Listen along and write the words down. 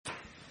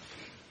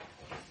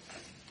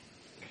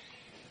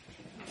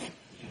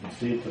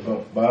see at the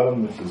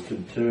bottom, this is to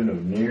the tune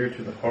of Near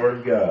to the Heart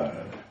of God.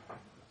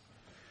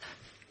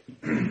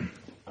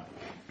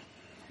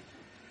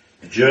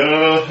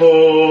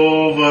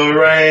 Jehovah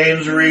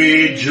reigns,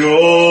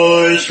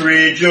 rejoice,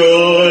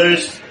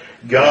 rejoice.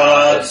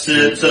 God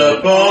sits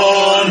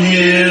upon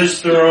his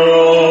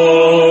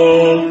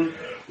throne.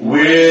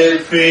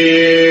 With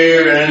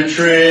fear and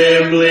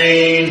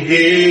trembling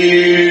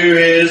hear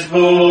his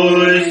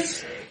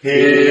voice.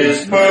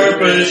 His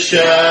purpose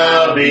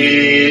shall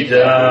be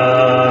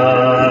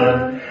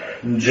done.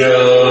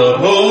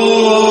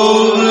 Jehovah,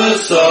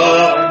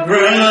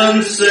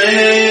 sovereign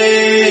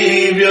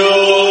Savior,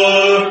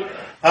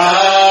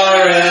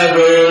 our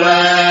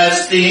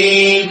everlasting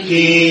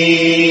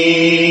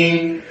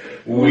King,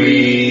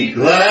 we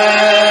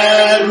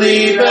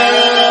gladly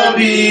bow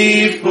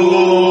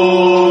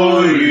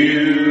before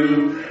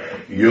you.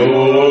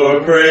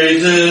 Your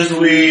praises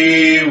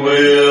we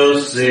will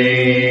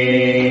sing.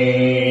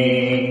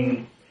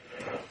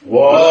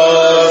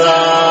 What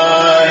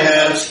I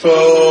have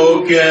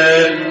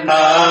spoken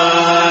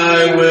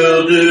I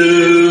will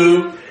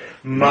do.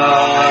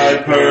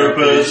 My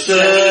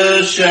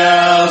purposes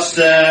shall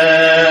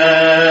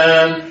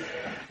stand.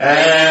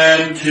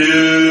 And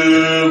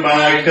to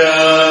my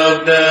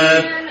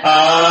covenant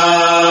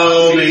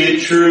I'll be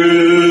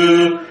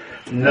true.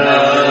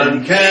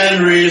 None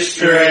can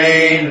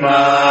restrain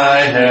my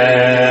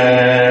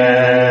hand.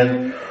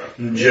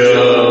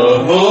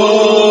 Jehovah,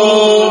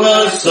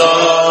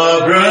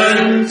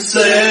 sovereign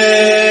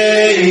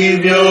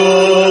Savior,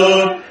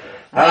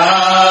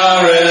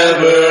 our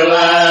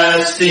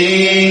everlasting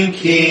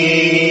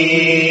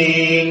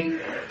King,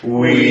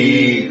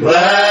 we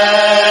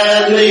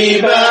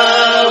gladly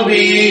bow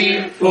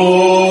before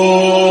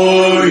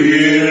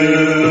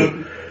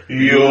you.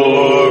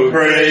 Your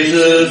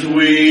praises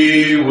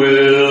we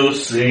will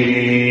sing.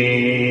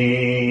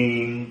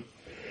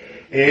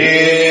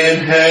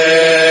 In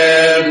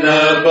heaven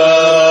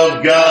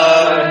above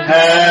God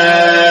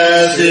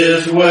has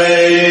his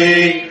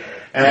way,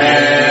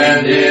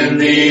 and in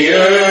the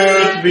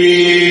earth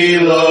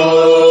below,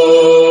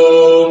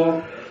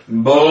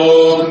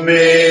 both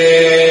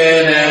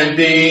men and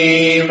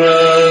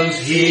demons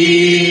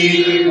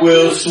he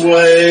will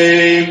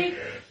sway.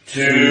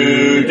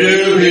 To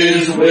do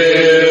his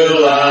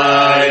will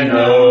I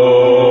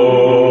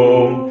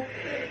know.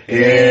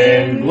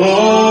 In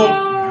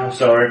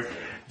glory,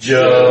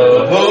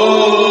 Jehovah,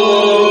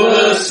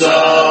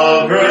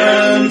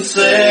 sovereign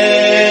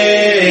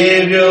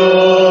Savior,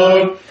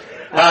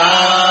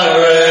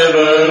 our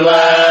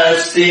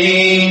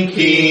everlasting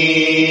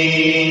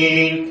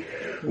King,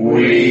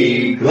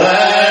 we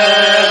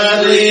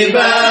gladly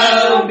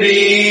bow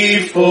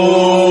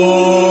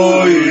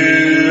before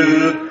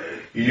you.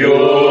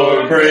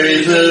 Your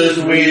praises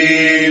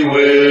we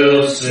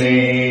will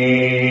sing.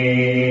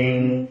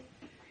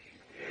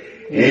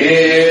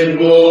 In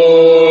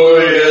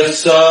glorious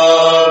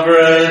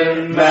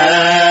sovereign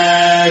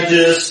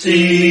majesty,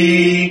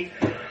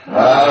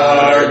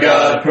 our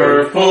God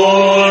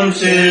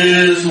performs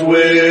his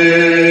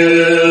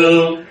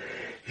will.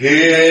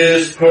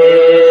 His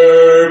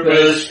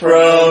purpose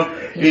from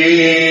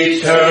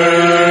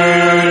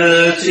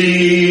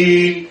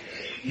eternity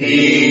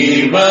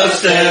he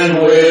must and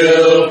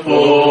will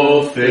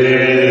fulfill.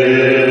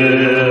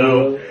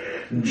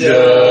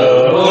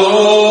 Jehovah,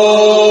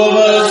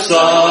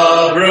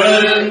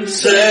 sovereign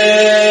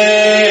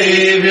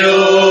Savior,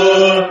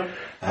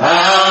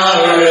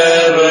 our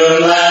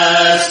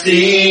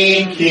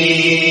everlasting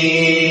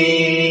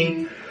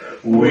King,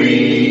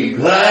 we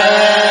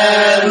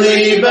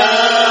gladly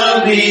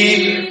bow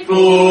before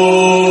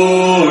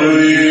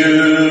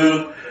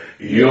you.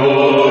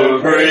 Your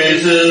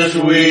praises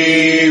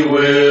we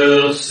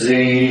will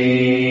sing.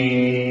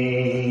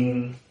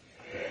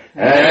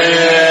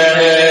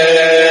 An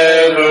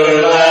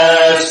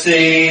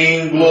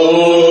everlasting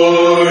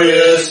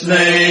glorious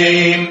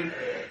name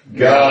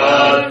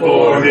God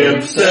for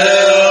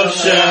himself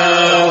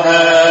shall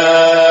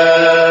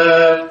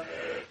have.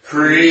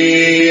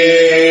 Creation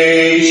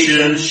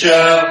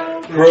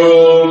shall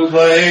proclaim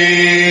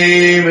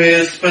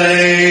his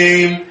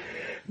fame.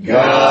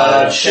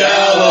 God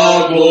shall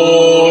all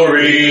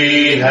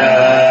glory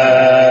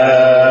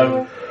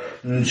have.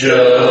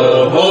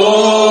 Jehovah,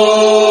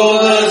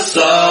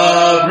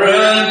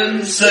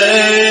 sovereign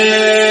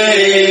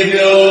Savior,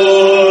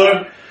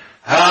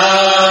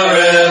 our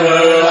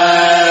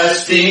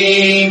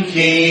everlasting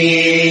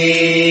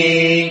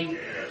King,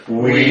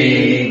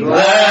 we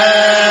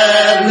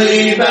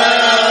gladly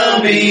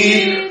bow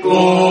before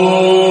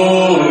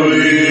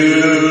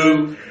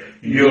you.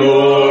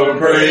 Your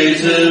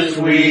praises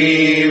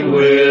we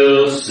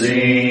will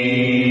sing.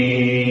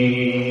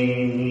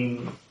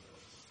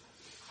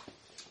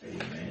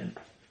 Amen.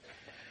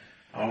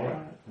 All right.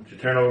 Won't you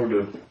turn over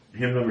to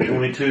hymn number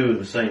 22 in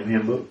the same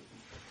hymn book?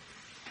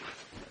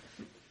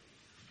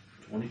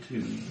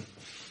 22.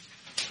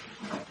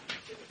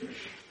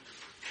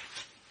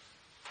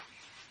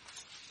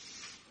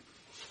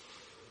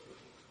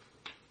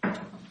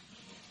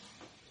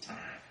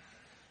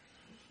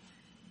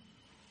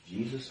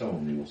 Jesus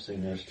only. We'll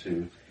sing this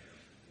too.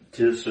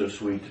 'Tis so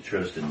sweet to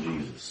trust in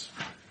Jesus.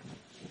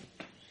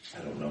 I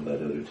don't know that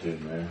other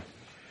tune there.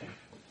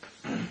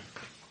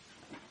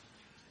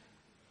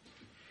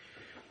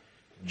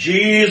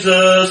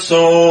 Jesus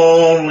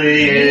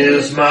only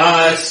is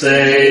my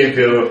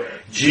Savior.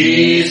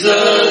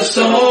 Jesus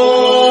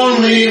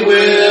only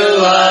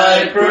will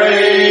I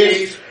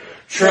praise.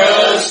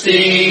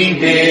 Trusting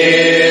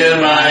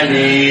Him I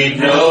need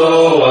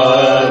no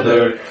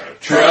other.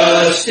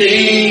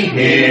 Trusting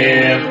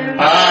Him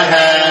I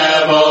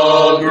have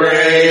all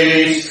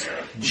grace.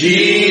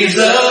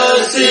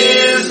 Jesus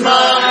is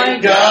my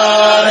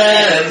God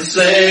and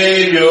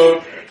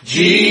Savior.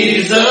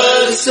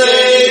 Jesus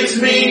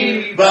saves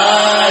me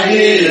by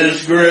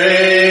His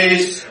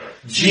grace.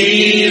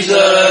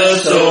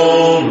 Jesus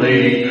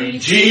only,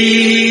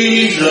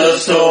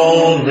 Jesus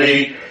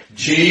only,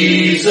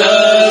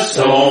 Jesus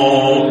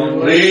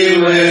only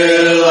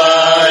will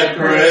I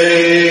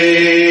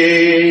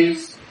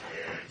praise.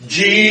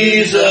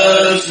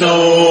 Jesus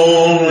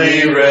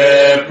only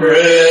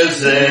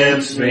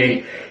represents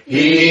me.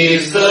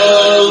 He's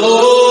the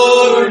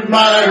Lord,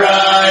 my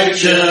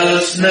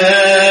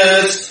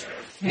righteousness.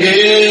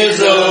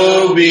 His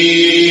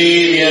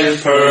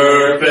obedience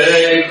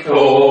perfect,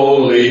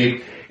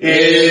 holy,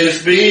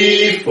 is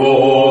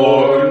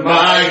before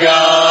my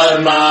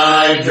God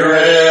my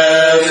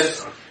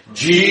dress.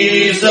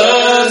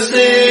 Jesus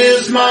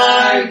is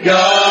my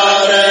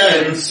God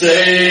and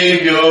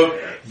Savior.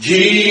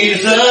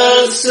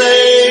 Jesus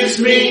saves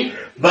me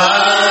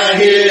by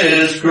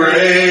His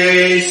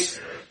grace.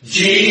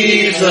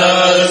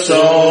 Jesus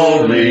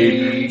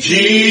only,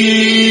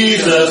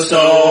 Jesus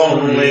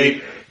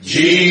only,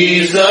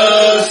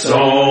 Jesus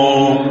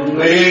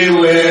only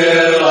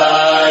will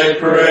I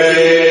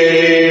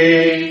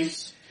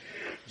praise.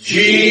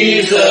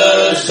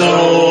 Jesus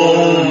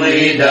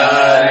only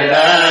died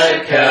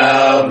at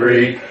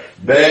Calvary,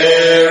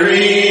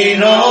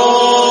 bearing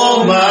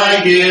all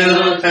my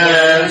guilt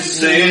and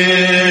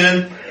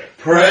sin.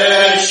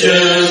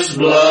 Precious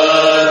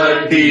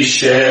blood He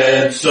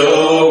shed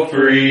so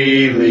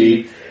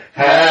freely,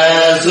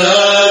 has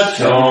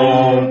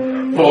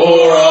atoned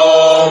for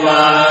all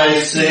my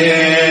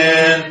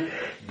sin.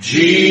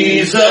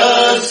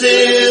 Jesus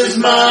is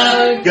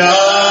my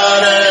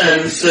God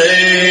and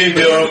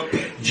Savior.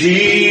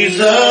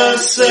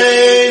 Jesus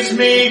saves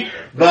me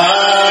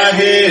by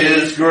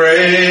His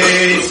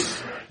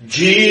grace.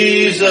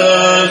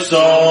 Jesus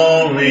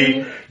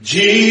only,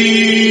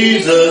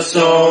 Jesus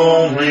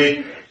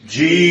only,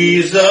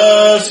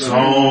 Jesus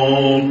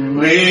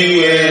only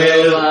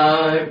will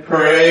I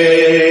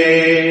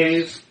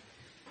praise.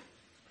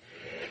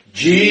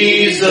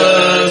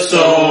 Jesus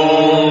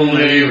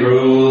only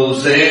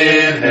rules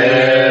in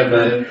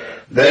heaven.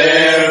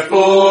 There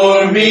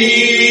for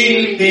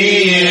me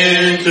He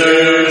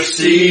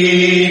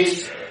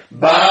intercedes.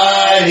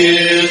 By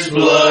His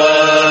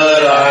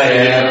blood I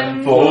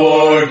am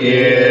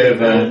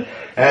forgiven,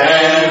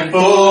 and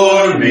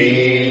for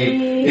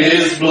me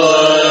His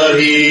blood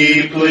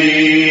He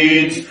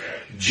pleads.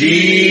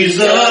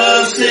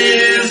 Jesus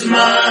is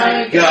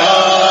my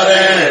God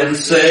and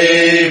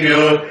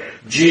Savior.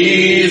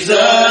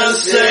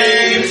 Jesus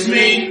saves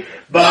me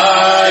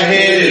by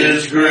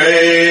His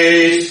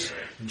grace.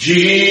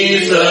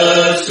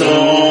 Jesus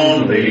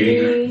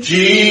only,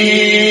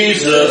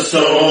 Jesus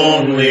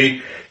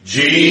only,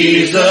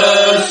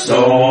 Jesus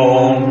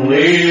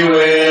only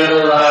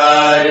will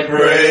I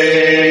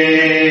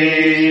praise.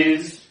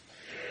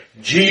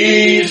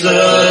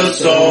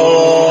 Jesus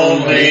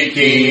only,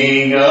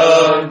 King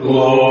of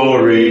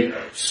glory,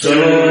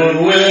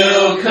 soon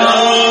will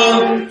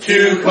come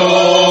to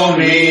call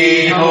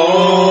me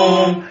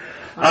home.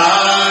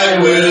 I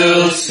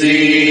will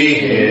see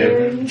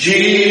Him,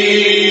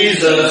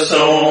 Jesus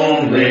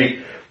only,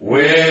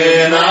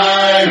 when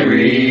I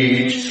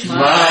reach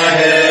my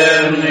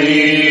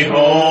heavenly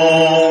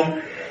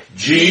home.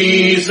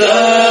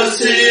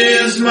 Jesus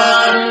is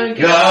my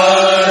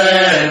God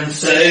and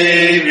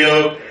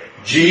Savior.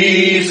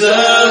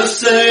 Jesus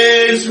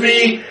saves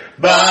me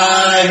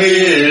by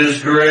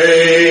His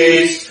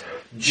grace.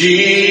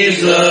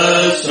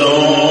 Jesus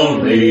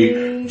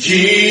only,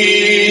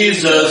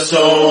 Jesus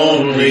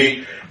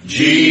only,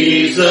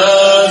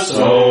 Jesus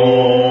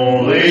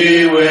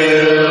only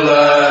will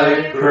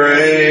I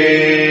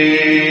praise.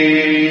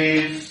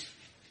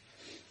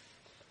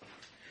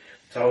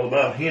 It's all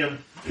about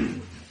Him.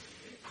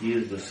 He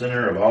is the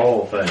center of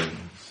all things.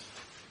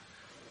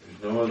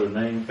 There's no other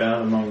name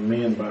found among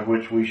men by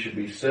which we should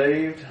be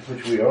saved,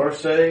 which we are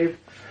saved.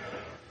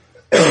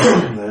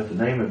 That at the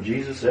name of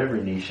Jesus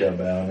every knee shall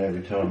bow and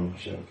every tongue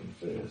shall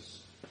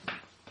confess.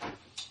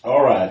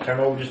 Alright, turn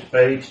over just a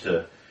page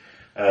to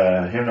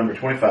hymn number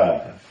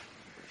 25.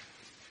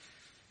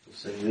 We'll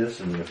sing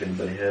this, and if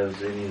anybody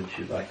has any that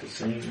you'd like to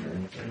sing or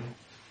anything,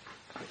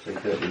 I'll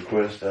take that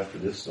request after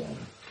this song.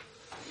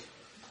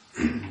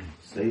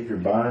 Savior,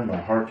 bind my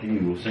heart to you.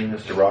 We'll sing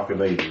this to Rock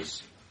of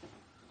Ages.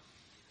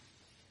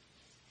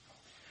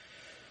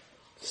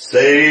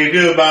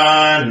 Savior,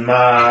 bind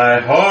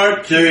my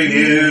heart to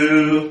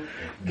you.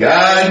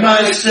 Guide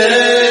my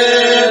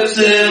steps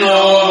in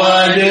all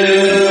I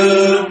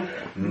do.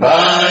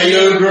 By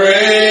your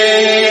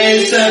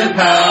grace and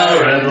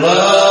power and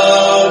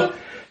love,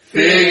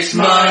 fix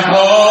my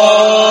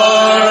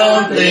heart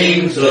on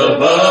things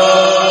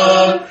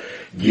above.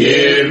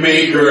 Give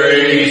me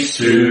grace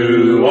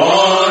to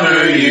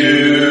honor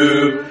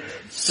you.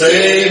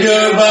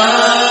 Savior,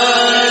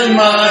 bind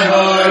my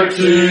heart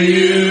to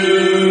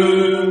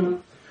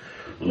you.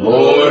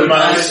 Lord,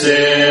 my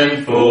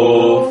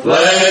sinful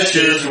flesh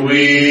is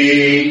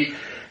weak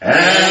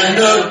and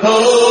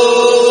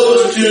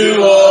opposed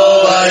to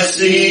all I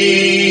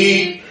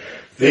seek.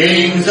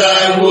 Things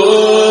I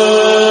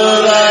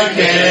would, I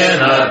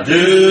cannot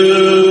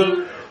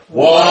do.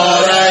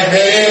 What I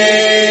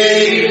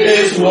hate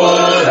is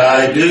what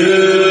I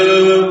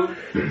do.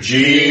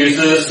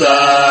 Jesus,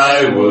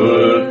 I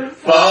would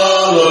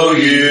follow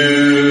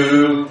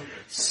you.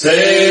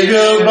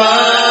 Savior,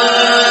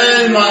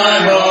 bind my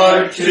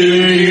heart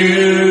to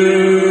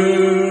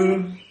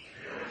you.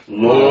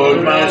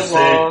 Lord, my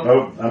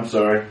Savior, I'm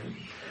sorry.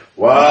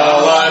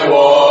 While I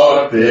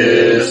walk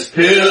this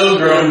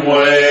pilgrim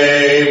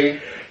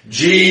way,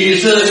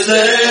 Jesus,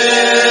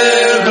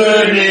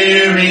 ever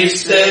near me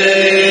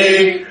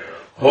stay.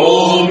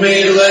 Hold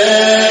me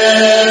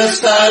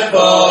lest I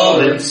fall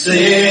in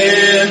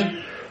sin.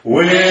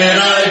 When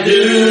I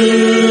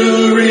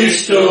do,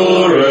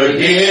 restore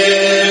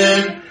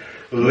again.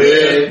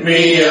 Lift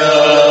me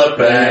up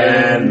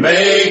and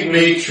make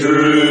me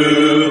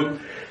true.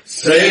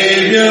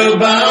 Savior,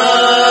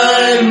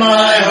 bind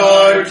my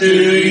heart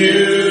to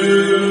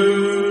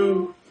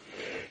you.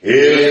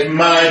 If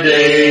my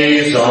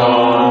days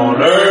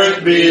on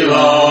earth be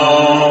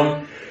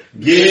long,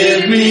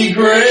 give me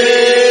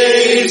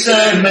grace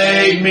and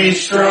make me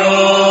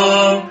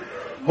strong.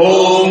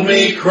 Hold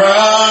me,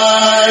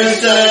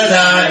 Christ, and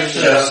I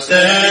shall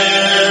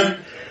stand,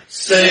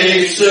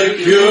 safe,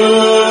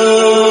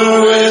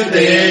 secure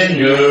within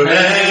your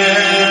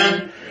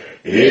hand.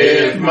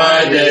 If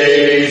my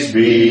days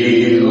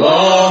be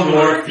long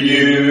or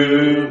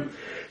few,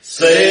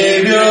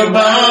 Savior,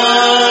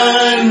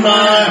 bind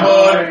my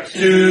heart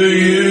to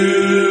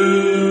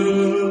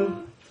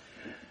you.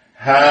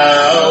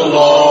 How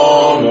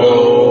long,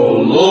 O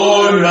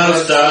Lord,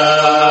 must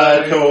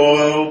I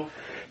toil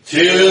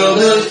till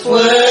this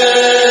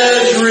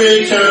flesh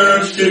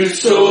returns to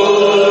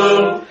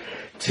soil,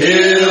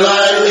 till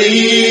I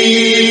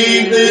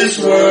leave this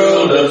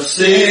world of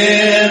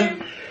sin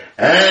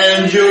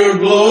and your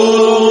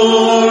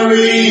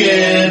glory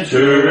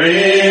enter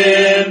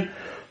in?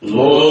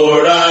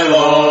 Lord, I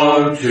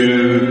long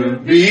to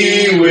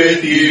be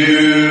with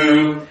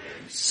you.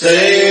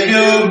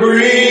 Savior,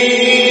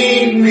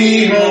 bring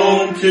me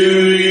home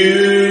to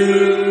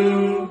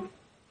you.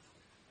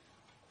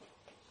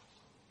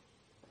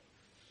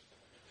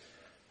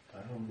 How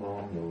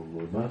long, O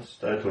Lord,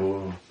 must I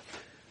toil?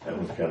 That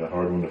was kind of a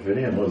hard one to fit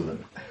in, wasn't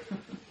it?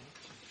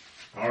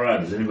 All right,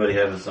 does anybody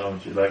have a song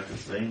that you'd like to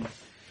sing?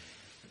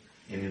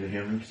 Any of the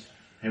hymns,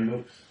 hymn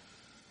books,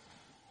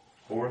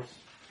 chorus,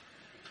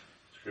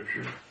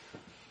 scripture?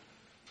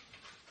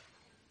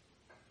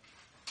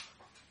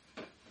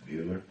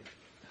 Bueller.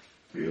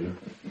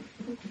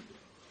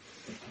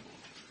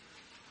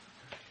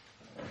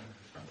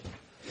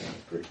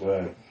 Pretty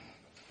quiet.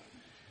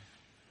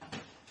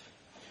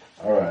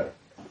 All right.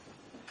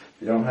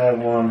 If you don't have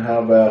one,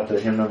 how about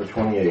hymn number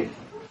 28?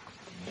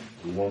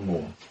 One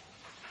more.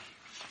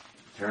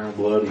 Eternal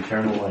blood,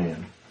 eternal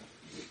land.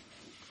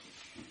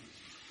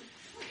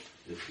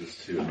 This is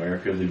to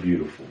America the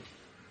Beautiful.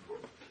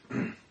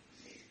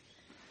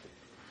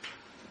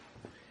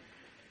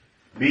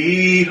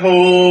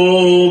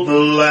 Behold, the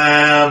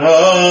Lamb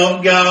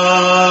of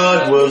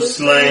God was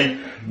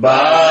slain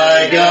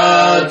by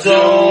God's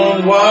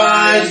own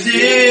wise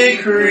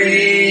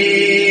decree.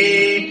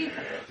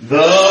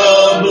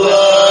 The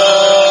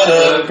blood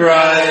of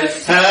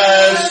Christ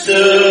has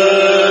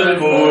stood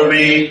for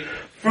me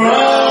from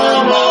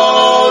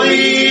all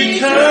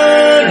eternity.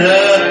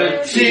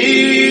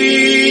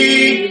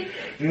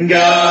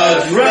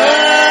 God's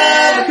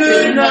wrath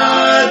could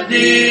not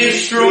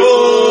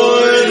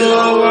destroy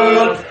the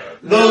world,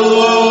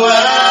 though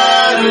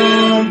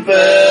Adam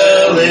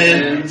fell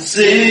in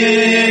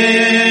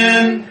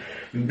sin,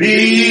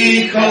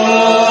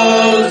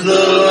 because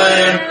the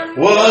Lamb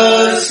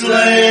was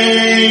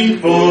slain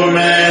for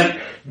man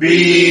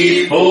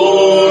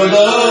before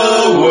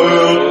the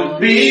world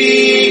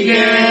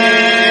began.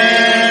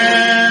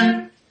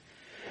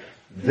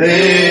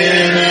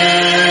 Then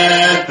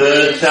at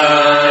the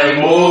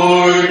time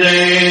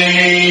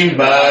ordained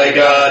by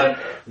God,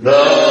 the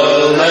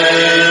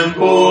Lamb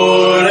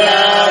poured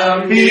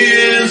out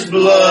his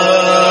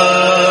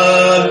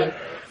blood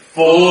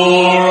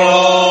for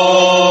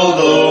all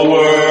the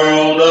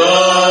world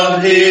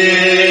of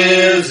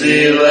his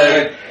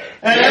elect,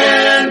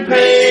 and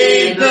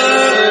paid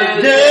the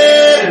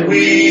debt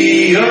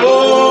we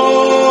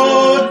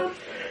owed.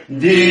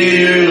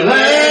 Dear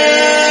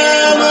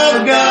Lamb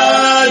of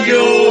God,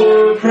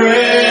 your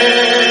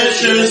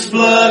precious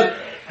blood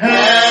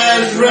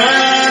has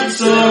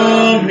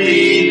ransomed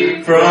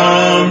me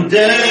from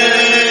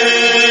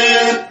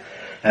death,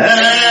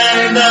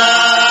 and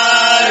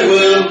I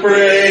will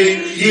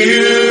praise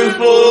you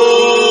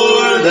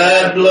for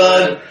that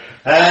blood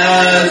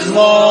as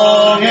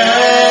long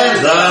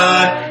as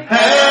I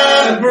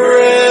have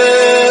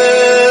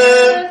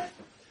breath.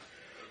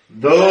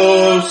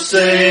 Though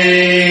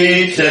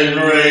Satan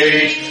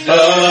raged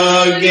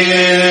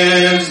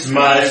against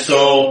my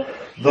soul,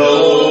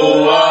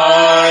 though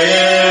I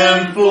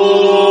am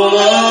full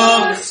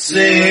of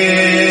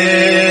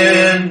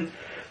sin,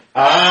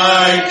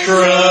 I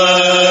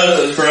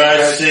trust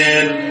Christ's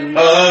in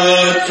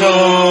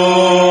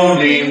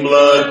atoning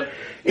blood.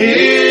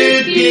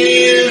 It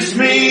gives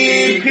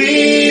me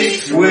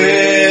peace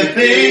within.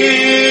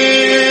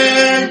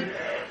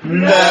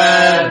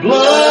 That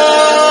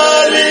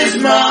blood is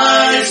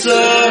my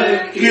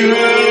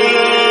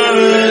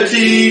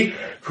security.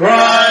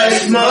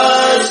 Christ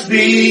must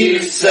be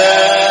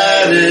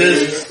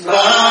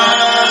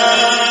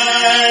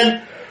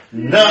satisfied.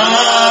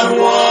 Not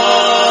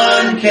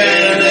one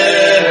can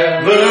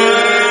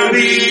ever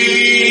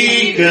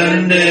be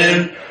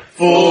condemned,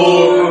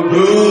 for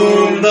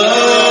whom the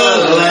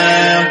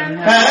Lamb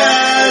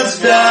has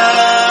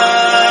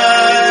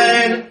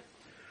died.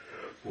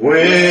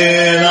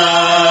 When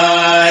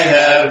I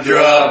have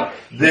dropped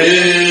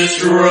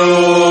this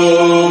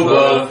robe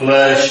of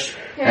flesh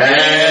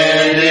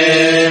and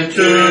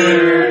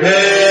entered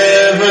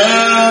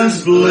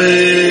heaven's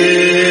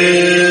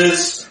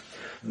bliss,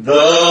 the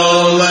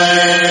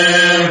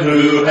Lamb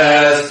who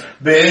has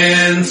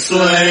been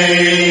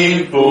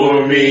slain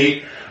for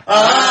me,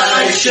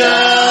 I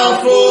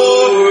shall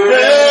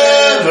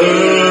forever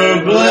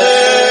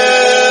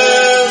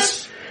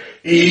bless.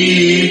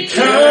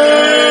 Eternal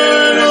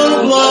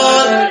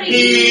blood,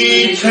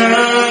 eternal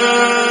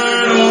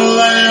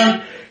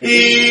Lamb,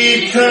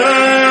 eternal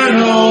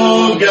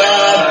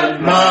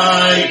God,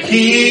 my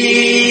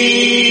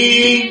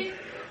King.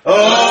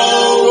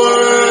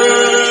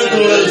 Oh,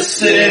 worthless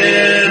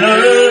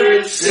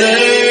sinner,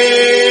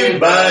 saved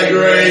by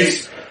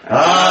grace,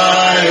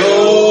 I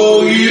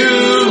owe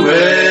you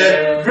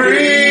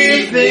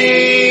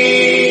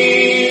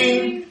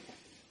everything.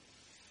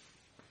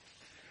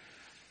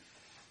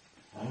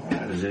 All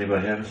right, does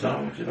anybody have a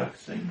song that you'd like to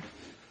sing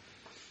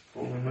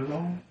before we move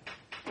on?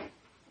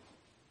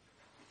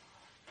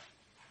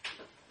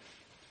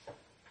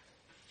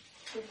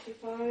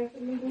 $55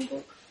 in the blue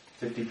book.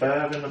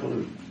 55 in the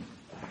blue.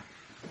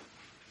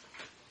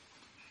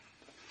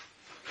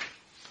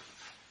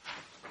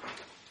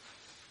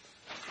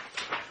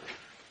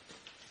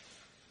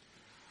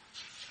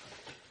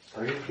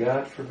 Praise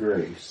God for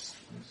grace.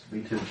 This will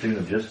be to the tune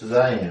of Just As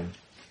I Am.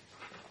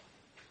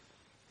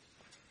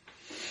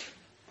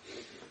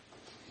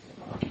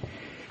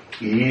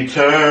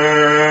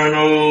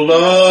 Eternal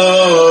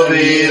love,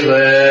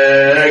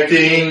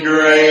 electing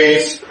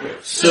grace,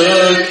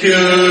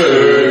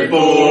 secured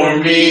for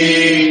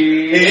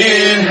me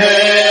in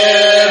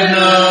heaven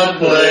a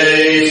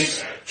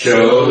place,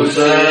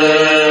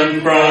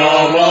 chosen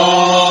from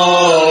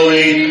all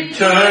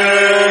eternity,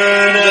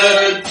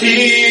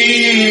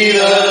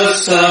 the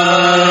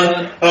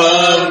Son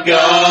of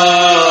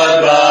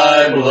God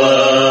by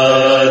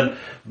blood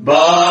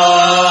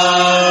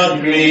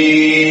bought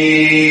me.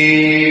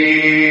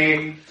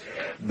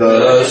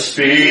 The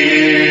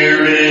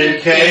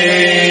Spirit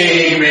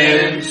came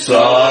in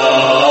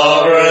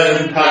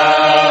sovereign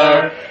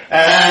power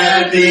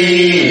at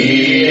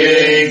the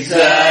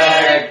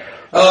exact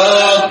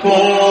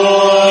appointed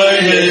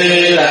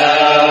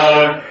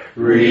hour,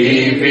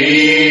 revealing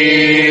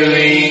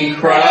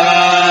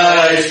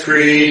Christ,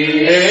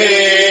 creating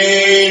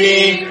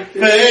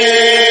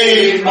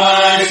faith,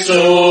 my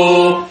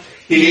soul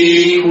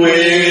He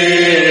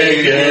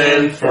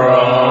quickened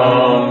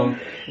from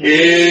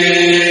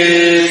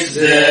its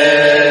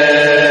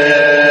death.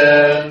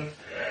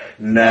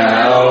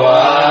 Now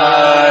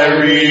I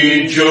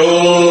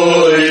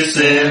rejoice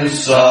in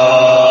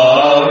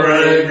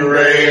sovereign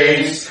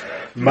grace.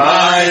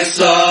 My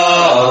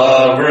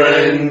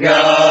sovereign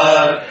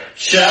God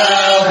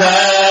shall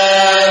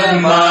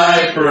have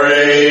my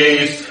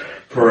praise.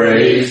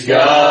 Praise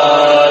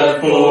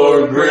God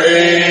for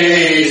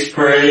grace.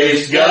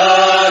 Praise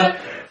God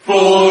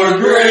for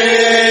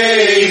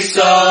grace,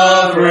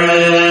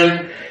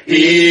 sovereign,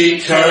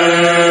 eternal,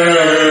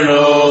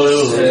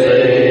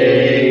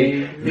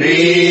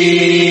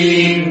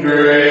 saving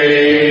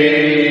grace.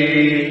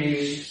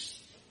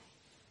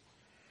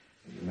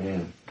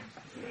 Amen.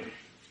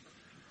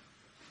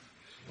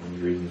 One of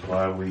the reasons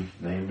why we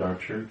named our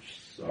church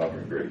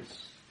Sovereign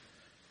Grace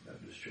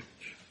Baptist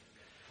Church.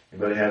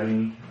 Anybody have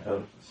any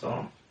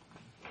song?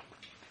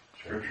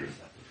 Scripture?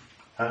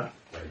 Huh?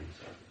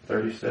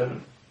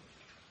 37.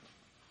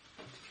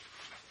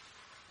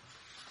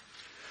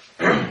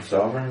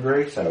 Sovereign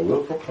grace, I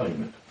will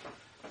proclaim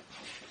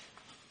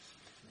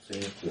it. See,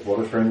 what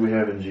a friend we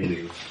have in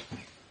Jesus.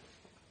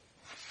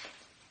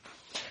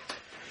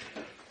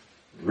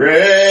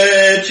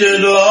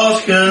 Wretched,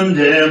 lost,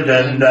 condemned,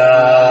 and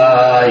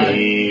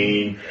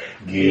dying,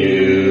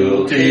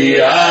 guilty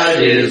guilty, I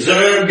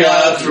deserve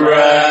God's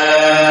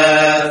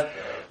wrath.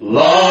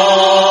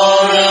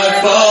 Long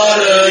I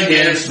fought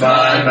against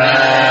my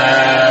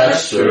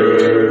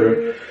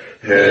master.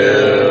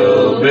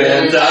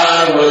 Hell-bent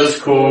I was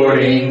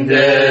courting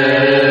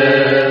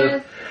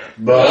death.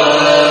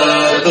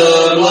 But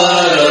the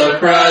blood of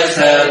Christ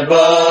had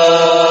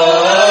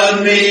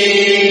bought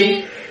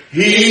me.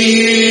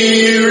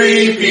 He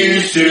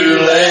refused to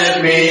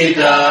let me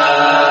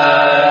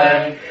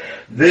die.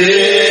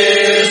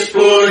 This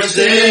poor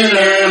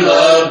sinner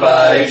loved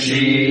by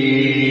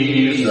Jesus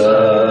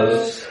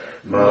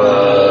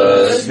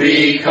must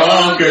be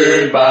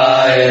conquered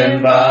by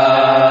and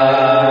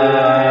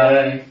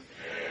by.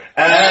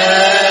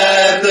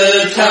 At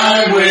the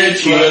time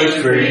which he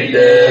was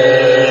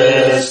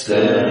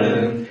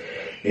predestined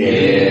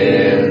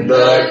in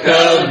the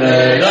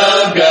covenant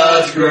of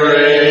God's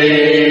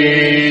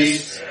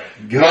grace,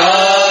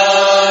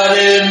 God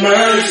in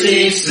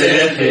mercy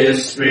sent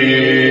His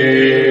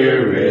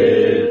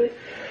Spirit.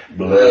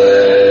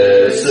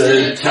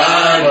 Blessed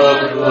time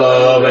of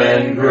love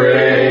and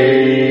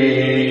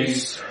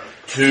grace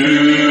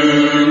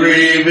to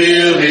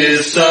reveal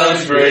His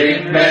Son's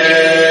great merit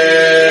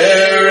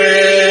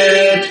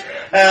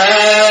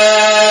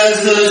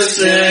as the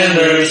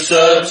sinner's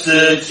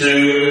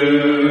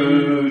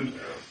substitute.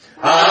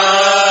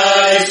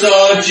 I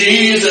saw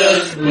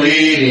Jesus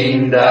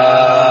bleeding,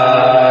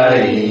 dying,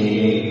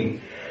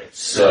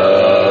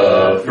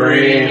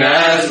 suffering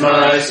as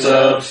my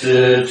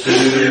substitute.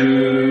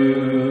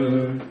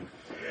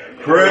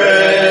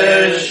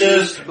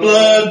 Precious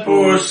blood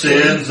for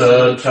sin's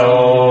atonement.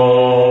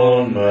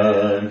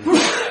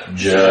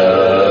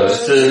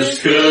 Justice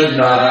could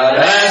not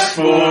ask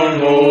for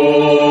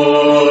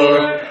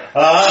more.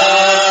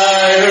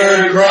 I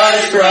heard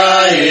Christ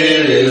cry,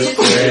 it is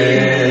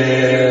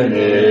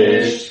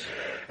finished,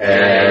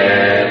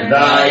 and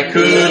I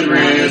could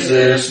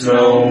resist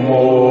no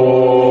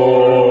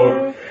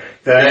more.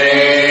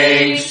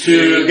 Thanks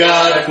to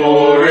God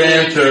for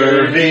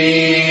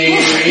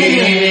intervening,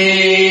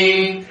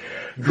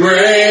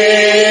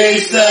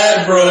 grace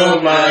that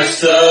broke my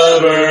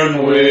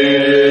stubborn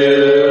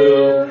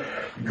will,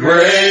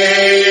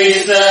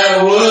 grace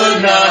that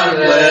would not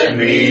let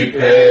me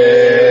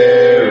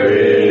perish,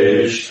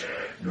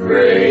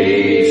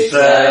 grace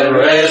that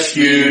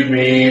rescued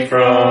me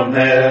from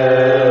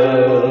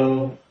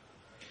hell.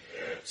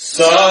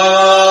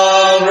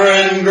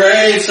 Sovereign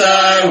grace,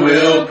 I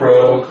will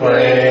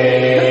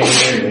proclaim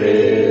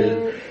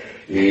it,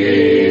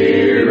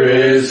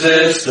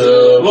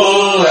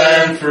 irresistible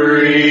and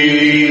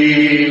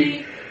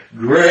free.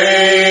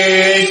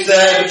 Grace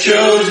that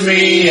chose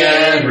me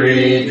and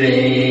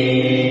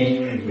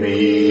redeemed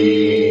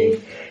me.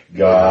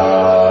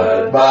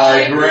 God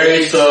by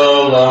grace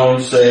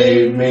alone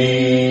saved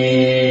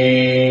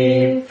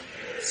me.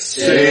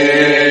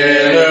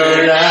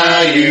 Sinner,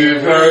 now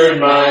you've heard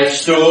my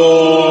story.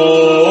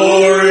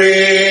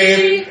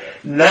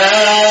 Now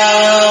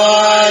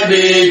I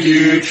bid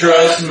you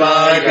trust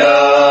my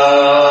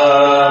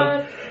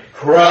God.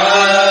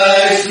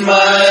 Christ,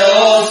 my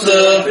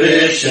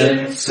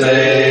all-sufficient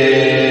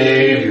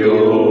Savior,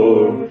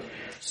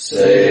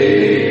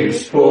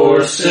 saves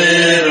poor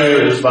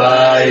sinners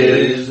by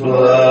His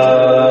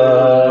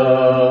blood.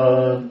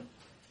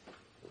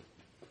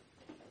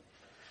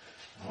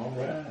 All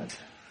right.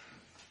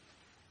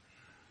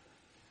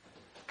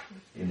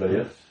 Anybody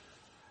else?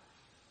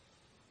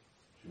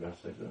 You guys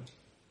say that?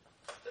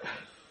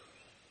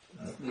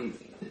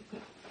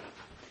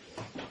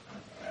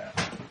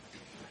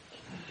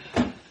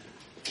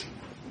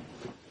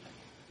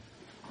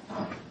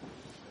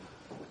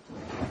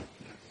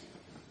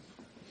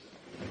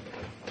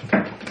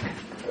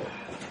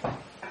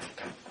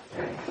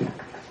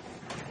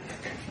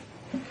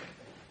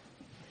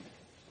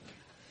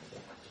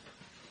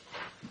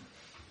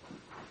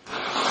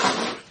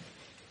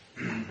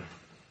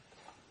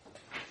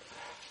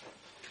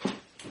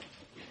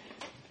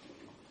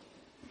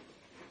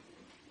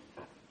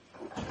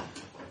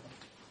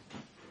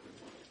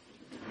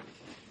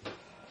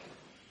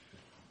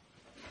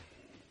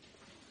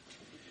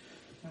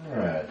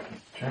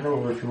 Turn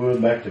over, if you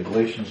would, back to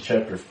Galatians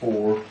chapter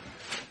 4.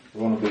 We're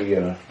going to be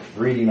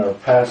reading our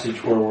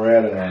passage where we're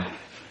at in our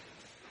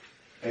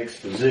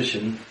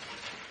exposition.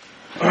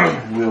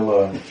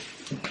 We'll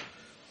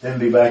then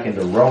be back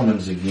into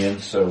Romans again,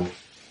 so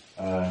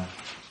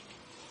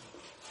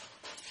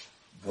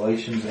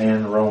Galatians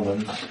and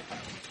Romans.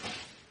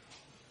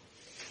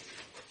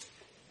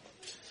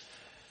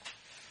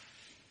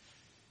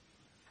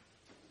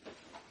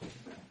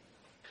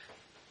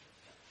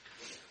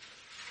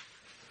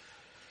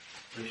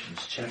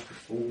 Galatians chapter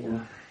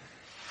 4.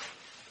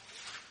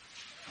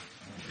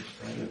 I just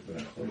read it, but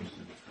I closed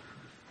it.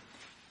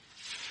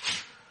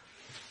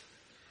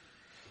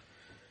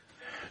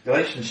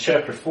 Galatians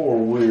chapter 4,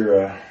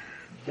 we're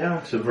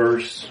down to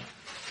verse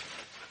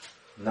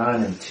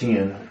 9 and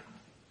 10.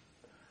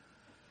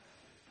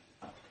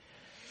 It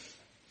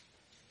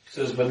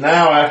says, "But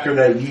now after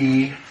that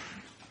ye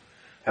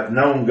have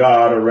known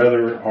God, or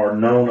rather are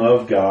known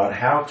of God,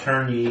 how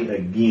turn ye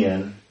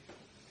again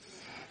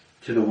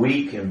to the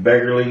weak and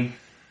beggarly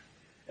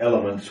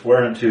elements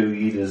whereunto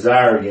ye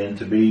desire again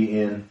to be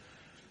in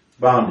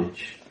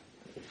bondage?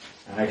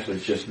 Actually,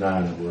 it's just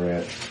 9 that we're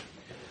at.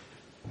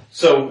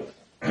 So,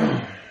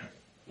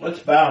 let's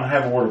bow and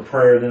have a word of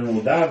prayer, then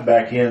we'll dive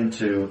back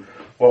into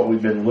what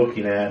we've been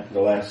looking at the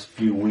last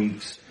few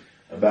weeks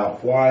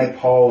about why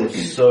Paul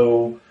is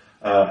so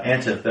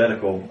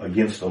antithetical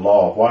against the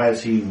law. Why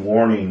is he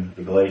warning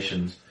the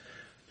Galatians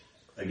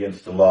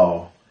against the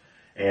law?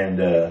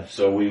 And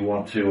so we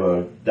want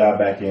to dive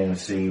back in and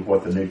see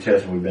what the New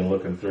Testament, we've been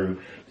looking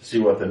through, to see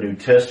what the New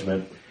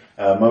Testament,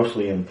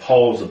 mostly in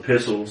Paul's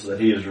epistles that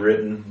he has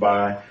written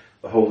by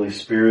the Holy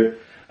Spirit,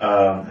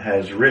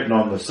 has written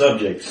on the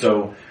subject.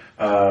 So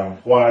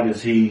why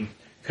does he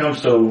come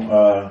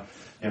so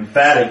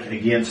emphatic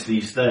against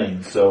these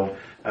things? So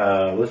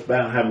let's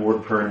bow and have a word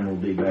of prayer, and we'll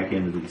dig back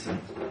into these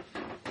things.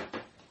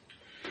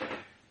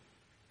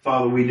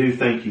 Father, we do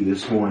thank you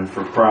this morning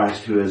for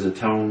Christ who has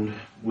atoned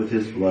with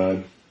his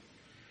blood.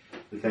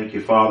 We thank you,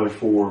 Father,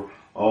 for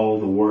all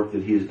the work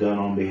that he has done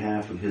on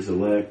behalf of his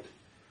elect.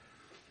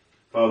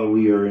 Father,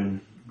 we are in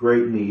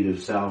great need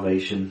of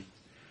salvation.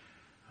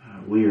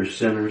 We are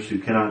sinners who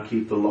cannot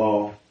keep the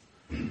law,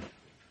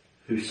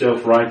 whose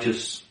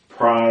self-righteous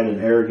pride and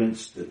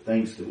arrogance that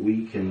thinks that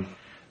we can,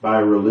 by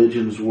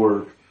religion's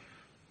work,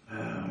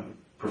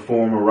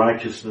 perform a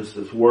righteousness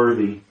that's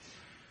worthy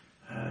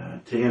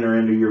to enter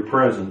into your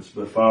presence.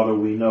 But Father,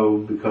 we know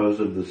because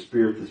of the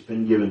Spirit that's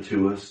been given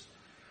to us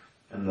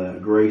and the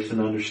grace and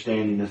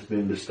understanding that's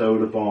been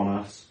bestowed upon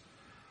us,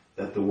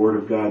 that the Word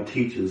of God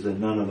teaches that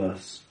none of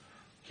us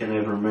can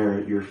ever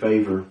merit your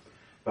favor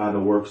by the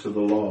works of the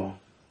law.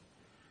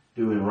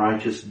 Doing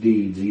righteous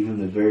deeds, even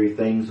the very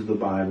things of the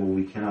Bible,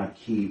 we cannot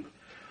keep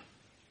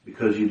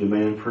because you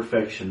demand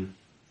perfection.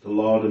 The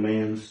law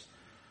demands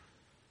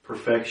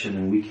perfection,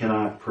 and we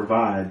cannot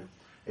provide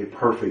a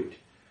perfect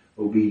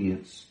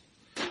obedience.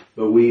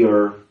 But we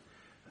are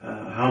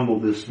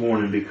humbled this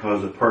morning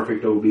because a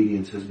perfect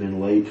obedience has been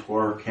laid to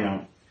our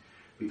account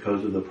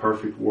because of the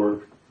perfect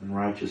work and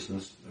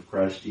righteousness of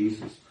Christ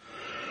Jesus.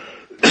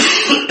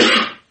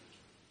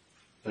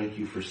 Thank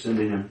you for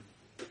sending him.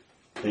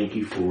 Thank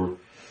you for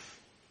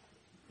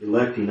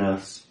electing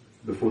us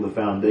before the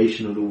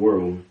foundation of the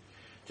world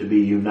to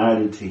be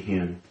united to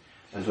him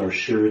as our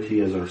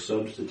surety, as our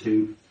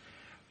substitute,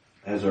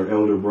 as our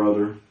elder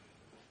brother,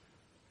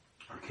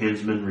 our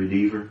kinsman,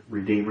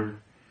 redeemer.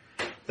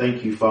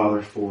 Thank you,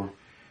 Father, for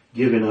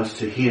giving us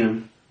to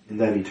him in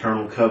that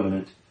eternal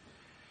covenant.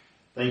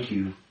 Thank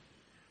you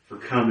for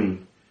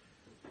coming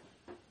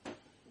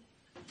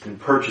and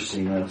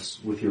purchasing us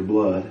with your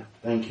blood.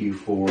 Thank you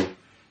for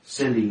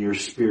sending your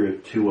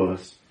Spirit to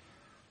us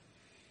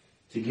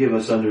to give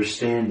us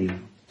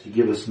understanding, to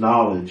give us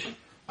knowledge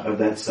of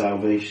that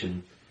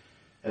salvation.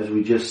 As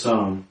we just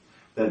sung,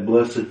 that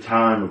blessed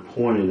time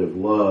appointed of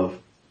love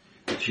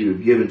that you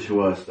have given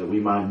to us, that we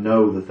might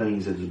know the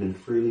things that have been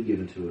freely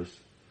given to us.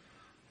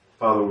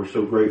 Father, we're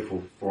so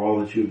grateful for all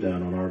that you have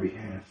done on our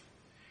behalf.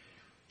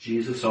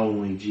 Jesus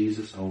only,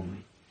 Jesus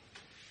only.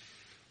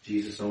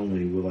 Jesus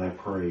only will I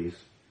praise,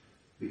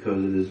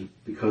 because it is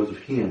because of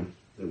him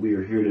that we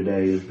are here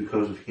today. It is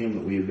because of him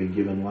that we have been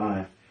given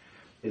life.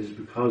 It is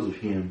because of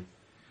him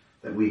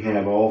that we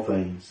have all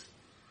things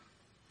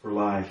for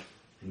life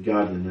and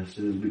godliness.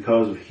 It is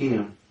because of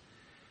him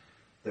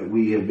that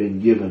we have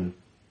been given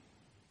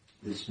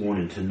this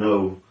morning to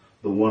know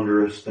the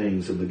wondrous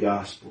things of the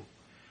gospel.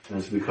 And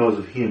it's because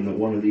of him that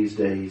one of these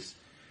days,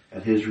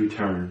 at his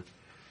return,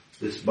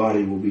 this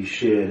body will be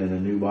shed and a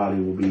new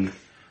body will be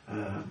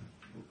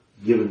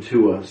given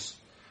to us.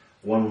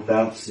 One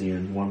without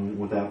sin, one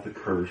without the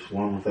curse,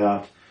 one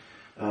without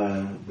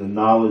the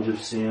knowledge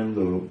of sin,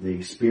 the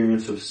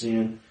experience of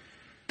sin.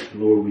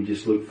 Lord, we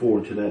just look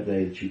forward to that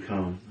day that you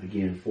come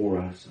again for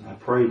us. And I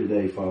pray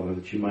today, Father,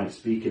 that you might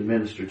speak and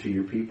minister to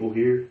your people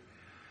here.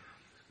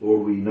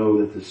 Lord, we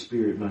know that the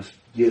Spirit must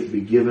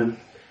be given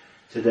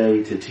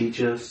today to teach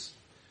us.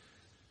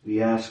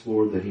 We ask,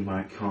 Lord, that he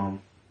might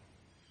come.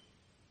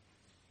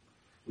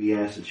 We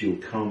ask that you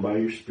will come by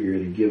your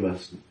Spirit and give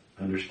us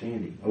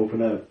understanding.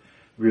 Open up,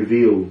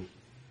 reveal,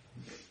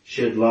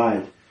 shed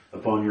light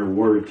upon your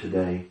word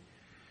today.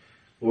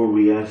 Lord,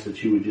 we ask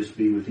that you would just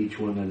be with each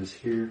one that is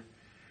here.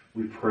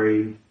 We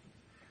pray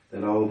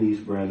that all these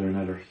brethren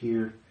that are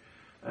here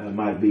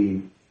might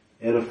be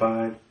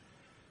edified.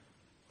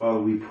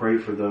 Father, we pray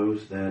for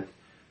those that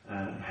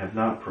have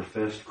not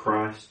professed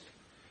Christ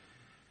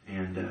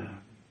and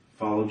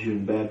followed you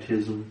in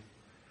baptism.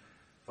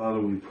 Father,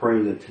 we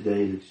pray that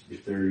today, that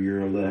if they're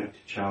your elect,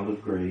 child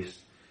of grace,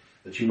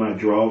 that you might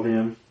draw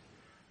them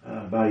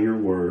by your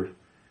word,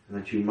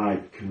 and that you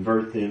might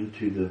convert them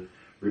to the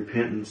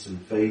repentance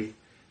and faith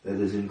that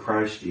is in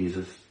Christ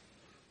Jesus.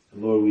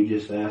 And Lord, we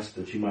just ask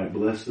that you might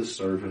bless this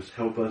service.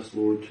 Help us,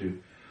 Lord,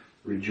 to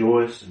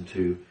rejoice and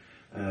to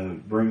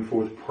bring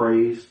forth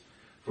praise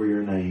for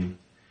your name.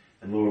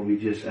 And Lord, we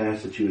just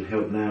ask that you would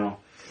help now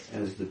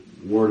as the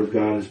word of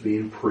God is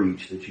being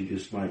preached, that you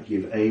just might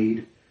give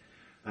aid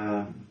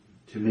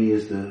to me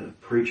as the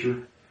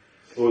preacher.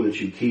 Lord, that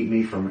you keep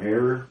me from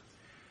error.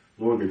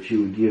 Lord, that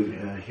you would give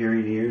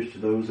hearing ears to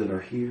those that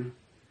are here.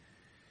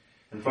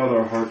 And Father,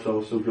 our hearts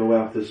also go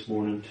out this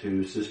morning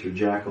to Sister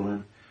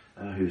Jacqueline,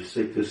 who's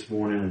sick this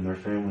morning and their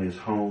family is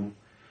home.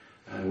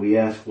 We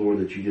ask, Lord,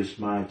 that you just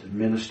might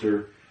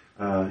minister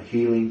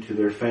healing to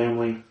their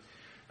family,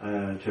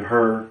 to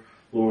her.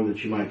 Lord,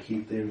 that you might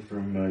keep them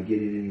from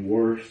getting any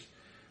worse.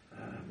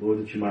 Lord,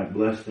 that you might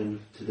bless them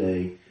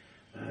today.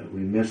 We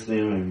miss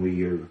them, and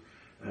we are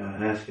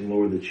asking,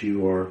 Lord, that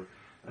you are,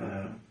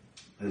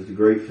 as the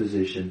great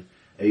physician,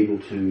 able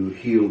to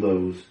heal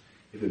those,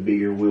 if it be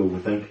your will. We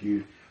thank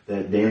you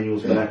that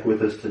Daniel's back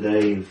with us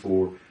today, and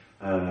for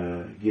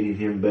getting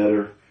him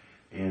better,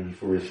 and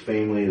for his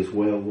family as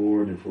well,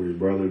 Lord, and for his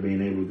brother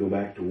being able to go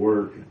back to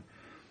work. And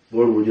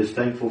Lord, we're just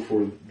thankful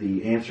for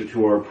the answer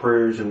to our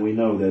prayers, and we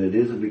know that it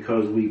isn't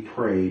because we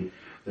prayed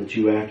that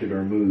you acted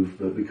or moved,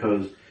 but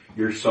because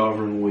your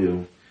sovereign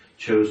will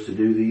chose to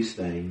do these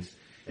things,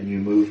 and you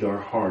moved our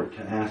heart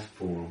to ask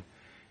for them,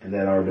 and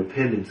that our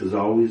dependence is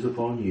always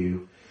upon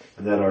you,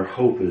 and that our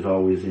hope is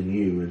always in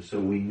you. And so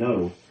we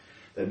know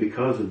that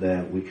because of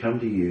that, we come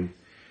to you,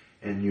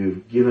 and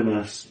you've given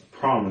us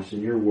promise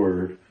in your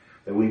word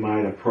that we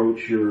might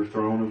approach your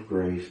throne of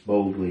grace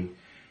boldly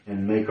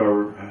and make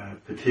our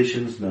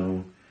petitions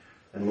known.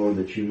 And Lord,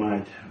 that you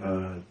might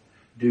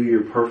do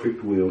your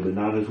perfect will, but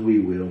not as we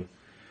will.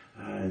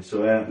 And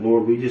so,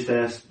 Lord, we just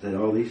ask that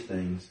all these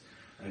things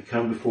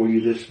come before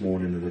you this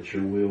morning, and that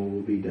your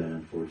will be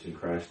done. For it's in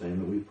Christ's name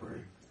that we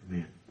pray.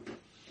 Amen.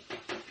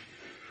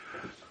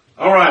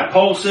 All right,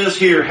 Paul says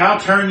here, how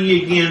turn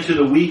ye again to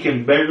the weak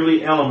and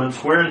beggarly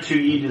elements, whereunto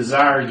ye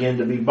desire again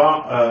to be in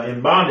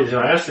bondage? And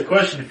I asked the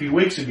question a few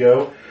weeks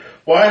ago,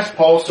 why is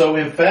Paul so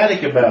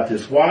emphatic about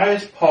this? Why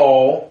is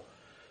Paul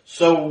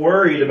so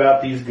worried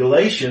about these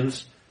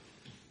Galatians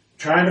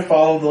trying to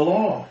follow the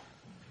law?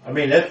 I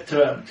mean, that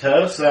to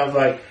us sounds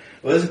like,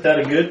 well, isn't that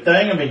a good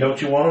thing? I mean,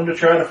 don't you want them to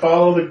try to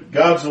follow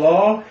God's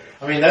law?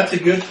 I mean, that's a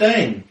good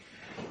thing.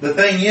 The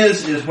thing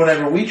is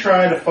whenever we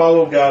try to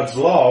follow God's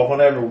law,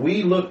 whenever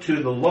we look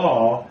to the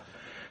law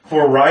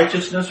for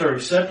righteousness or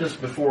acceptance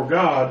before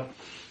God,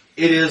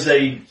 it is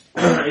a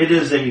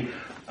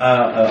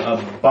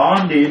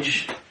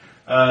bondage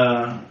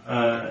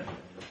that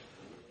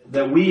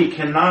we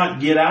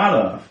cannot get out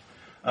of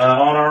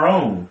on our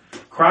own.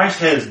 Christ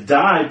has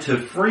died to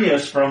free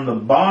us from the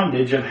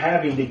bondage of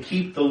having to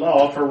keep the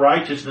law for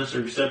righteousness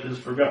or acceptance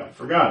for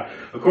God.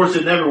 Of course,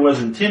 it never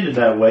was intended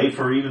that way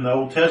for even the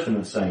Old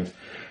Testament saints.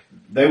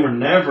 They were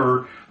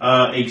never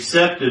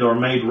accepted or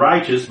made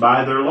righteous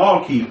by their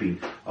law keeping.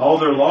 All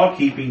their law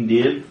keeping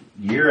did,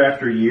 year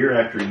after year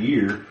after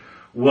year,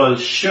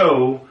 was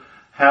show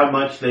how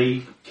much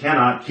they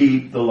cannot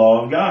keep the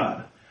law of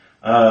God.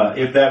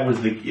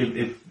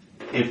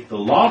 If the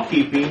law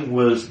keeping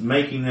was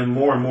making them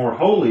more and more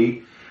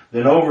holy,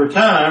 then over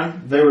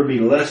time there would be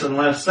less and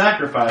less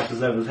sacrifices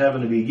that was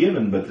having to be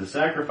given. But the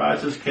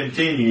sacrifices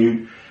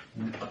continued.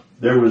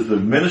 There was the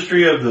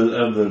ministry of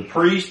the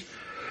priest,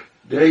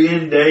 day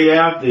in, day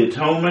out, the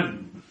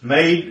atonement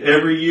made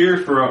every year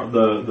for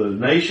the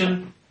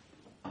nation.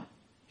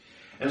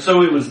 And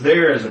so it was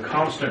there as a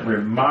constant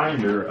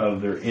reminder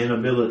of their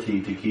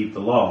inability to keep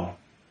the law.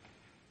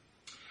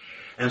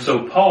 And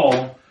so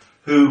Paul,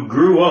 who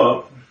grew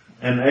up,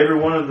 and every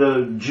one of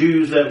the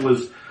Jews that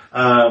was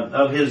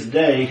of his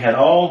day had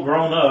all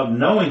grown up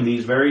knowing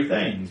these very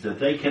things, that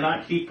they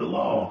cannot keep the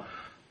law.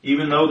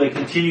 Even though they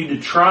continued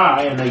to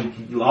try and they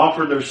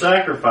offered their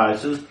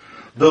sacrifices,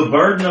 the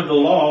burden of the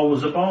law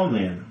was upon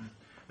them.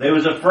 They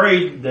was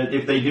afraid that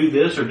if they do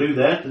this or do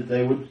that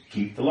they would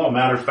keep the law.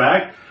 Matter of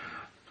fact,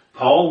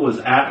 Paul was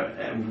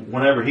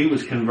whenever he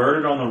was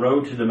converted on the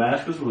road to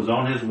Damascus, was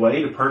on his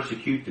way to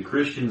persecute the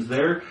Christians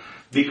there,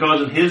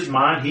 because in his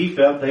mind he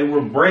felt they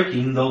were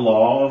breaking the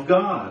law of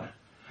God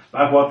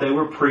by what they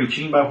were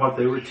preaching, by what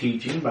they were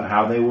teaching, by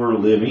how they were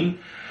living.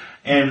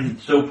 And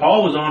so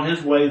Paul was on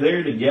his way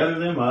there to gather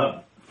them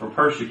up for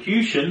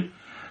persecution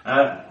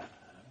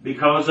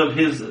because of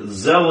his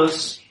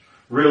zealous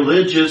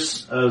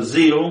religious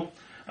zeal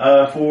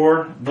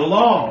for the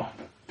law.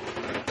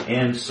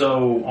 And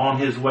so on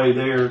his way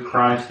there,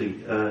 Christ,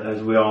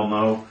 as we all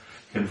know,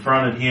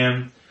 confronted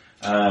him,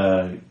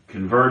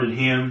 converted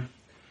him,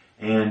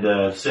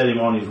 and set him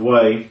on his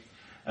way.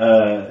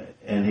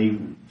 And he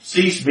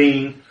ceased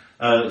being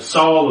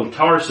Saul of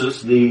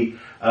Tarsus, the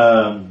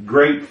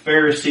great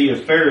Pharisee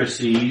of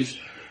Pharisees,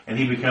 and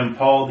he became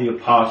Paul the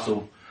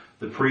Apostle,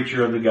 the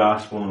preacher of the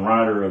gospel and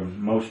writer of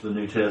most of the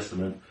New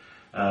Testament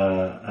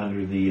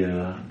under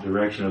the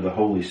direction of the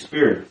Holy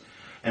Spirit.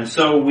 And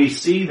so we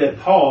see that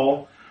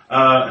Paul,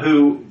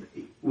 who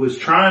was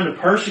trying to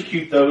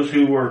persecute those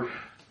who were,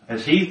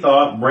 as he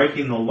thought,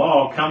 breaking the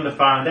law, come to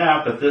find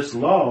out that this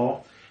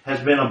law has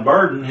been a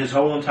burden his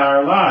whole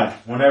entire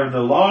life. Whenever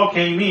the law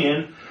came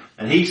in,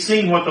 and he's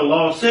seen what the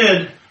law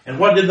said, and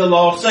what did the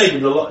law say?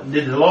 Did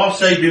the law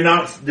say do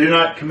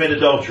not commit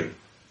adultery?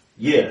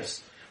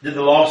 Yes. Did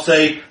the law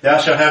say thou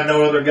shalt have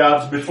no other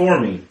gods before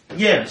me?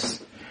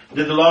 Yes.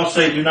 Did the law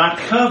say do not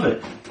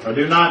covet or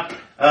do not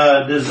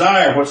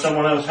desire what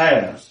someone else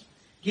has?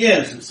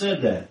 Yes, it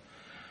said that.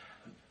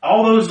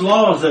 All those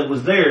laws that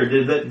was there,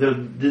 did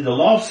the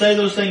law say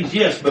those things?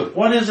 Yes, but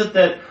what is it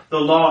that the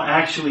law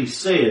actually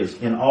says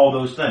in all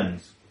those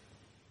things?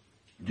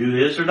 Do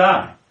this or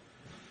die.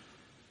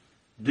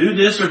 Do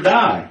this or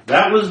die.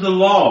 That was the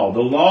law.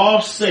 The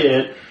law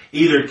said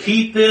either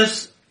keep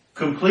this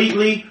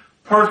completely,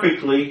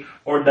 perfectly,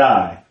 or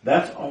die.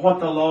 That's what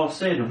the law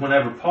said. And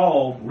whenever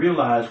Paul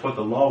realized what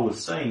the law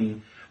was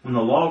saying, when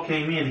the law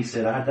came in, he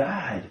said, I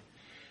died.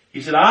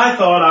 He said, I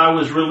thought I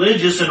was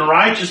religious and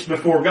righteous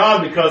before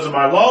God because of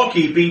my law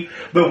keeping,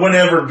 but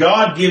whenever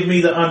God gave me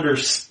the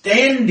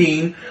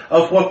understanding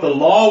of what the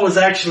law was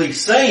actually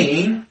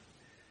saying,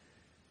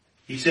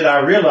 he said, I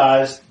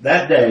realized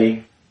that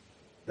day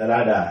that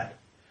I died.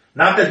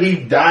 Not that he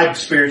died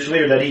spiritually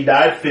or that he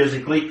died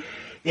physically.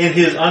 In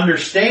his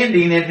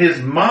understanding, in his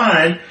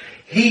mind,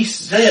 he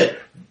said,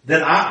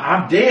 then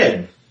I'm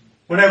dead.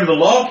 Whenever the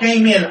law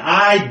came in,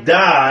 I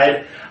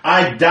died.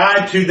 I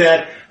died to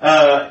that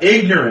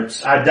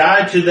ignorance. I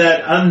died to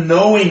that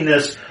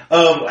unknowingness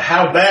of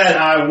how bad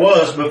I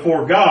was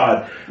before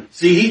God.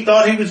 See, he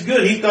thought he was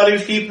good. He thought he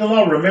was keeping the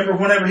law. Remember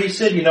whenever he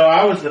said,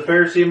 I was the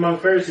Pharisee among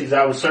Pharisees.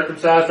 I was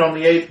circumcised on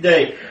the 8th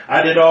day.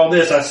 I did all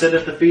this. I sat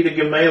at the feet of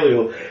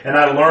Gamaliel and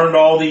I learned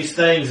all these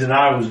things and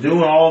I was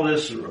doing all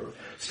this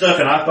stuff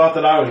and I thought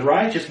that I was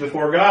righteous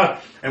before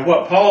God. And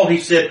what Paul, he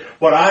said,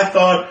 what I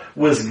thought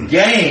was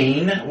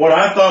gain, what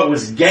I thought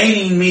was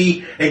gaining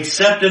me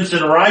acceptance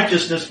and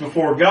righteousness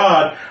before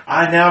God,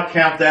 I now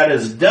count that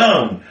as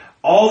dung.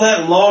 All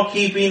that law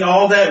keeping,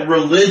 all that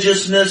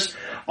religiousness,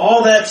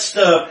 all that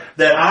stuff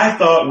that I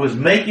thought was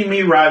making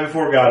me right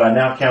before God, I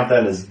now count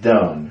that as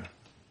dung.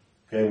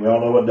 Okay, we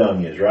all know what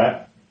dung is,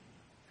 right?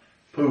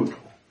 Poop.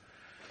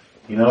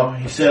 He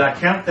said, I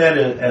count that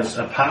as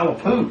a pile of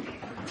poop.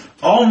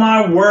 All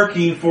my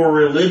working for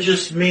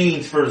religious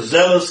means, for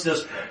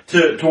zealousness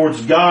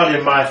towards God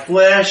in my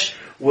flesh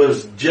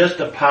was just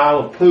a pile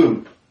of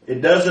poop. It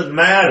doesn't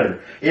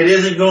matter. It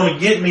isn't going to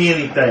get me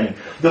anything.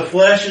 The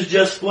flesh is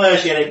just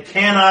flesh and it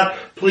cannot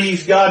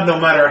please God no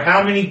matter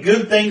how many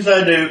good things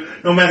I do,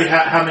 no matter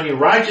how many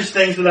righteous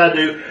things that I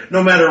do,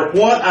 no matter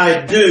what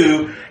I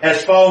do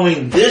as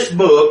following this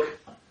book.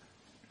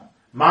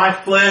 My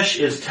flesh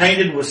is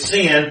tainted with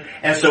sin,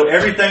 and so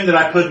everything that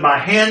I put my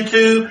hand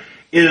to,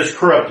 it is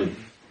corrupted.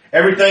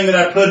 Everything that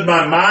I put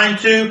my mind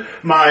to,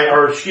 my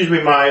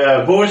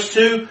voice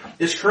to,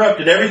 is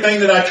corrupted. Everything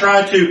that I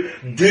try to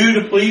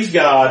do to please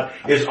God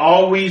is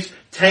always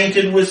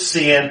tainted with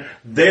sin.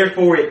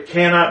 Therefore, it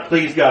cannot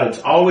please God.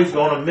 It's always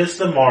going to miss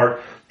the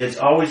mark. It's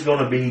always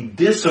going to be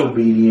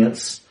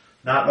disobedience,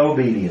 not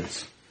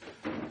obedience.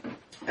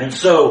 And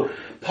so,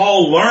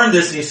 Paul learned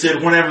this and he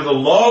said, whenever the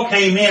law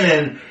came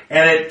in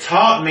and it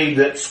taught me,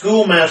 that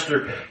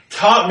schoolmaster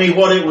taught me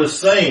what it was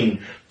saying,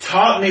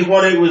 taught me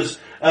what it was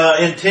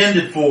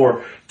intended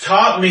for,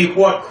 taught me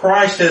what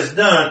Christ has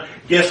done,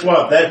 guess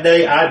what? That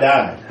day I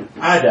died.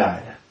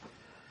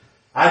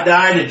 I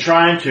died in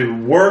trying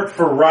to work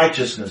for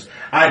righteousness.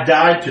 I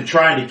died to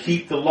trying to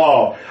keep the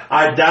law.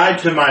 I died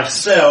to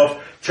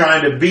myself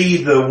trying to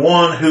be the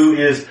one who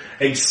is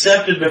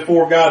accepted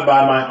before God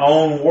by my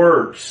own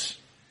works.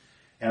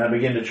 And I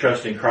began to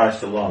trust in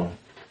Christ alone.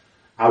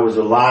 I was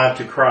alive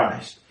to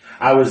Christ.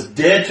 I was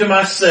dead to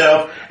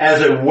myself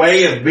as a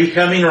way of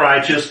becoming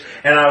righteous,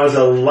 and I was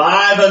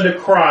alive unto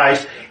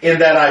Christ in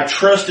that I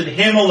trusted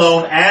Him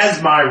alone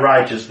as my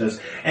righteousness.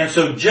 And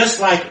so just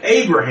like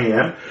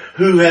Abraham,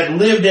 who had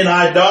lived in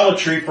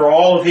idolatry for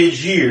all of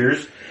his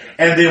years,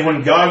 and then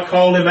when God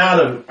called him out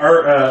of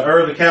Ur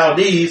of the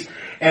Chaldees,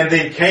 and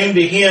then came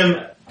to him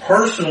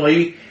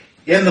personally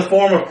in the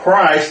form of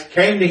Christ,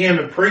 came to him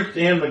and preached to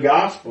him the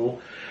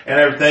gospel and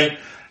everything,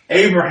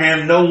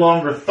 Abraham no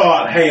longer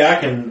thought, hey, I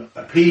can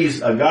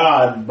appease a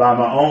God by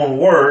my own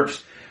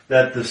works,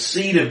 that the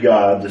seed of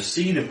God, the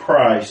seed of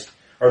Christ,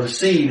 or the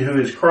seed who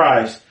is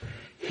Christ,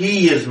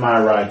 He is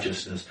my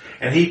righteousness.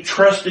 And he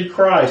trusted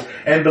Christ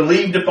and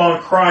believed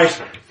upon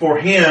Christ for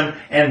him,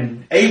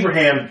 and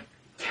Abraham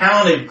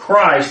counted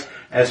Christ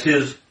as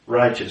his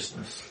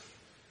righteousness.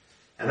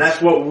 And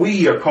that's what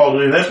we are called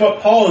to do. That's what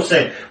Paul is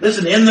saying.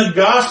 Listen, in the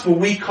gospel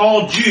we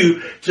called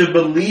you to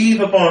believe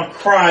upon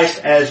Christ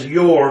as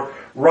your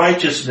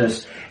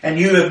righteousness. And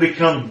you have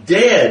become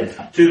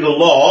dead to the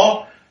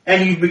law,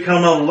 and you've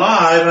become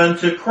alive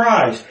unto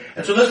Christ.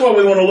 And so that's what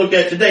we want to look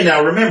at today.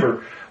 Now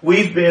remember,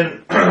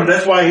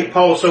 that's why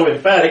Paul is so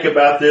emphatic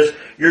about this.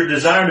 Your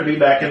desire to be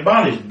back in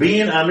bondage.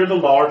 Being under the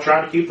law, or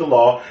trying to keep the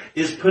law,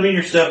 is putting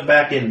yourself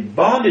back in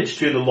bondage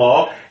to the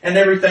law and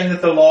everything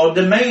that the law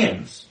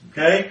demands.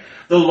 Okay?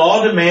 The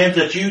law demands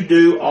that you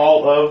do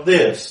all of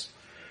this.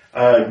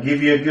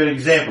 Give you a good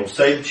example.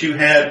 Say that you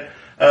had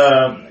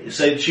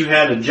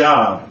a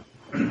job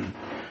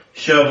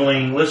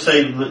shoveling. Let's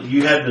say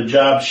you had the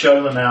job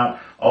shoveling out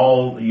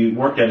you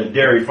worked at a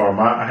dairy farm.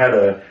 I had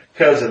a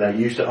cousin that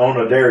used to own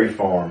a dairy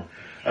farm,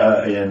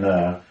 where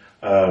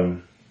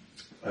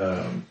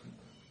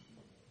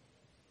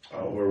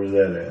was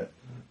that at?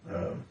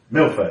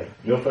 Milfay,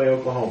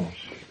 Oklahoma.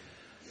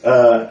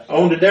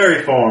 Owned a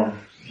dairy farm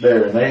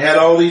there, and they had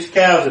all these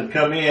cows that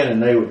come in,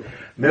 and they would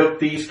milk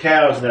these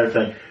cows and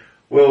everything.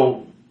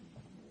 Well,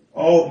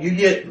 you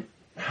get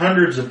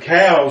hundreds of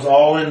cows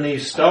all in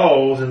these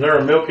stalls, and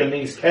they're milking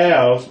these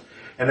cows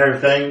and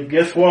everything.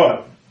 Guess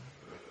what?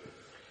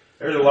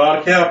 There's a lot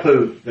of cow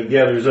poop that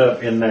gathers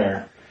up in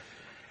there.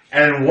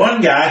 And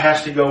one guy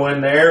has to go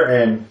in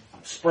there and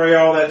spray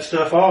all that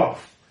stuff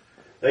off.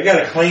 They got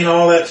to clean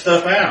all that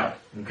stuff out.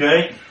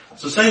 Okay?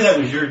 So say that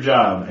was your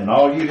job, and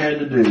all you had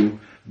to do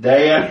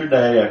day after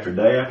day after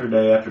day after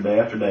day after day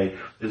after day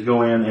is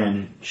go in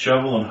and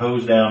shovel and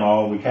hose down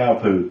all the cow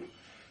poop.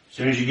 As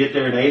soon as you get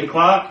there at 8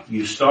 o'clock,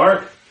 you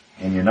start,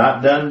 and you're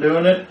not done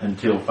doing it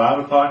until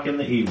 5 o'clock in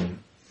the evening.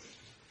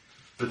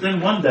 But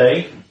then one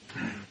day,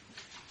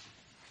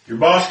 your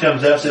boss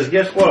comes out and says,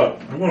 guess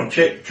what? I'm going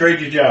to trade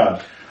your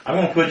job. I'm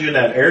going to put you in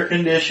that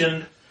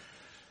air-conditioned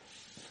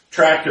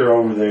tractor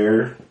over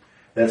there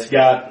that's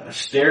got a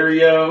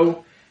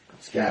stereo,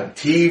 it's got a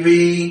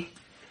TV,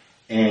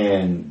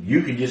 and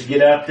you can just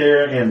get out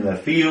there in the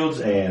fields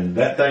and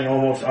that thing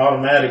almost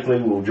automatically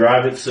will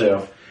drive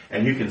itself,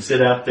 and you can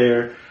sit out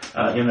there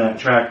in that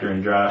tractor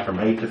and drive from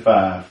 8 to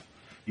 5.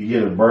 You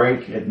get a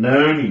break at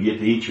noon, you get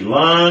to eat your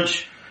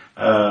lunch,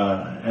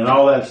 and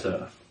all that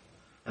stuff.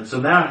 And so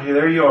now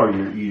there you are,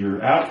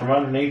 you're out from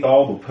underneath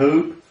all the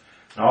poop,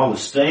 and all the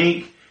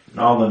stink, and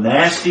all the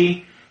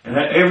nasty, and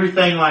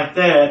everything like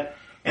that,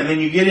 and then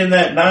you get in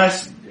that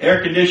nice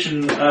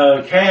air-conditioned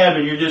cab,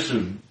 and you're just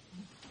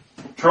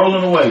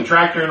trolling away,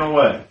 tractoring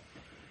away.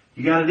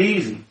 You got it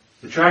easy.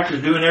 The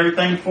tractor's doing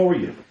everything for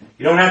you.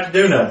 You don't have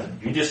to do nothing.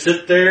 You just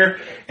sit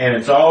there, and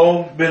it's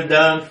all been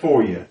done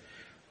for you.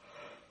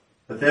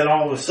 But then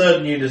all of a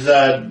sudden you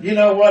decide, you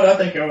know what, I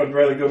think I would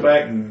rather go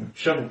back and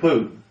shovel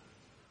poop.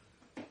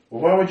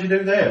 Well, why would you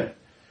do that?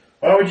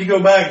 Why would you go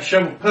back and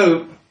shovel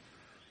poop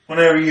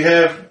whenever you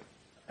have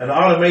an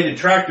automated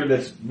tractor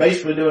that's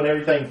basically doing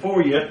everything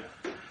for you?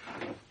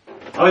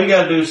 All you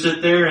got to do is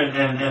sit there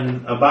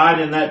and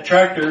abide in that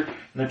tractor,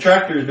 and the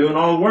tractor is doing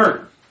all the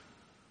work.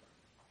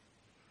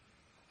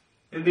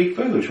 It'd be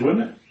foolish,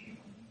 wouldn't it?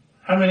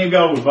 How many of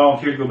y'all would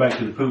volunteer to go back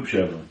to the poop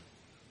shoveling?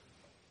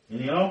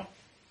 Any of y'all?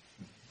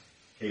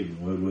 Caitlin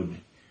would, wouldn't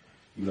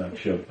you? You like to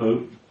shove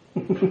poop?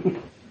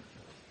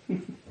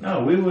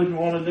 No, we wouldn't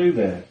want to do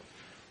that.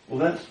 Well,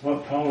 that's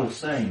what Paul is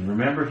saying.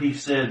 Remember, he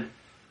said,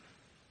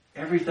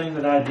 everything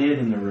that I did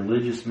in the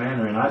religious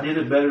manner, and I did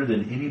it better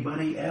than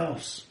anybody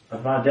else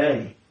of my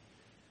day.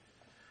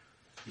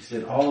 He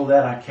said, all of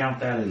that, I count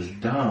that as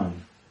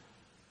dumb.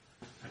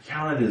 I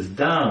count it as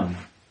dumb.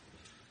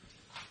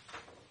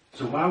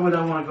 So why would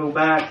I want to go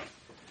back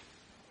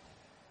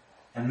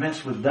and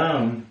mess with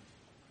dumb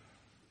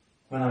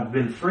when I've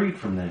been freed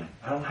from that?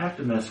 I don't have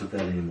to mess with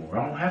that anymore.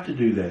 I don't have to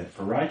do that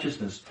for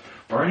righteousness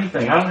or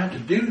anything. I don't have to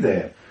do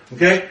that.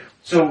 Okay?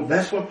 So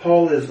that's what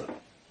Paul is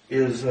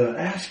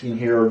asking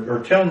here,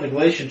 or telling the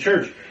Galatian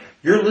church.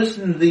 You're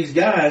listening to these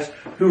guys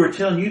who are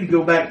telling you to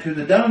go back to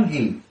the dung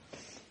heap.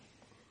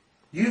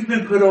 You've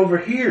been put over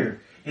here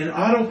in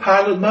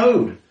autopilot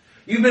mode.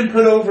 You've been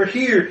put over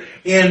here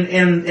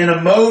in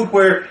a mode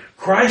where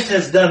Christ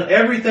has done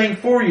everything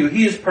for you.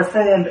 He has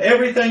performed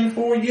everything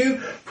for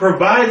you,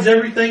 provides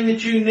everything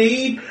that you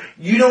need.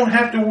 You don't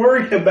have to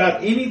worry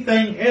about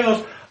anything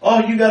else.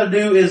 All you got to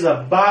do is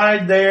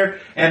abide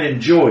there and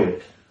enjoy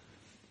it.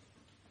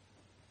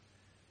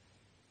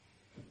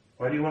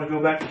 Why do you want to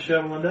go back to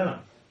shoveling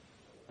down?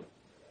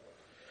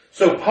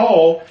 So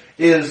Paul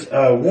is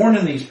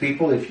warning these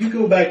people, if you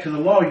go back to the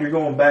law, you're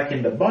going back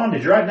into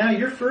bondage. Right now,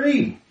 you're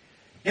free.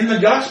 In the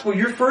gospel,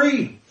 you're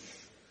free.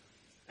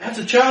 As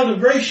a child of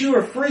grace, you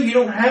are free. You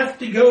don't have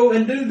to go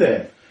and do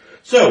that.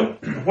 So,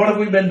 what have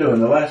we been doing?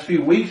 The last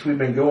few weeks, we've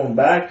been going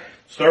back,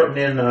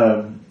 starting in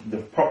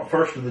the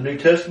first of the New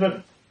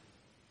Testament.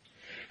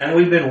 And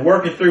we've been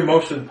working through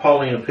most of the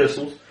Pauline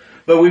epistles.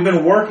 But we've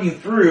been working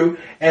through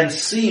and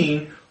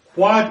seeing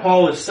why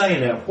Paul is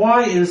saying that.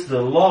 Why is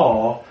the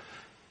law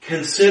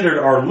considered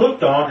or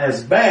looked on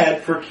as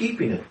bad for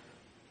keeping it?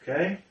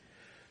 Okay?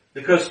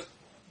 Because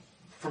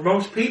for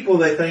most people,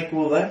 they think,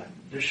 well,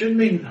 there shouldn't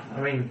be,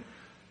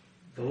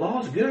 the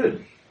law's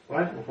good.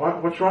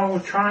 What's wrong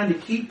with trying to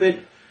keep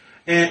it?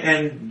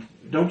 And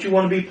don't you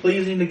want to be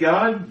pleasing to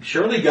God?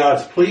 Surely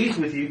God's pleased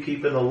with you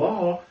keeping the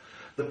law.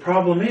 The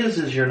problem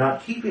is you're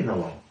not keeping the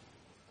law.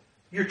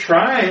 You're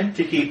trying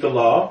to keep the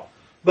law,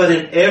 but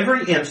in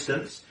every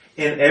instance,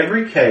 in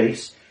every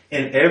case,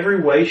 in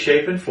every way,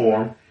 shape, and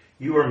form,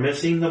 you are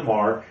missing the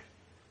mark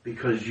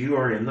because you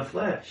are in the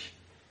flesh.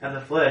 And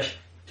the flesh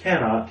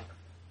cannot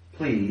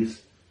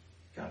please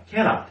God.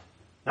 Cannot.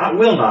 Not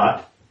will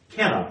not.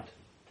 Cannot.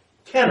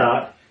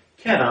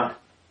 Cannot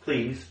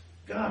please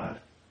God.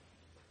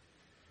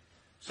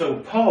 So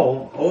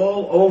Paul,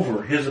 all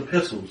over his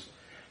epistles,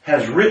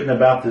 has written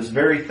about this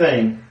very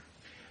thing.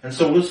 And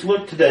so let's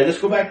look today. Let's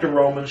go back to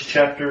Romans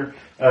chapter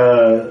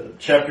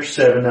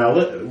 7. Now,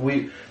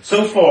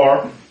 so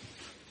far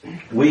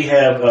we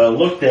have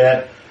looked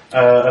at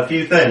a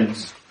few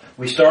things.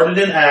 We started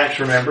in Acts,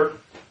 remember,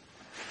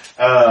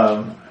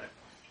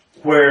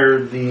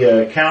 where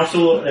the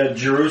council at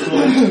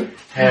Jerusalem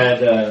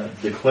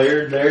had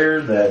declared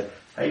there that,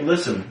 hey,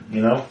 listen,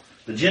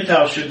 the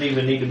Gentiles shouldn't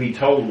even need to be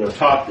told or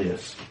taught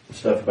this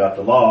stuff about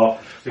the law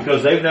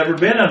because they've never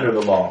been under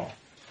the law.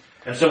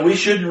 And so we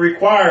shouldn't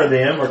require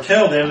them or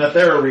tell them that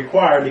they're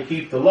required to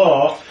keep the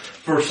law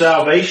for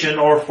salvation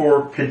or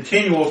for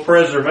continual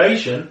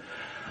preservation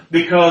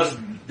because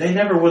they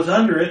never was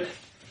under it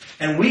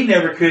and we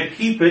never could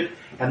keep it,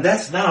 and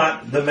that's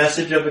not the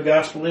message of the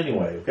gospel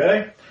anyway,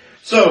 okay?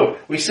 So,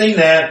 we've seen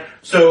that.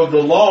 So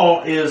the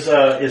law is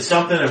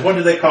something, and what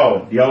do they call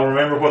it? Do y'all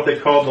remember what they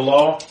called the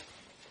law?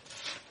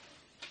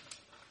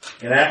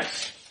 In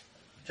Acts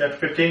chapter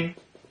 15?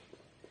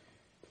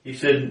 He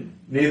said,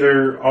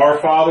 neither our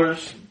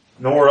fathers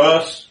nor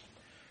us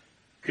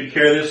could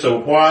carry this, so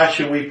why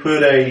should we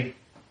put a...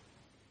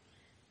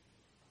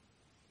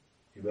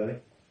 Anybody?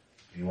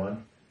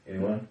 Anyone?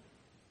 Anyone?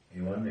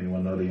 Anyone?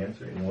 Anyone know the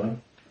answer?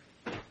 Anyone?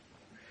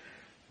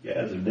 You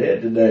guys are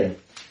dead today.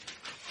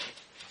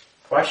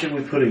 Why should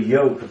we put a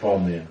yoke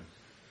upon them?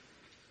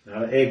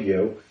 Not an egg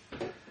yolk,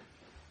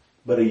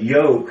 but a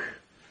yoke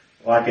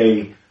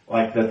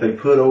like that they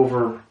put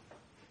over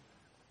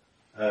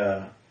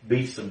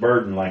beasts of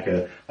burden, like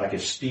a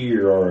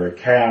steer or a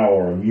cow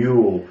or a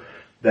mule,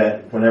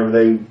 that whenever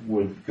they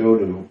would go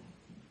to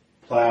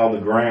plow the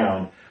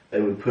ground,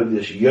 they would put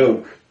this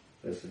yoke.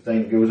 That's the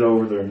thing that goes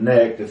over their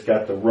neck, that's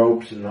got the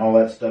ropes and all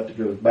that stuff that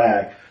goes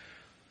back.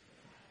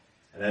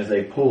 And as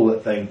they pull,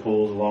 that thing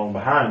pulls along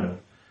behind them.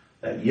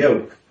 That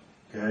yoke,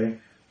 okay?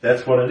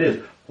 That's what it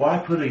is. Why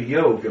put a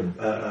yoke?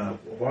 Why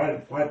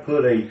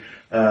put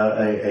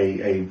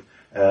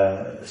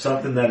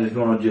something that is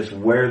going to just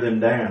wear them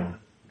down?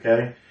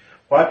 Okay?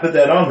 Why put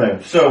that on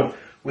them? So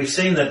we've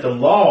seen that the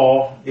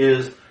law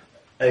is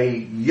a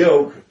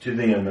yoke to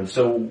them, and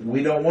so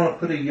we don't want to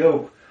put a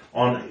yoke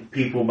on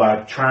people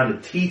by trying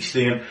to teach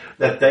them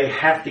that they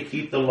have to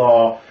keep the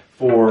law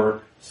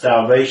for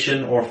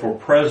salvation or for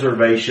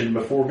preservation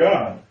before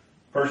God.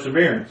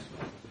 Perseverance.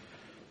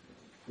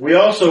 We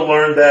also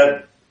learned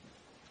that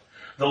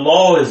the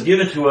law is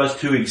given to us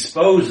to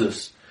expose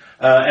us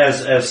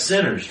as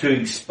sinners, to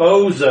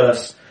expose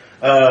us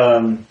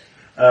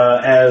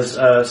as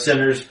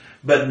sinners,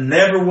 but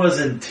never was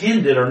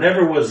intended or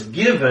never was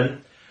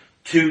given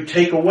to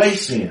take away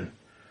sin.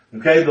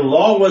 Okay, the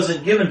law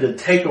wasn't given to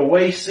take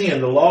away sin.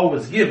 The law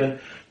was given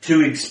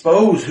to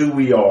expose who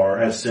we are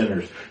as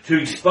sinners, to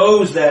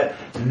expose that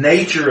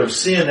nature of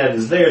sin that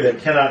is there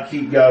that cannot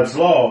keep God's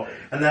law,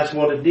 and that's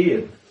what it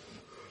did.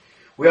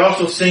 We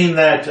also seen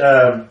that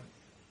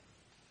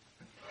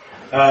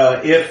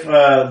if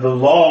the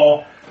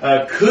law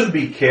could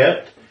be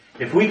kept,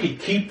 if we could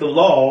keep the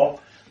law,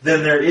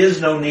 then there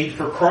is no need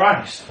for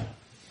Christ.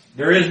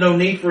 There is no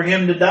need for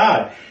Him to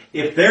die.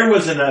 If there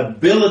was an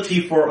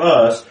ability for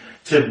us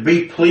to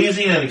be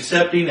pleasing and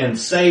accepting and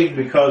saved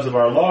because of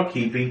our law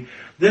keeping,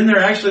 then there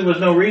actually was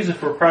no reason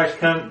for Christ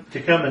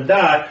to come and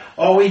die.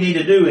 All we need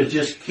to do is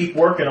just keep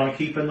working on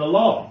keeping the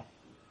law.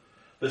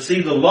 But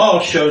see, the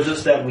law shows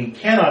us that we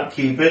cannot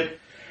keep it,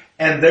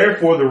 and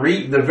therefore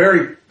the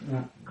very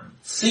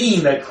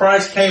seeing that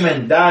Christ came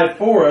and died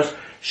for us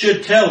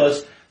should tell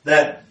us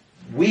that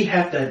we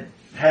have to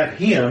have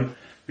Him,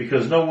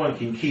 because no one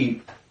can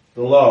keep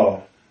the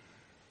law.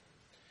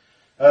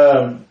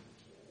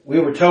 We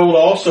were told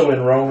also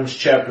in Romans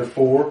chapter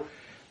 4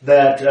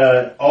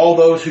 that all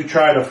those who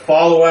try to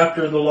follow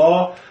after the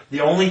law,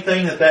 the only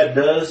thing that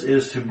does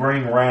is to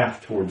bring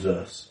wrath towards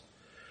us.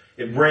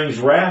 It brings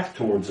wrath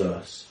towards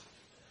us.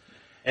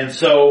 And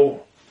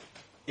so,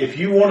 if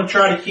you want to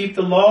try to keep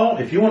the law,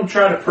 if you want to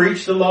try to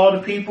preach the law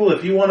to people,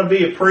 if you want to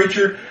be a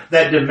preacher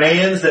that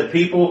demands that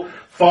people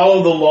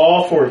follow the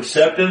law for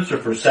acceptance or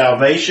for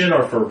salvation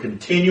or for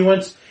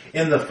continuance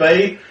in the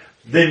faith,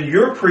 then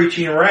you're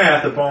preaching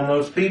wrath upon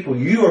those people.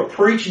 You are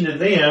preaching to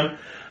them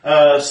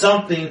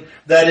something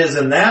that is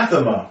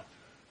anathema.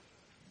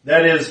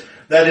 That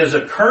is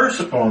a curse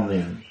upon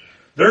them.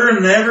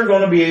 They're never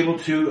going to be able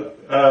to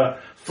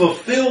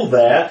fulfill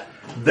that.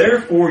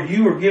 Therefore,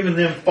 you are giving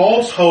them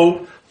false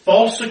hope,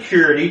 false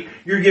security.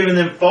 You're giving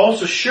them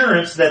false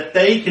assurance that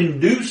they can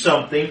do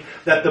something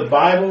that the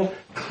Bible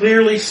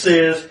clearly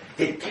says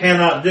it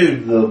cannot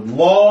do. The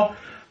law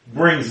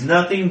brings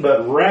nothing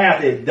but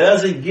wrath. It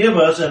doesn't give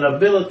us an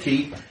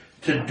ability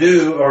to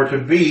do or to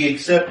be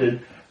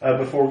accepted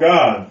before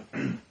God.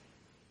 And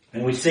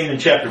we've seen in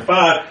chapter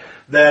 5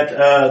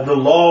 that the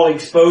law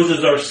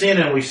exposes our sin,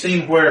 and we've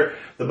seen where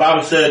the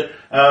Bible said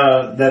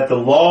that the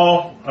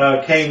law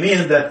came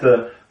in that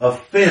the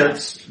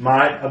offense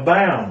might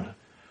abound.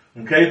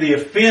 Okay, the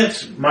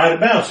offense might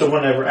abound. So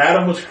whenever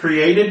Adam was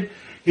created,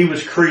 he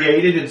was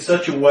created in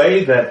such a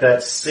way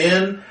that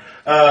sin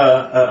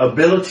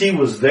ability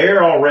was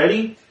there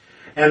already,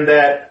 and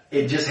that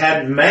it just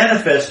hadn't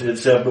manifested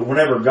itself. But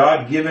whenever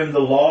God gave him the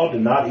law to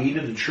not eat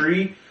of the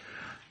tree,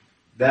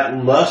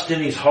 that lust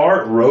in his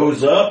heart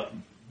rose up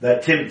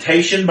that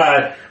temptation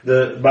by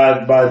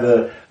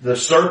the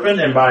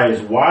serpent and by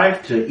his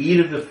wife to eat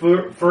of the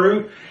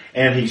fruit,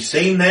 and he's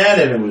seen that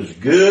and it was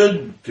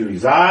good to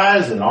his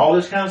eyes and all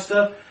this kind of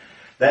stuff.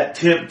 That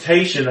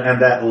temptation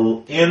and that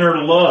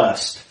inner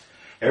lust.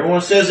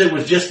 Everyone says it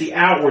was just the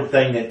outward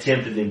thing that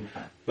tempted him.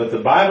 But the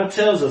Bible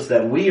tells us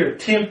that we are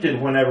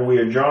tempted whenever we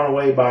are drawn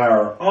away by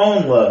our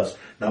own lust,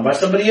 not by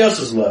somebody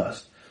else's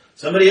lust.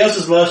 Somebody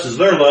else's lust is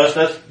their lust.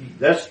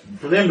 That's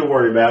for them to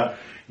worry about.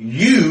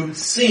 You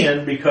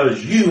sin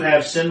because you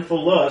have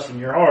sinful lust in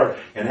your heart,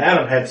 and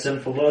Adam had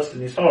sinful lust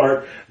in his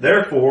heart.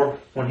 Therefore,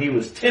 when he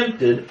was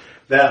tempted,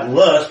 that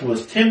lust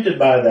was tempted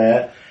by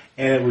that,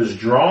 and it was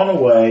drawn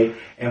away,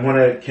 and when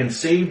it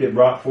conceived, it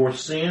brought forth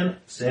sin.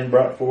 Sin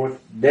brought forth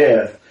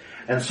death.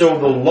 And so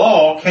the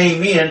law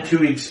came in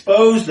to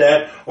expose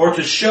that, or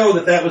to show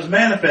that that was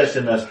manifest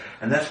in us.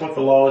 And that's what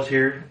the law is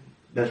here.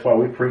 That's why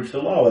we preach the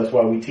law. That's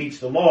why we teach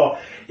the law,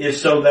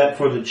 is so that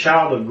for the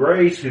child of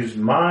grace whose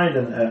mind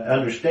and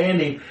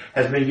understanding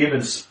has been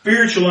given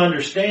spiritual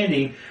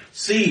understanding,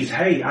 sees,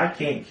 hey, I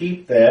can't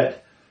keep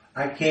that.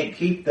 I can't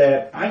keep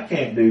that. I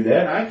can't do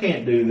that. I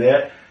can't do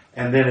that.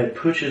 And then it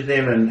pushes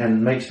them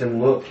and makes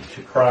them look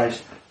to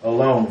Christ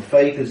alone.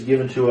 Faith is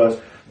given to us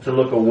to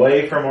look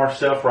away from our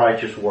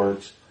self-righteous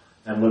works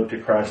and look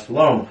to Christ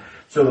alone.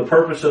 So the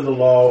purpose of the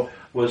law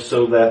was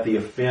so that the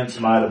offense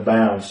might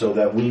abound, so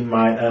that we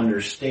might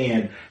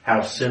understand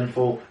how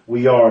sinful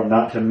we are,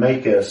 not to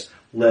make us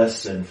less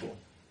sinful.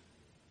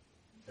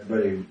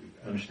 Everybody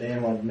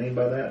understand what I mean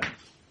by that?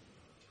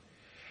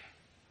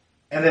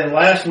 And then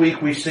last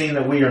week we seen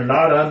that we are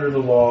not under the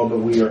law, but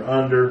we are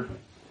under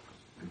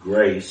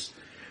grace.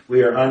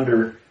 We are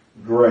under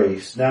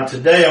grace. Now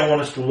today I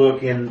want us to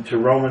look into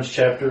Romans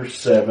chapter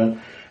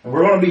 7. And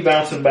we're going to be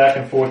bouncing back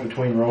and forth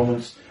between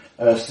Romans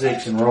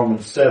 6 and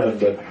Romans 7.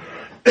 But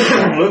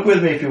look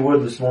with me, if you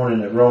would, this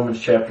morning at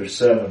Romans chapter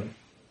 7.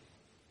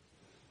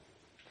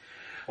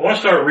 I want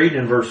to start reading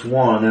in verse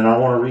 1, and I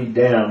want to read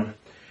down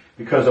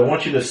because I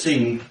want you to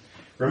see.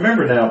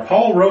 Remember now,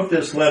 Paul wrote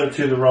this letter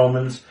to the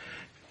Romans,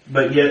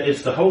 but yet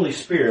it's the Holy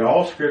Spirit.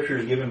 All Scripture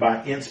is given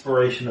by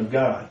inspiration of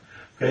God.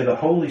 Okay, the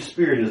Holy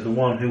Spirit is the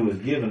one who was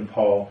giving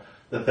Paul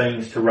the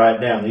things to write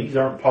down. These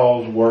aren't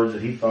Paul's words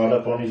that he thought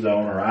up on his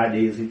own or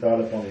ideas he thought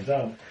up on his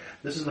own.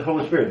 This is the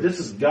Holy Spirit. This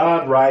is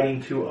God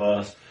writing to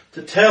us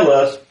to tell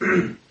us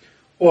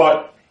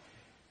what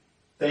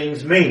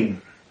things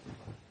mean.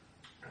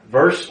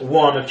 Verse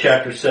 1 of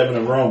chapter 7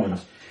 of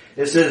Romans.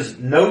 It says,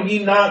 "Know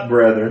ye not,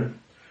 brethren,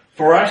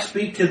 for I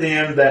speak to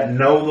them that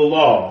know the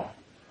law."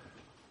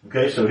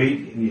 Okay, so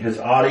his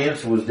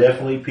audience was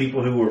definitely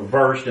people who were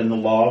versed in the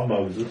law of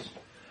Moses,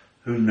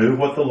 who knew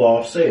what the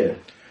law said.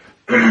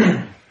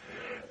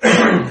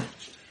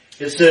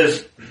 It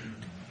says,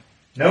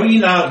 "Know ye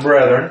not,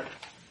 brethren,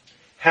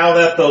 how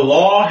that the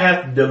law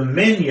hath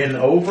dominion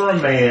over a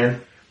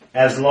man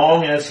as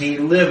long as he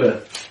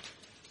liveth."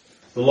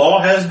 The law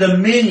has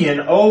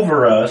dominion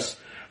over us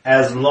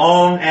as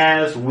long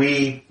as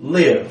we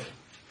live.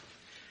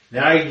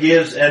 Now he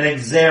gives an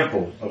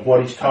example of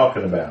what he's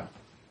talking about.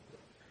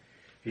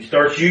 He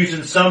starts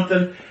using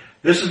something.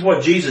 This is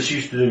what Jesus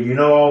used to do. You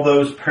know all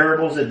those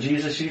parables that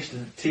Jesus used to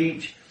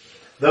teach?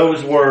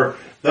 Those were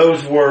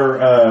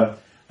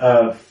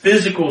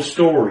physical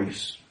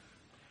stories,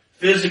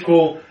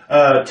 physical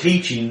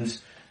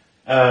teachings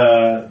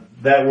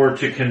that were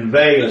to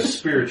convey a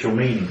spiritual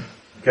meaning.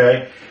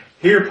 Okay,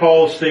 here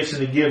Paul is fixing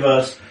to give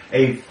us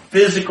a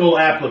physical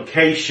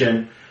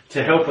application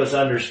to help us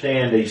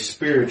understand a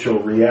spiritual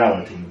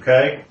reality.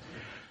 Okay,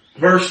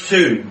 verse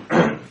 2: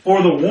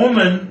 "For the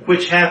woman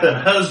which hath an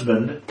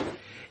husband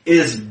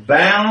is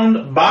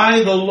bound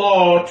by the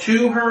law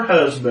to her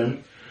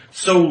husband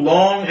so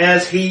long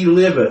as he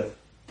liveth.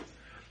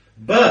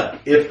 But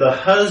if the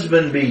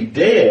husband be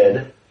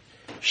dead,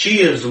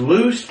 she is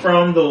loosed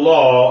from the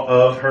law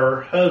of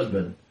her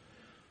husband."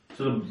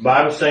 So the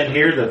Bible's saying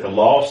here that the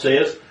law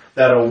says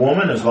that a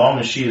woman, as long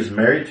as she is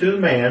married to a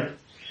man,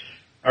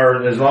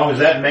 or as long as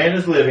that man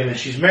is living and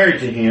she's married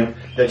to him,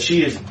 that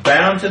she is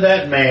bound to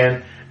that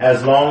man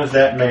as long as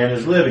that man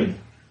is living.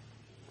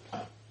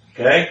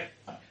 Okay?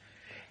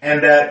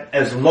 And that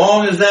as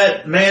long as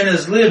that man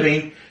is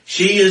living,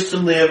 she is to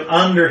live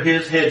under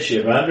his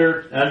headship,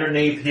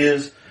 underneath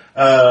his,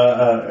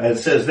 it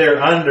says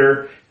there,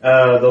 under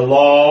the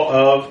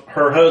law of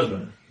her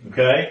husband.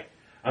 Okay?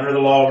 Under the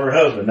law of her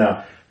husband.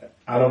 Now,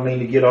 I don't mean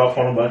to get off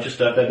on a bunch of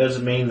stuff. That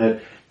doesn't mean that,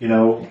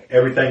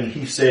 everything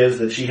he says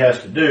that she has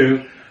to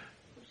do,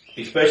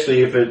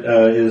 especially if it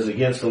is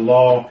against the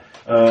law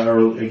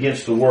or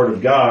against the Word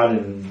of God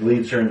and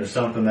leads her into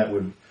something that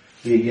would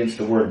be against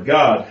the Word of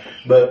God.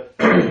 But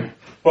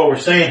what we're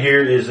saying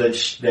here is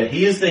that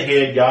he is the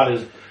head.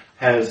 God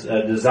has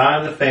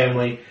designed the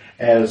family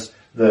as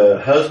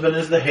the husband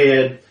is the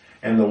head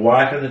and the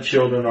wife and the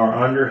children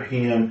are under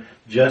him,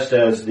 just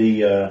as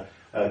the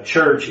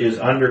church is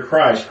under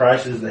Christ.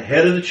 Christ is the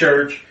head of the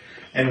church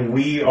and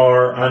we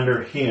are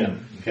under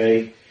him.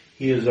 Okay?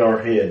 He is our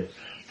head.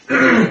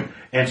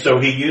 And so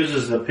he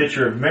uses the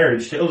picture of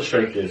marriage to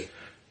illustrate this.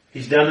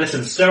 He's done this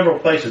in several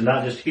places,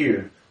 not just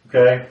here.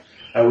 Okay?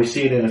 We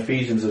see it in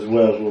Ephesians as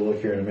well, as we'll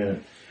look here in a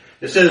minute.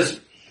 It says,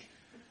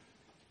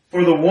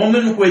 "For the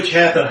woman which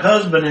hath a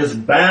husband is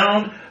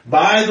bound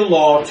by the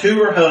law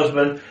to her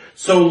husband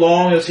so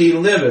long as he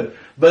liveth.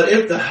 But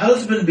if the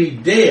husband be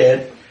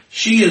dead,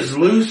 she is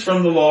loose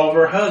from the law of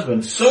her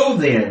husband. So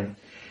then,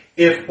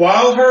 if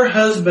while her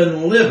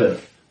husband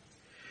liveth,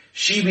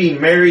 she be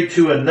married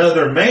to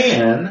another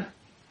man,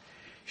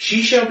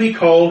 she shall be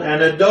called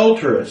an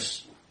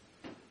adulteress.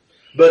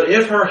 But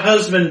if her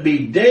husband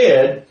be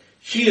dead,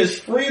 she is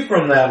free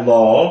from that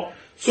law,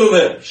 so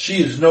that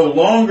she is no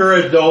longer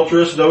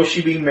adulteress, though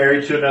she be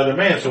married to another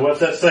man." So what's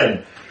that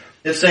saying?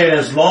 It's saying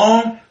as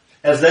long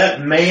as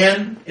that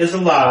man is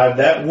alive,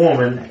 that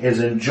woman is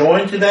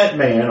enjoined to that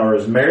man, or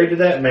is married to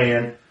that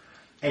man,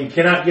 and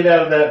cannot get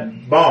out of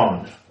that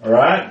bond.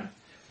 Alright?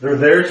 They're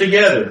there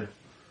together.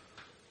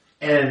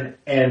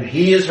 And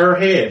he is her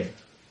head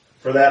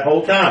for that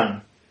whole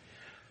time.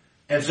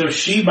 And so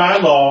she, by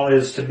law,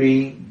 is to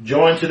be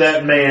joined to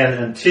that man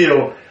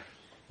until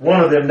one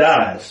of them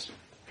dies.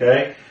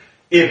 Okay?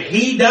 If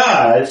he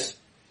dies,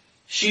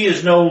 she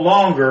is no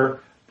longer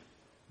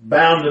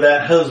bound to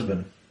that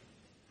husband.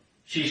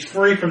 She's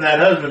free from that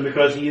husband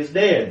because he is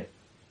dead.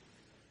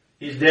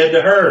 He's dead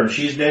to her and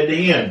she's dead to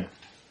him.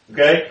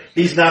 Okay?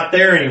 He's not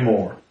there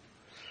anymore.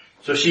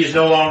 So she's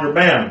no longer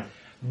bound.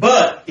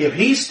 But if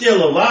he's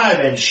still alive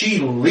and she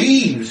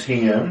leaves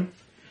him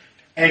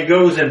and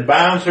goes and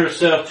bounds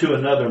herself to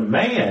another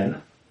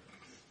man,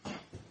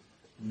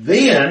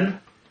 then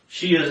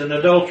she is an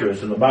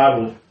adulteress. And the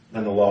Bible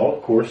and the law,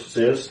 of course,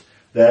 says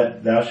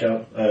that thou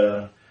shalt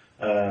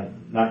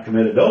not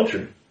commit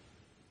adultery.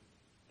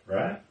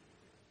 Right?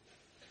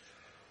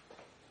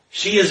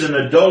 She is an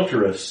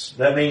adulteress.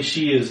 That means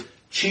she is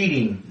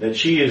cheating, that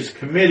she is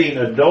committing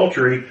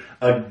adultery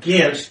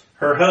against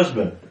her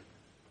husband.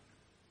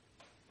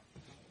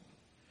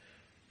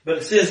 But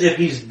it says if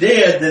he's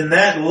dead, then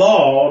that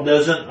law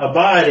doesn't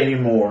abide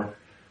anymore.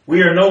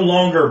 We are no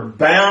longer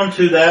bound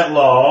to that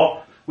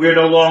law. We are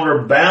no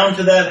longer bound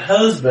to that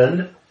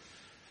husband.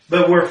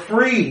 But we're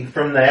free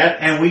from that,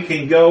 and we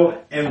can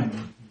go and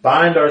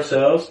bind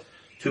ourselves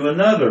to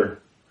another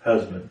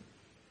husband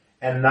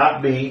and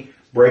not be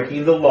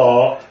breaking the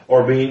law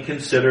or being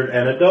considered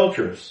an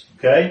adulteress.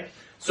 Okay?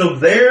 So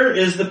there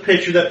is the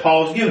picture that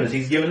Paul's given us.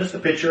 He's given us the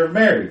picture of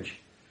marriage.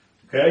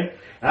 Okay?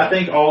 I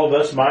think all of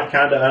us might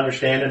kind of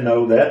understand and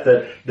know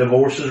that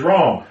divorce is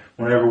wrong.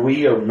 Whenever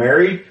we are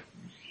married,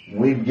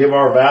 we give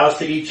our vows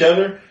to each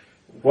other.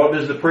 What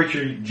does the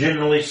preacher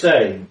generally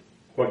say?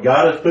 What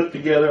God has put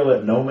together,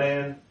 let no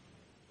man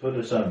put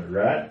asunder,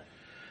 right?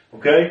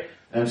 Okay?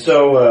 And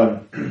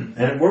so,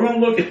 and we're going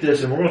to look at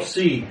this and we're going to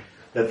see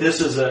that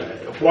this is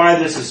why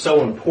this is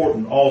so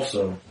important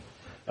also,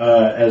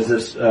 as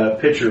this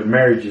picture of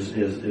marriage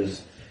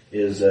is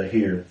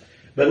here.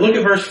 But look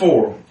at verse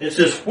 4. It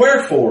says,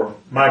 "Wherefore,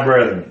 my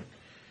brethren,"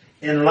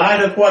 in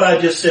light of what I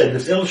just said,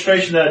 this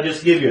illustration that I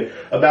just give you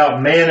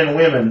about men and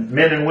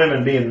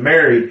women being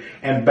married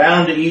and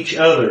bound to each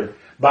other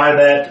by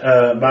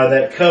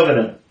that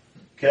covenant.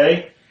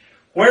 Okay?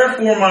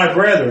 "Wherefore, my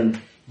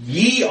brethren,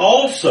 ye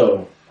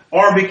also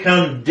are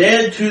become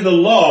dead to the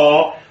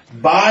law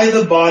by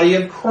the body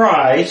of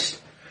Christ,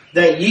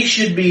 that ye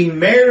should be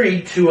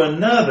married to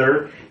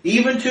another,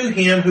 even to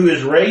him who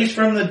is raised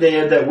from the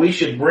dead, that we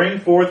should bring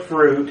forth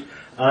fruit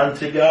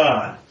unto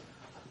God."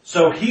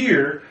 So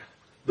here,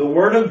 the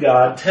Word of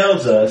God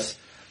tells us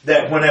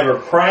that whenever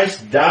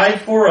Christ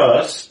died for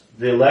us,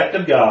 the elect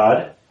of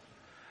God,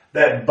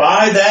 that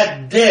by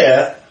that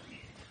death,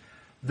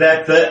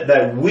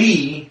 that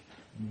we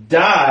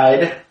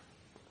died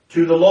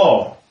to the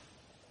law.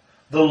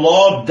 The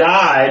law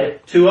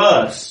died to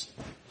us.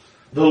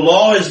 The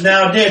law is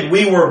now dead.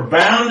 We were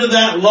bound to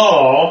that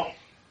law,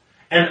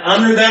 and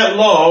under that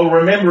law,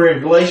 remember in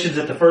Galatians,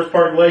 at the first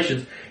part of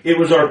Galatians, it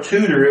was our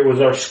tutor, it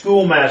was our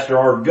schoolmaster,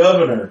 our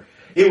governor.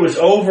 It was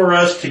over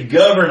us to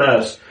govern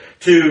us,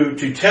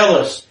 to tell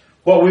us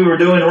what we were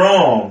doing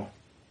wrong.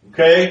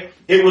 Okay?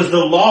 It was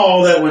the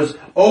law that was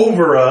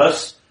over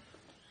us,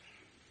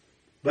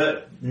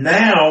 but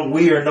now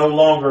we are no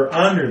longer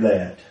under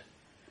that.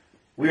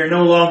 We are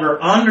no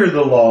longer under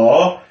the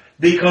law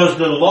because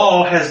the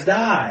law has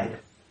died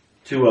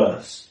to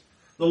us.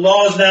 The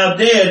law is now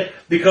dead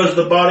because of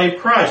the body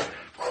of Christ.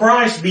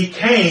 Christ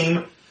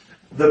became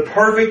the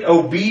perfect,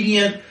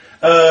 obedient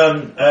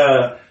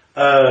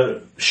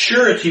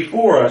surety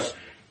for us,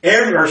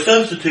 or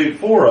substitute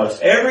for us.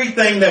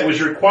 Everything that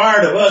was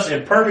required of us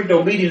in perfect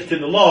obedience to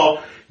the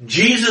law,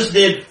 Jesus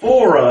did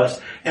for us,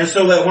 and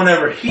so that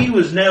whenever He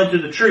was nailed to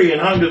the tree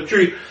and hung to the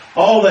tree,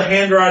 all the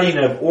handwriting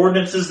of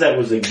ordinances that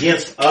was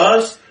against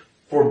us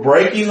for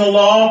breaking the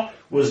law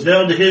was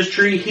nailed to His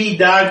tree. He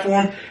died for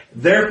them.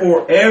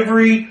 Therefore,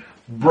 every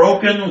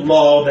broken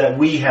law that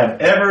we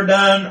have ever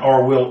done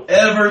or will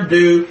ever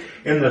do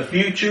in the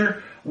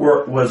future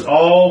was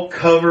all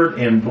covered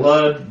in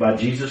blood by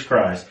Jesus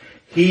Christ.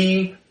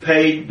 He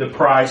paid the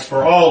price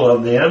for all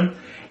of them,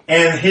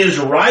 and His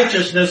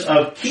righteousness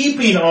of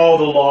keeping all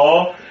the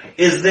law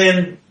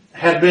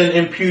had been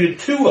imputed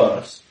to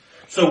us.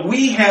 So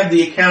we have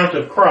the account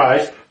of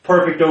Christ,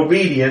 perfect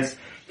obedience.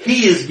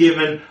 He is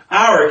given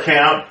our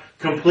account,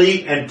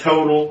 complete and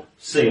total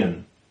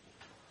sin.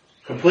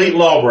 Complete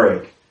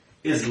lawbreak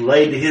is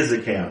laid to His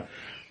account.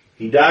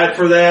 He died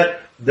for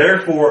that.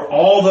 Therefore,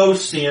 all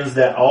those sins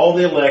that all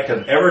the elect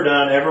have ever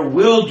done, ever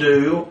will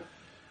do,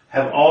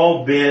 have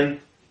all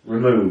been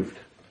removed.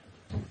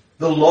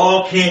 The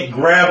law can't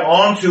grab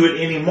onto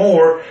it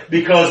anymore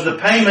because the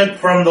payment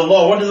from the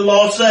law, what did the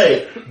law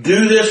say?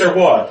 Do this or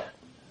what?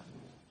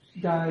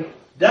 Die.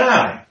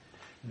 Die.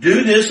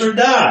 Do this or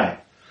die.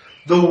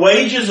 The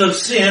wages of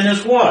sin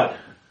is what?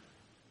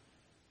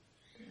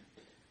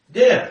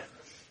 Death.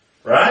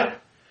 Right?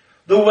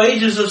 The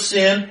wages of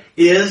sin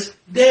is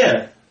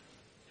death.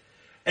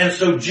 And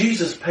so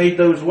Jesus paid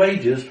those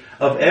wages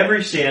of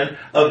every sin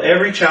of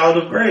every child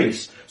of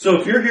grace. So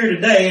if you're here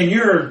today and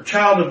you're a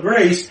child of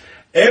grace,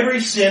 every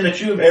sin that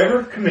you have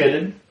ever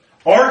committed,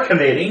 are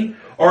committing,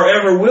 or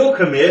ever will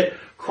commit,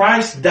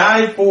 Christ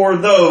died for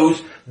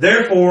those.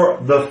 Therefore,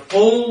 the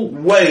full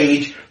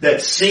wage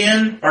that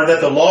sin, or that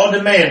the law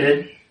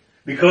demanded,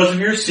 because of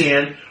your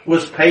sin,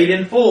 was paid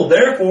in full.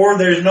 Therefore,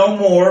 there's no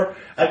more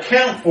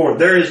account for it.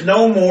 There is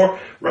no more.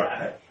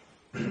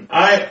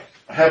 I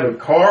have a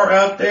car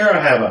out there.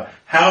 I have a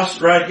house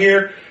right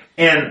here.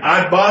 And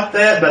I bought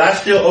that, but I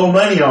still owe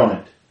money on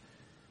it.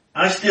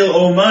 I still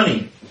owe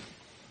money.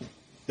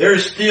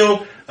 There's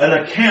still an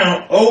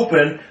account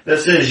open that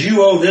says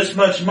you owe this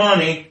much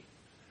money.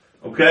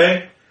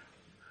 Okay?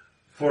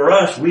 For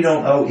us, we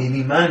don't owe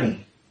any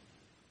money.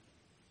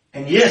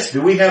 And yes,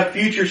 do we have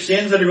future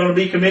sins that are going to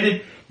be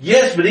committed?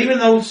 Yes, but even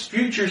those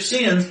future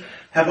sins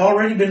have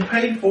already been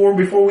paid for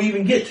before we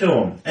even get to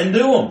them and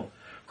do them.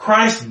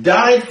 Christ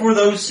died for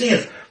those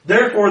sins.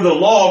 Therefore, the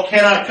law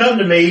cannot come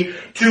to me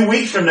 2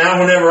 weeks from now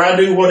whenever I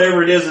do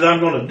whatever it is that I'm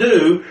going to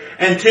do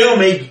and tell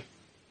me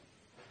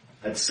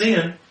that's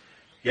sin.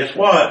 Guess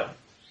what?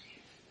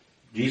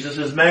 Jesus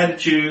is mad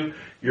at you.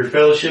 Your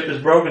fellowship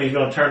is broken. He's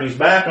going to turn His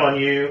back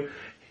on you.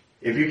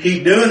 If you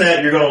keep doing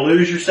that, you're going to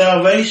lose your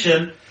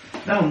salvation.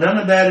 No, none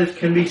of that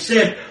can be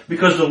said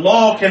because the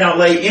law cannot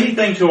lay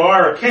anything to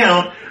our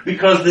account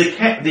because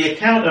the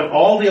account of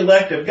all the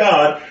elect of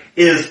God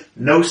is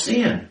no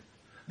sin.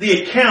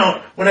 The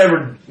account,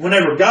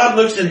 whenever God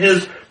looks in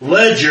His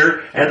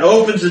ledger and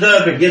opens it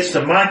up and gets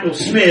to Michael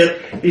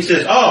Smith, He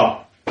says,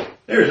 oh,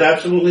 there is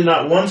absolutely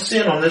not one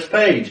sin on this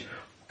page.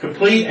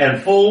 Complete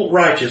and full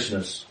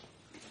righteousness.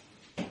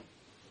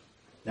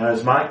 Now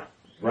is Mike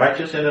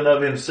righteous in and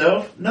of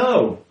himself?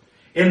 No.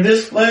 In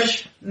this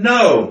flesh?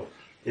 No.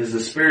 Is the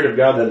Spirit of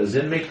God that is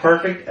in me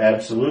perfect?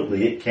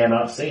 Absolutely. It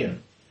cannot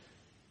sin.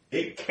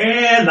 It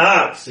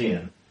cannot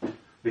sin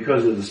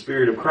because of the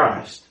Spirit of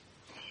Christ.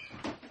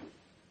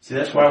 See,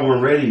 that's why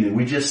we're ready.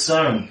 We just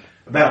sung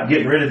about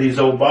getting rid of these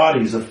old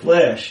bodies of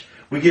flesh.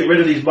 We get rid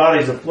of these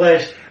bodies of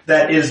flesh.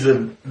 That is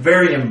the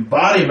very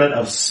embodiment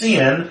of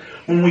sin.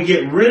 When we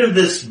get rid of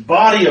this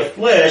body of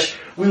flesh,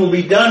 we will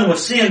be done with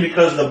sin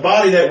because the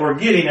body that we're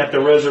getting at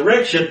the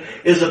resurrection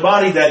is a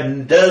body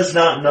that does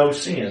not know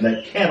sin,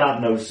 that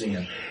cannot know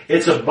sin.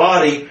 It's a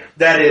body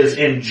that is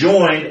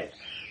enjoined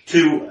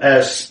to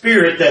a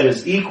spirit that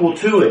is equal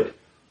to it.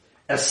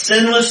 A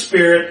sinless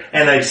spirit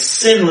and a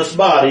sinless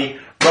body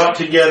brought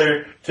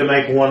together to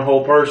make one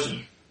whole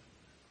person.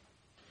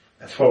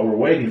 That's what we're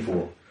waiting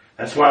for.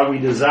 That's why we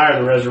desire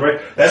the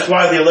resurrection. That's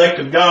why the elect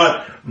of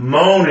God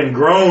moan and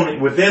groan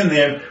within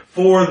them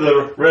for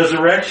the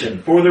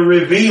resurrection, for the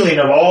revealing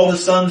of all the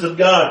sons of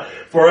God,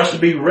 for us to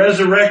be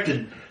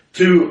resurrected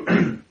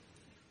to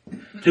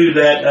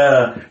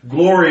that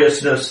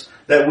gloriousness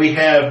that we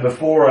have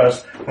before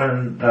us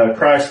when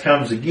Christ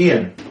comes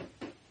again.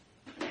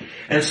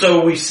 And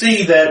so we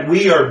see that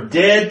we are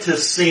dead to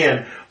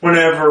sin.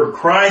 Whenever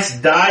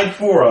Christ died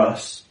for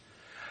us,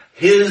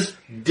 His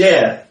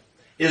death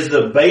is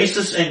the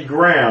basis and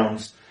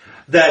grounds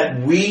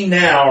that we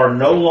now are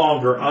no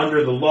longer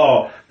under the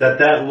law, that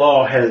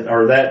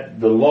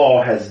the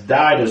law has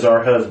died as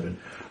our husband.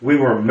 We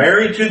were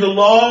married to the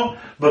law,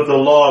 but the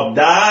law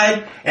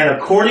died, and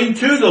according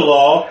to the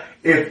law,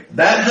 if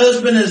that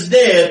husband is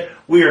dead,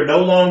 we are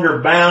no longer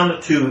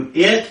bound to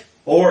it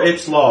or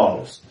its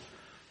laws.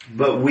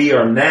 But we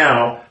are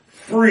now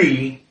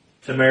free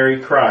to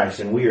marry Christ,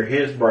 and we are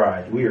His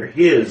bride. We are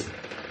His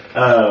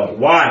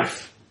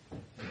wife.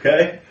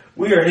 Okay?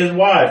 We are His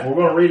wife. We're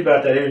going to read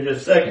about that here in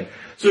just a second.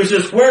 So He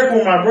says,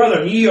 wherefore, my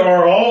brethren, ye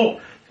are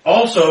all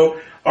also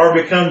are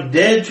become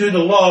dead to the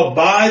law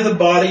by the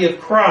body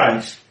of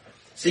Christ.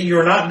 See,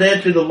 you're not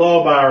dead to the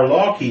law by our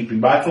law keeping,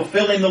 by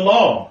fulfilling the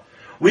law.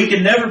 We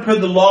can never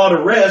put the law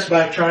to rest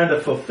by trying to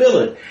fulfill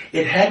it.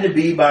 It had to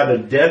be by the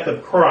death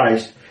of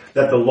Christ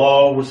that the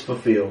law was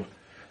fulfilled.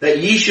 That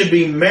ye should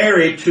be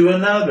married to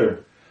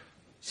another.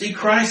 See,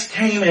 Christ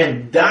came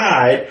and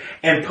died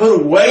and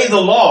put away the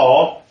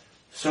law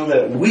so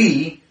that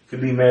we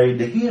could be married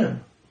to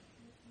Him.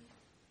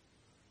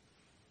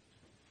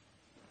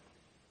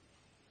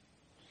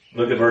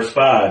 Look at verse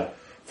 5.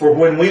 For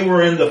when we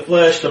were in the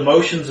flesh, the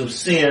motions of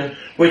sin,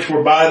 which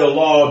were by the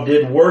law,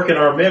 did work in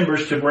our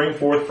members to bring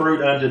forth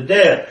fruit unto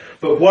death.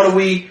 But what are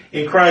we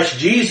in Christ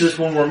Jesus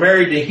when we're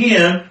married to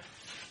Him?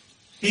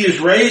 He is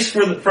raised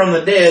from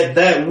the dead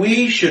that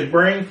we should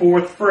bring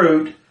forth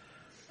fruit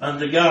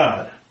unto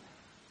God.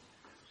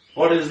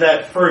 What is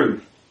that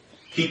fruit?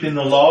 Keeping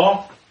the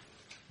law?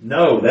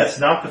 No, that's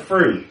not the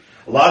fruit.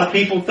 A lot of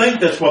people think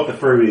that's what the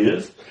fruit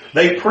is.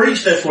 They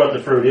preach that's what the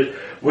fruit is.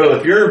 Well,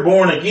 if you're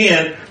born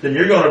again, then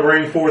you're going to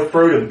bring forth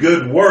fruit of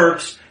good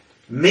works,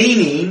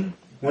 meaning,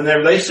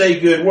 whenever they say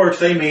good works,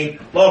 they mean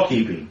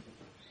law-keeping.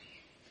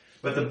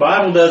 But the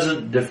Bible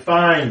doesn't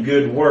define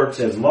good works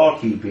as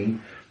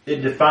law-keeping. It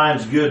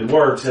defines good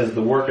works as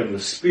the work of the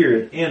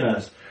Spirit in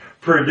us,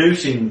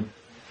 producing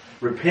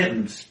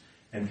repentance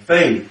and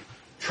faith,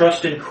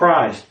 trust in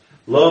Christ,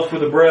 love for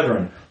the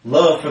brethren,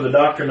 love for the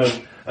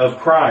doctrine of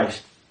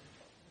Christ,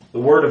 the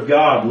Word of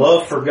God,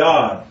 love for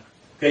God.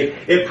 Okay,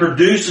 it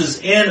produces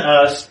in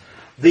us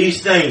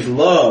these things: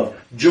 love,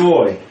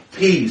 joy,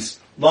 peace,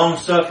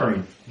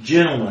 long-suffering,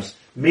 gentleness,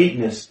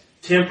 meekness,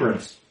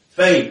 temperance,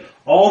 faith.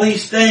 All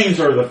these things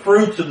are the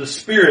fruits of the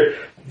Spirit.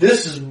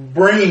 This is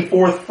bringing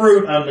forth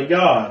fruit unto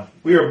God.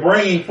 We are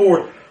bringing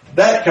forth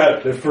that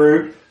type of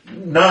fruit,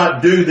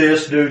 not do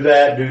this, do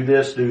that, do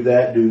this, do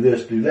that, do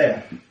this, do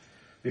that.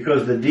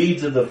 Because the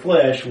deeds of the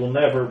flesh will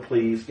never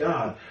please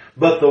God.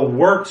 But the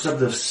works of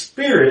the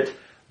Spirit,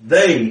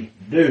 they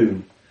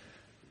do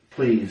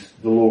please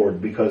the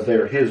Lord because they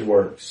are His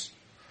works.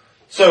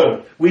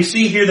 So, we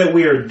see here that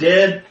we are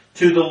dead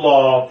to the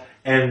law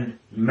and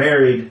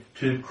married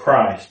to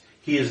Christ.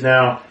 He is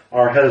now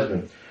our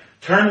husband.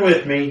 Turn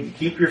with me,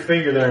 keep your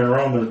finger there in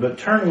Romans, but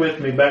turn with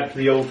me back to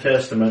the Old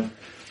Testament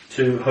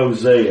to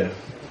Hosea.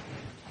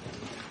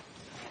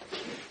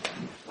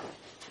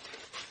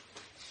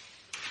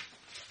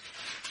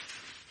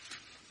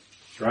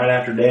 It's right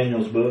after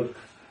Daniel's book.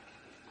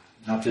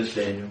 Not this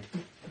Daniel.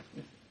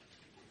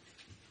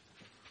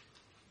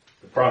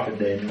 The prophet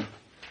Daniel.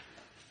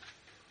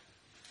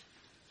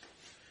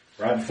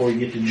 Right before you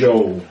get to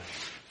Joel.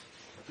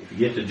 If you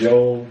get to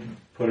Joel,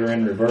 put her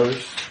in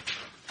reverse.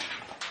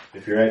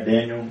 If you're at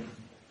Daniel,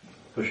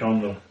 push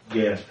on the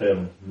gas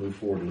pedal, move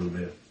forward a little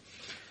bit.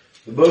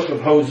 The book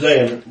of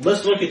Hosea.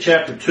 Let's look at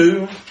chapter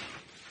 2.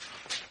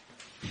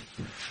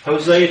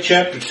 Hosea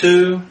chapter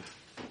 2.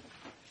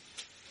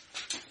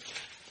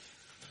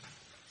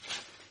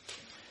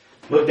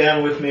 Look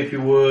down with me if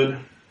you would.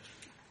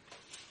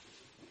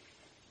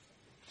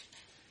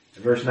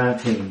 Verse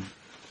 19.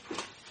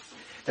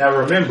 Now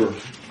remember,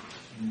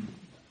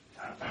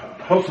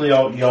 hopefully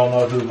y'all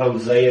know who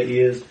Hosea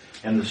is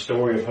and the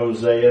story of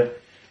Hosea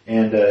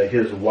and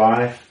his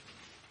wife.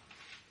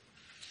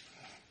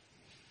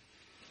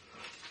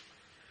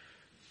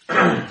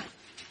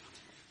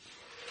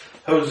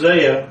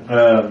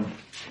 Hosea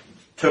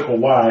took a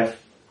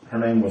wife. Her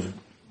name was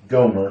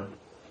Gomer.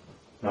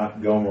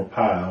 Not Gomer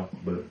Pyle,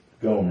 but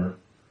Gomer.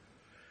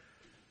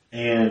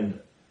 And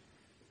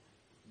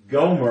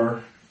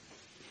Gomer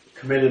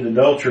committed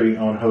adultery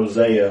on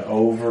Hosea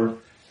over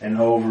and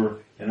over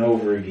and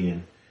over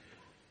again.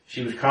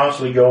 She was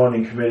constantly going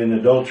and committing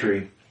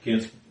adultery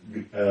against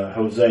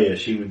Hosea.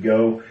 She would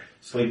go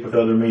sleep with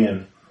other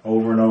men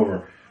over and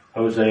over.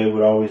 Hosea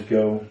would always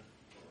go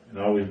and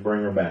always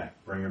bring her back.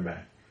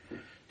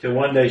 Till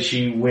one day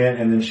she went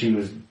and then she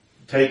was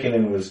taken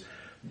and was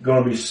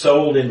going to be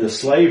sold into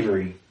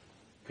slavery.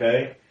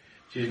 Okay?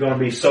 She's going to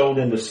be sold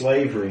into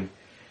slavery.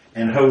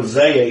 And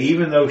Hosea,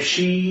 even though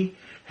she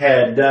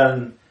had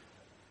done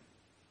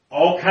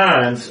all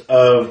kinds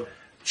of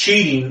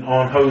cheating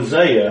on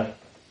Hosea,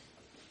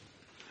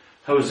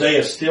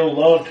 Hosea still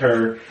loved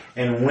her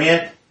and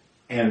went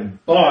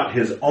and bought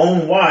his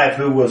own wife,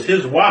 who was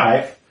his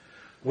wife,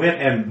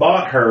 went and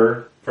bought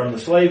her from the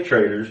slave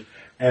traders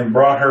and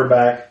brought her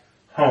back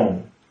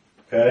home.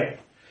 Okay?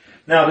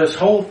 Now this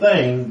whole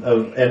thing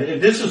of,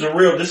 and this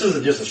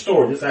isn't just a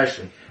story, this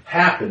actually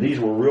happened. These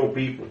were real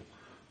people.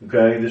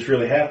 Okay? This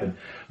really happened.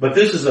 But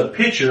this is a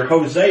picture,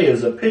 Hosea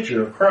is a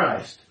picture of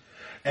Christ.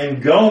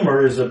 And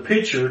Gomer is a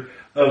picture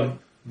of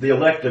the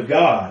elect of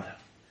God.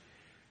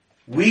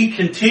 We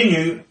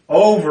continue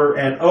over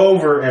and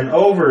over and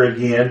over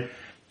again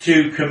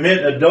to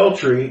commit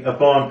adultery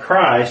upon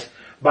Christ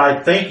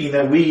by thinking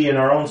that we in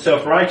our own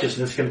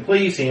self-righteousness can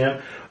please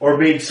Him or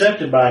be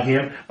accepted by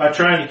Him by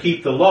trying to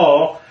keep the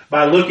law,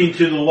 by looking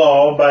to the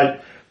law,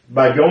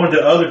 by going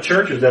to other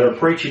churches that are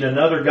preaching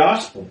another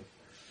gospel.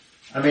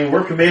 I mean,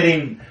 we're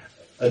committing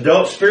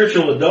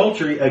spiritual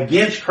adultery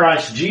against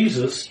Christ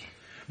Jesus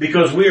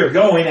because we are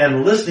going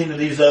and listening to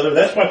these other.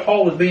 That's why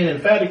Paul was being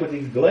emphatic with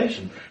these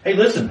Galatians. Hey,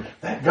 listen,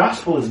 that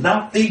gospel is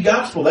not the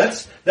gospel.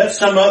 That's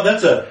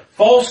a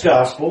false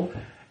gospel,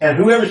 and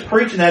whoever's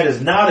preaching that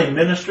is not a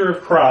minister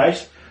of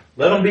Christ.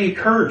 Let them be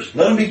cursed.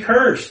 Let them be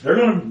cursed.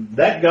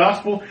 That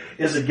gospel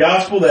is a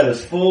gospel that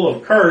is full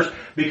of curse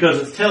because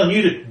it's telling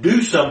you to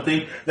do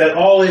something that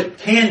all it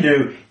can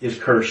do is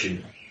curse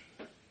you.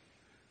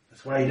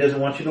 That's why he doesn't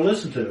want you to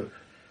listen to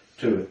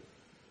it.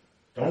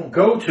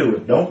 Don't go to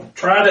it. Don't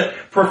try to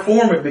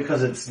perform it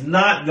because it's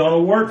not going to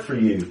work for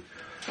you.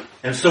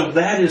 And so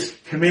that is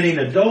committing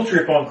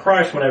adultery upon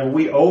Christ whenever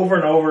we over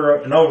and over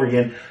and over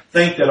again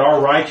think that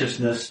our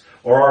righteousness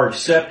or our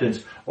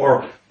acceptance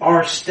or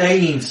our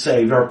staying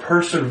saved, our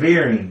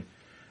persevering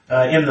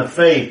in the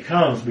faith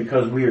comes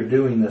because we are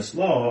doing this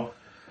law.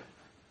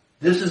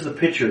 This is the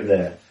picture of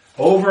that.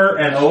 Over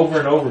and over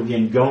and over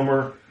again,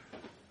 Gomer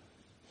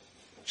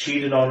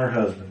cheated on her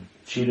husband,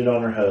 cheated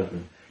on her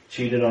husband,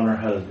 cheated on her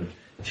husband,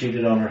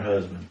 cheated on her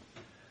husband.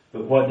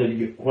 But what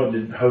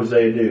did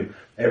Hosea do?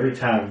 Every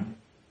time,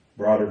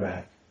 brought her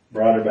back,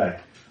 brought her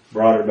back,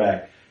 brought her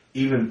back.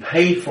 Even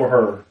paid for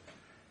her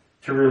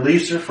to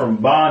release her from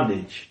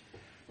bondage.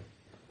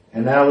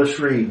 And now let's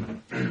read.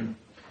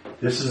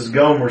 This is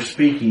Gomer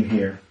speaking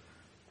here.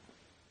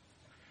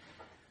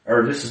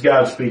 Or this is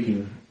God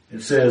speaking.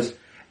 It says,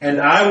 "And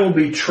I will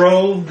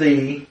betroth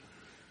thee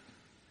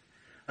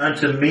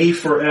unto me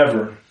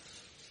forever.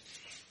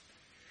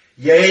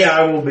 Yea,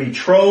 I will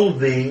betroth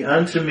thee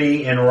unto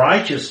me in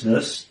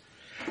righteousness,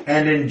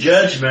 and in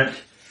judgment,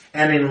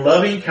 and in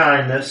loving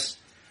kindness,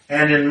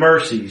 and in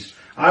mercies.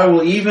 I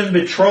will even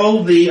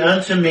betroth thee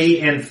unto me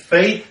in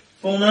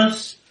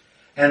faithfulness,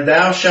 and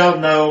thou shalt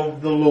know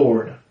the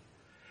Lord.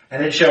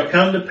 And it shall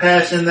come to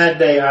pass in that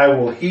day, I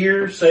will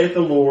hear, saith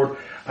the Lord,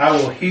 I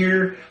will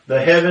hear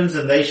the heavens,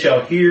 and they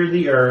shall hear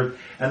the earth,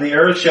 and the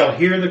earth shall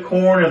hear the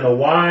corn, and the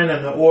wine,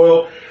 and the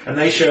oil, and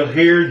they shall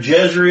hear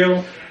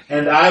Jezreel,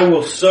 and I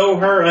will sow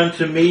her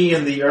unto me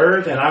in the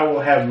earth, and I will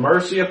have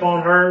mercy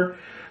upon her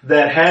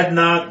that had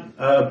not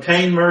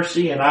obtained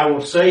mercy, and I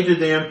will say to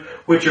them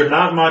which are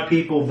not my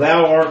people,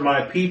 thou art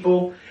my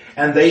people,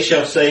 and they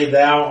shall say,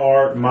 thou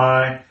art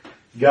my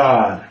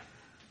God."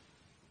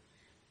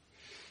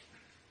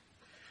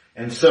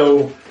 And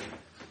so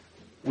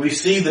we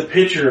see the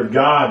picture of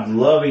God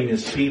loving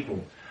His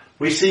people.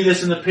 We see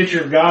this in the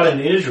picture of God in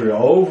Israel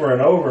over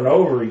and over and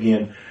over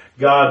again.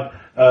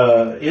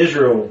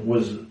 Israel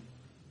was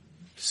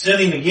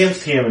sinning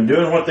against Him and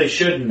doing what they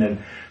shouldn't, and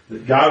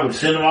God would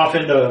send them off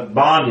into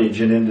bondage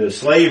and into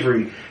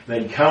slavery.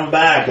 They'd come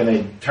back and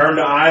they'd turn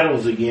to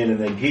idols again, and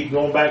they'd keep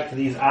going back to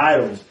these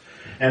idols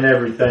and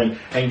everything.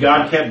 And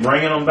God kept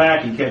bringing them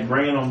back. He kept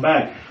bringing them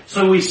back.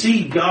 So we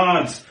see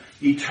God's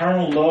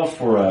eternal love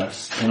for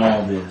us in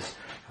all this.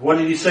 What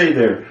did He say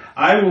there?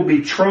 I will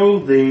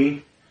betroth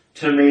thee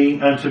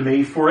unto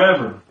me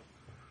forever.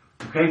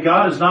 Okay,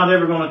 God is not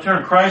ever going to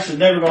turn. Christ is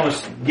never going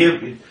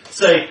to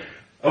say,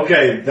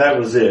 okay, that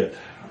was it.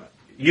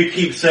 You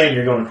keep saying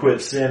you're going to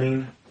quit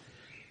sinning,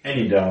 and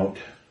you don't.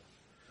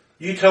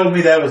 You told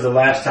me that was the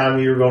last time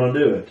you were going to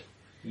do it.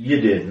 You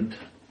didn't.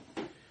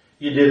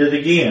 You did it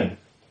again.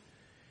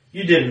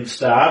 You didn't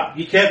stop.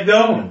 You kept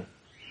going.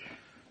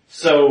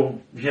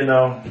 So,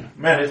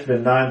 man, it's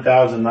been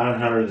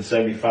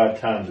 9,975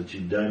 times that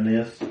you've done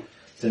this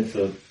since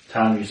the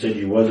time you said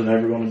you wasn't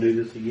ever going to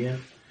do this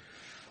again.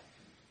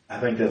 I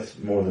think that's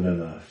more than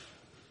enough.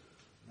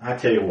 I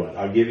tell you what,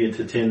 I'll give you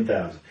to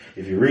 10,000.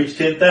 If you reach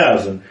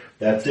 10,000,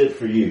 that's it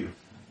for you.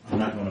 I'm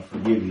not going to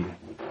forgive you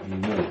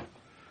anymore.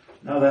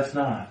 No, that's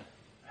not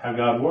how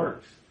God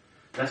works.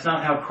 That's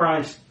not how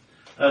Christ's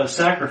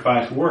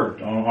sacrifice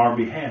worked on our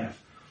behalf.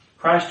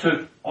 Christ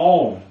took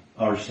all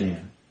our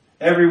sin.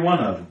 Every one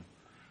of them.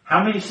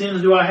 How many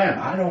sins do I have?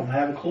 I don't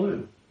have a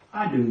clue.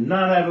 I do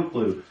not have a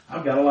clue.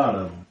 I've got a lot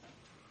of them.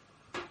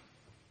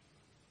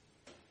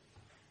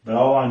 But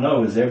all I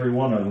know is every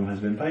one of them has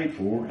been paid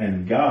for,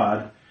 and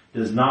God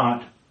does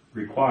not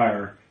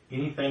require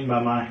anything by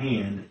my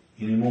hand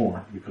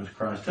anymore because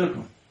Christ took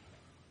them.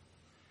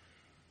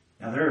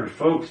 Now there are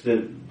folks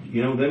that,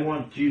 they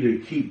want you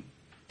to keep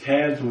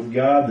tabs with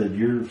God, that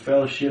your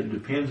fellowship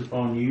depends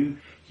upon you,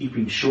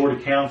 keeping short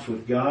accounts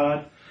with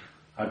God.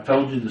 I've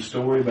told you the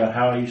story about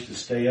how I used to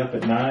stay up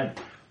at night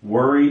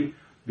worried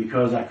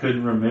because I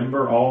couldn't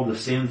remember all the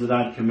sins that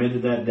I'd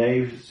committed that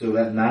day. So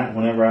that night,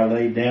 whenever I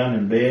laid down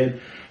in bed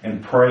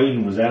and prayed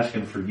and was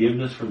asking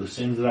forgiveness for the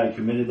sins that I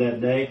committed that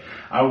day,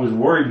 I was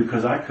worried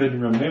because I couldn't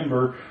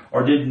remember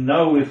or didn't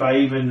know if I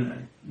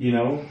even,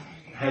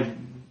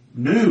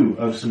 knew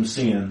of some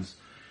sins.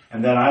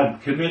 And that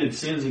I'd committed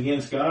sins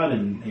against God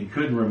and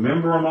couldn't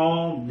remember them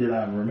all. Did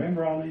I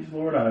remember all these,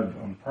 Lord?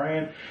 I'm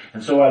praying.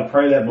 And so I'd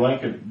pray that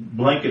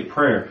blanket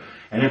prayer.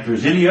 And if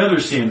there's any other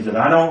sins that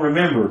I don't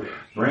remember,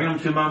 bring them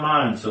to my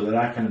mind so that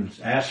I can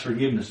ask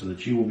forgiveness so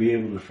that you will be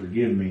able to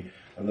forgive me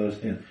of those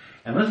sins.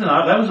 And listen,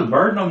 that was a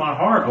burden on my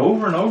heart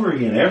over and over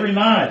again, every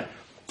night.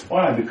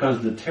 Why?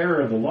 Because the terror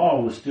of the law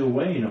was still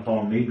weighing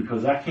upon me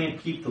because I can't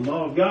keep the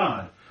law of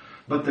God.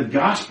 But the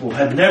gospel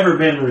had never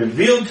been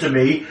revealed to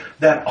me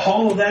that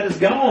all of that is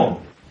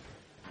gone.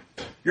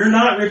 You're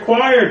not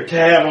required to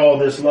have all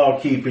this law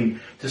keeping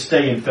to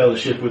stay in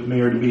fellowship with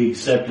me or to be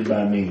accepted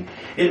by me.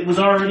 It was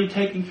already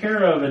taken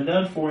care of and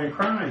done for in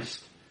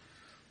Christ.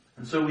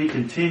 And so we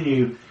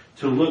continue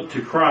to look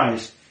to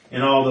Christ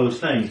in all those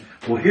things.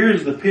 Well,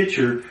 here's the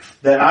picture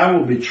that I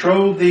will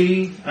betroth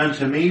thee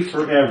unto me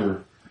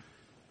forever.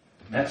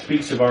 That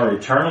speaks of our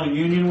eternal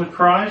union with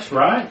Christ,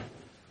 right?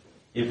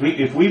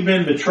 If we've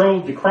been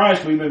betrothed to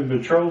Christ, we've been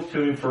betrothed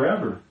to Him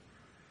forever.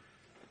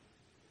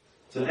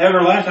 It's an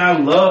everlasting,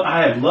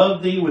 I have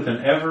loved thee with an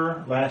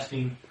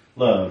everlasting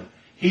love.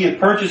 He had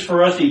purchased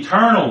for us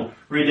eternal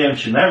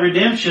redemption. That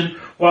redemption,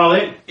 while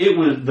it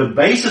was the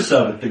basis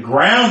of it, the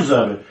grounds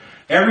of it,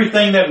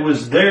 everything that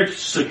was there to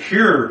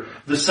secure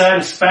the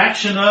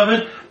satisfaction of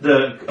it,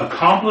 the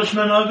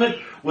accomplishment of it,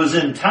 was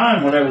in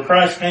time whenever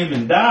Christ came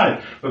and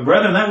died. But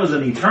brethren, that was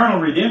an eternal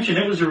redemption.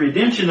 It was a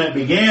redemption that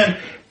began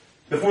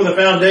before the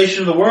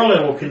foundation of the world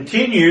and will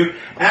continue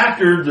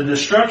after the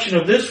destruction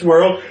of this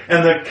world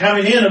and the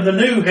coming in of the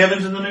new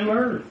heavens and the new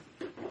earth.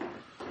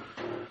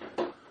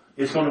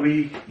 It's going to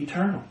be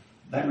eternal.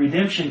 That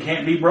redemption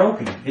can't be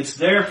broken. It's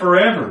there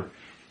forever.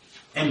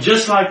 And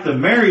just like the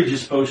marriage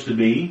is supposed to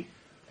be,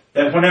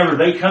 that whenever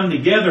they come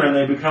together and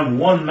they become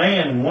one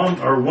man and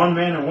one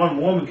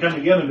woman come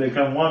together and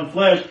become one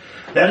flesh,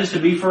 that is to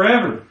be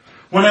forever.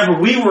 Whenever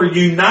we were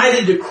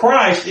united to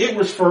Christ, it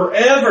was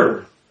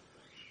forever.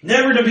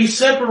 Never to be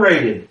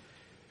separated.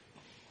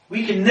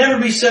 We can never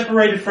be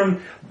separated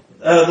from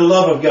the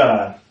love of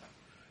God.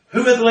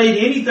 Who hath laid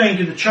anything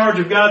to the charge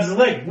of God's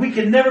elect? We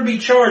can never be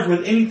charged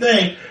with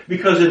anything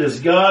because it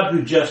is God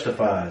who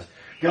justifies.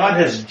 God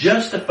has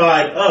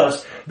justified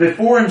us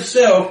before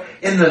Himself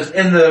in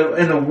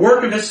the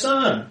work of His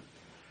Son.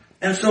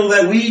 And so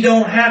that we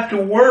don't have to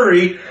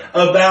worry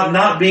about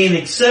not being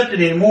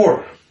accepted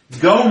anymore.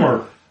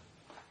 Gomer,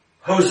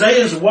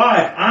 Hosea's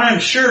wife, I'm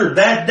sure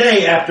that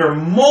day after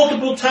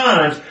multiple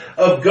times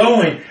of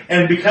going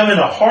and becoming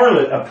a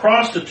harlot, a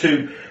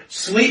prostitute,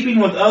 sleeping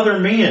with other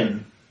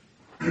men,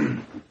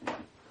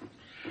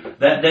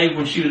 that day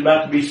when she was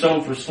about to be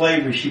sold for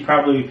slavery, she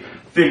probably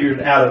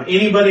figured out of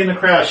anybody in the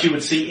crowd, she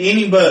would see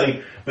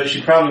anybody, but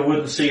she probably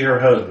wouldn't see her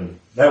husband.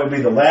 That would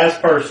be the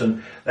last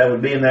person that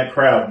would be in that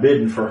crowd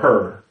bidding for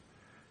her.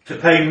 To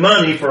pay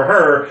money for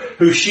her,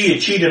 who she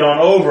had cheated on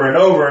over and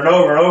over and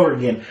over and over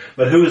again.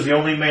 But who was the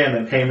only man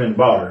that came and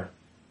bought her?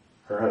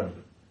 Her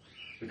husband.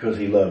 Because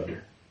he loved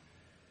her.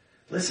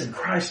 Listen,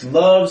 Christ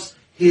loves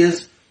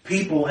His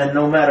people, and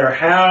no matter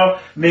how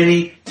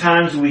many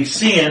times we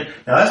sin,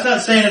 now that's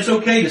not saying it's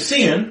okay to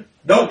sin.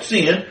 Don't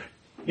sin.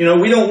 We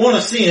don't want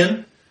to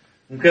sin.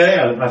 Okay?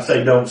 I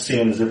say don't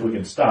sin as if we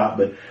can stop,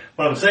 but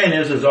what I'm saying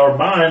is our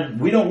mind,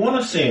 we don't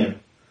want to sin.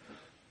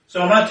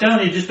 So I'm not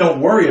telling you just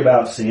don't worry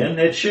about sin.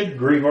 It should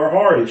grieve our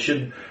heart.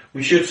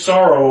 We should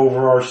sorrow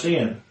over our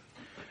sin.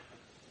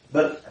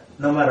 But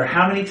no matter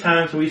how many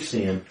times we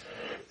sin,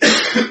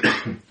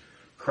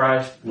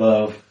 Christ's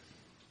love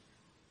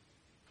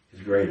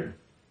is greater.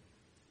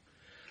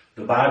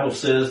 The Bible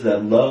says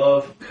that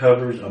love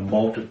covers a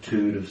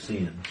multitude of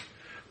sins.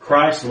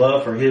 Christ's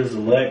love for His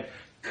elect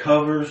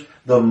covers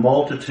the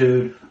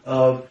multitude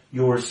of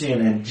your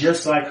sin. And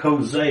just like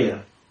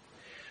Hosea,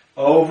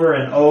 over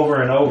and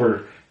over and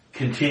over,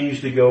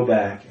 continues to go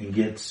back and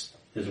gets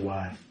his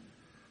wife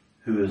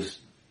who is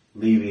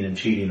leaving and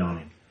cheating on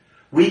him.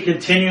 We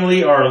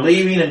continually are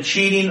leaving and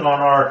cheating on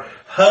our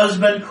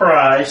husband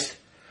Christ,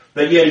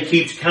 but yet He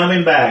keeps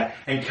coming back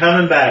and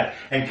coming back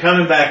and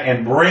coming back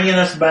and bringing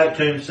us back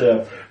to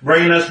Himself.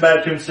 Bringing us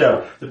back to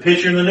Himself. The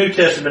picture in the New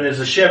Testament is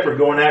a shepherd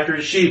going after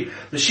his sheep.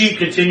 The sheep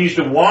continues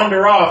to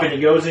wander off and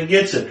he goes and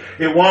gets it.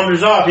 It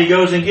wanders off, he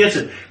goes and gets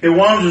it. It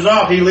wanders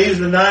off, he leaves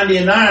the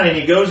 99 and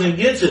he goes and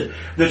gets it.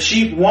 The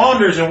sheep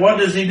wanders and what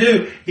does he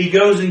do? He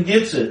goes and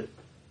gets it.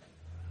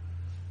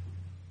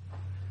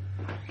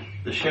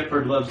 The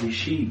shepherd loves his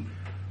sheep.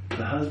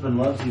 The husband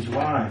loves his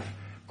wife.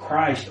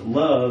 Christ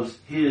loves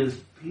His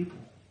people.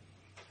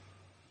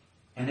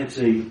 And it's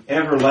an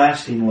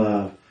everlasting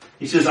love.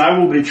 He says, I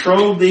will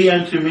betroth thee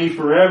unto me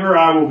forever.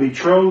 I will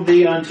betroth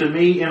thee unto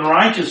me in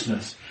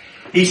righteousness.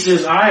 He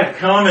says, I have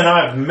come and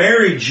I have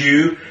married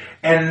you,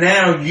 and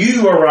now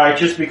you are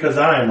righteous because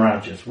I am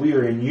righteous. We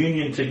are in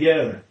union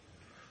together.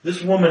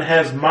 This woman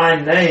has my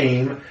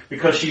name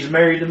because she's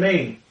married to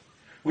me.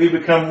 We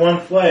become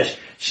one flesh.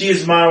 She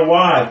is my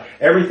wife.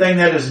 Everything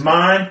that is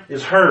mine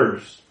is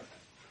hers.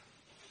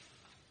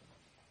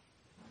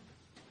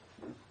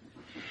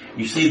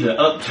 You see the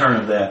upturn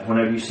of that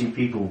whenever you see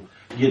people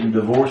getting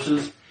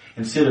divorces.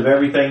 Instead of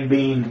everything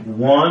being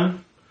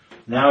one,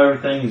 now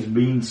everything is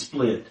being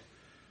split.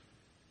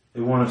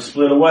 They want to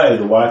split away.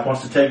 The wife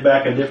wants to take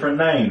back a different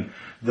name.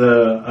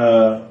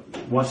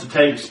 Wants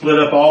to split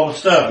up all the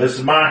stuff. This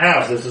is my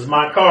house. This is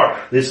my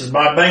car. This is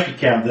my bank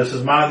account. This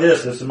is my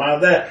this. This is my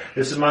that.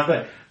 This is my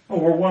thing. Oh,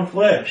 we're one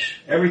flesh.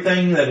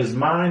 Everything that is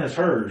mine is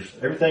hers.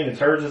 Everything that's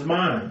hers is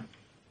mine.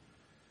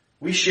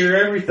 We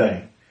share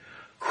everything.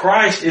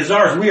 Christ is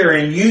ours. We are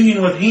in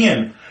union with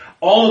Him.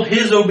 All of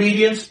His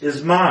obedience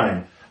is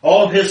mine.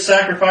 All of His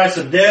sacrifice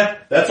of death,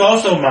 that's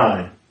also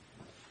mine.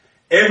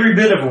 Every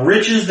bit of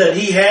riches that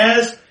He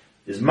has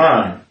is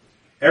mine.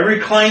 Every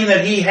claim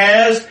that He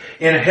has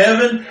in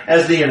heaven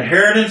as the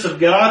inheritance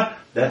of God,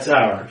 that's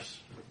ours.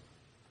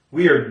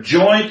 We are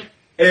joint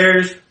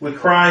heirs with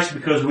Christ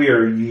because we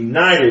are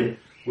united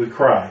with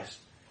Christ.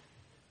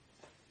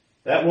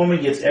 That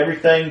woman gets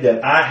everything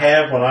that I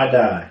have when I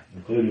die,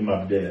 including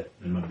my debt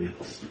and my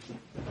bills.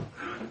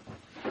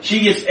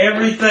 She gets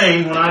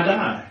everything when I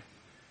die.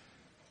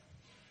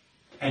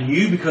 And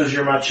you, because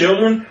you're my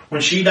children,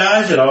 when she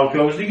dies, it all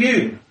goes to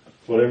you.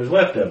 Whatever's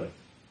left of it.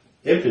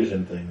 If there's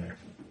anything there.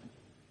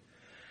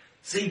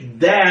 See,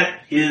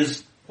 that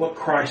is what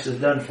Christ has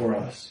done for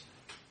us.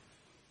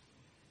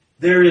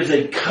 There is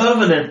a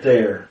covenant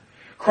there.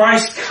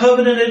 Christ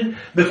covenanted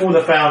before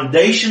the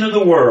foundation of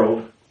the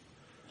world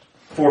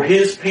for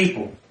His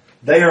people.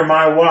 They are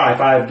my wife.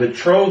 I have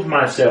betrothed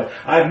myself.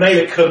 I have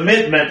made a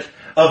commitment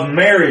of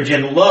marriage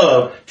and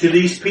love to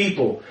these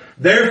people.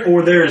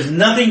 Therefore, there is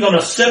nothing going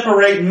to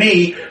separate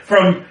me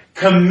from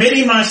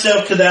committing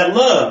myself to that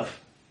love.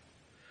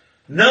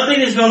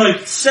 Nothing is going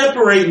to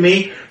separate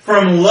me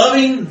from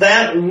loving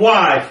that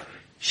wife.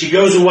 She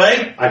goes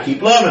away, I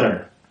keep loving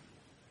her.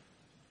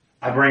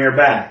 I bring her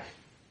back.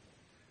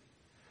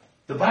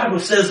 The Bible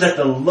says that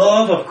the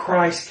love of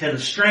Christ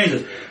constrains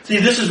us. See,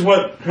 this is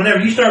what, whenever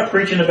you start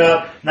preaching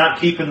about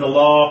not keeping the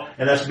law,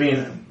 and us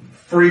being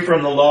free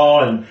from the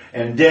law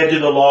and dead to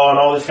the law and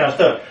all this kind of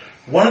stuff,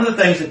 one of the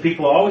things that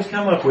people always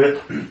come up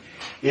with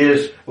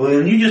is, well,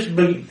 then you just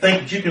think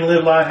that you can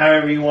live life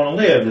however you want to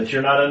live, that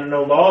you're not under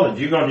no law, that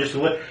you're going to just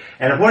live.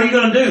 And what are you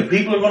going to do?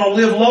 People are going to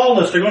live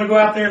lawless. They're going to go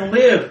out there and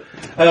live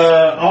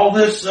all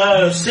this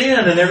sin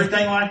and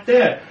everything like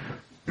that.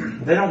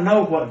 They don't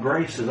know what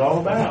grace is all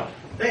about.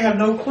 They have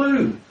no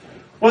clue.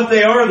 What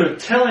they are, they're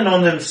telling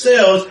on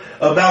themselves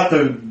about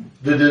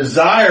the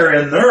desire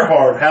in their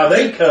heart, how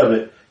they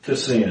covet to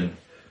sin,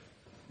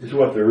 is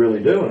what they're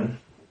really doing.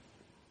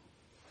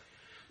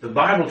 The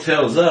Bible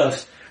tells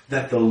us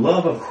that the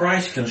love of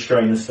Christ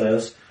constrains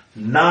us,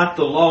 not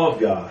the law of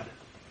God.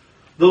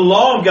 The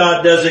law of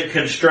God doesn't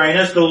constrain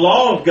us. The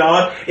law of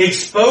God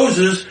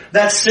exposes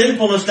that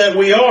sinfulness that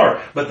we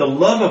are. But the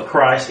love of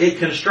Christ, it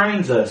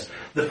constrains us.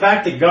 The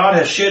fact that God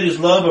has shed His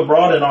love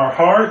abroad in our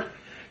heart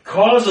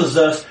causes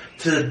us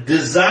to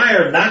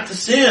desire not to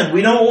sin.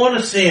 We don't want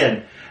to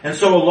sin. And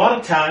so a lot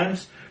of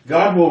times,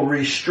 God will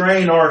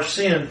restrain our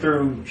sin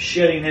through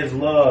shedding His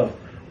love,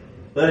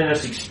 letting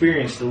us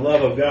experience the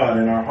love of God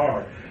in our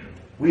heart.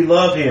 We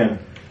love Him,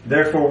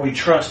 therefore we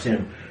trust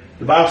Him.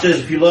 The Bible says,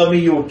 if you love me,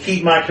 you will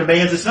keep my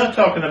commands. It's not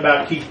talking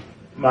about keep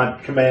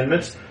my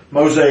commandments,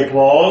 Mosaic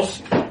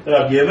laws that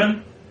I've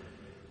given.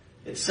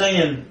 It's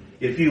saying,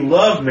 if you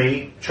love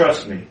me,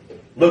 trust me.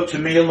 Look to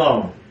me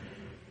alone.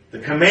 The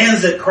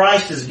commands that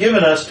Christ has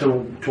given us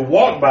to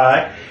walk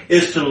by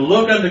is to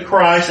look unto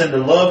Christ and to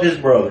love His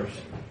brothers,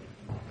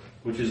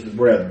 which is the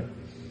brethren.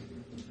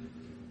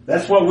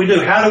 That's what we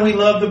do. How do we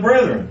love the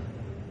brethren?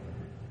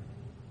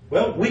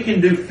 Well, we can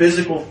do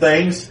physical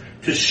things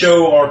to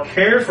show our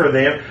care for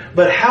them,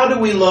 but how do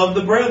we love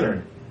the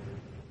brethren?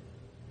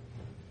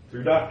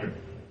 Through doctrine.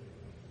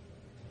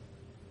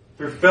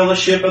 Through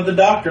fellowship of the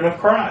doctrine of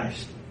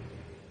Christ.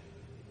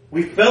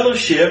 We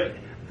fellowship.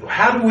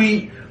 How do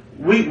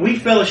we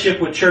fellowship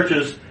with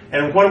churches,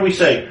 and what do we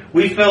say?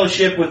 We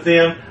fellowship with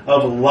them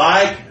of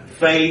like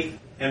faith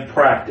and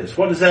practice.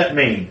 What does that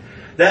mean?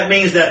 That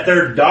means that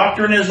their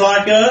doctrine is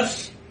like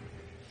us,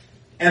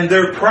 and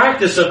their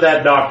practice of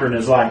that doctrine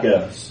is like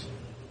us.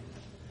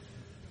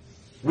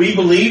 We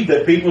believe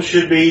that people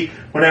should be,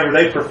 whenever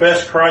they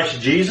profess Christ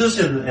Jesus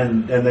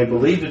and they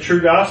believe the true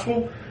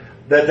gospel,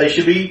 that they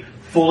should be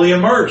fully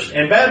immersed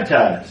and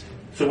baptized.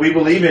 So we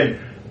believe in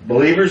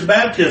believer's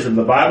baptism.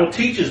 The Bible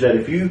teaches that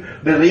if you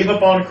believe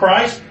upon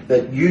Christ,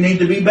 that you need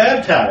to be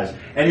baptized.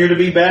 And you're to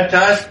be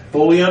baptized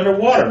fully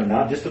underwater,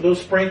 not just a little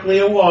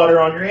sprinkly of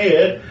water on your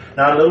head,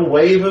 not a little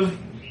wave of,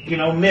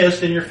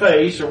 mist in your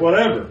face or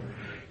whatever.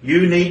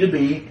 You need to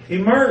be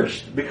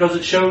immersed because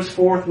it shows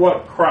forth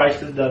what Christ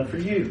has done for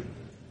you.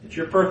 It's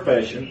your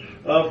profession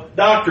of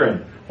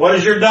doctrine. What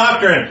is your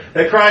doctrine?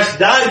 That Christ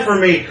died for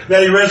me,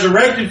 that He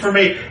resurrected for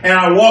me, and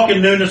I walk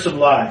in newness of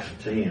life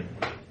to Him.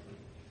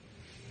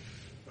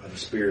 By the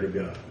Spirit of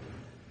God.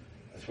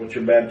 That's what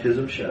your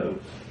baptism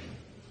shows.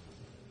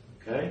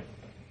 Okay?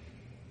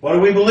 What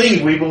do we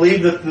believe? We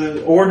believe that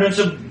the ordinance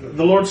of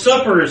the Lord's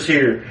Supper is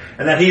here,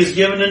 and that He has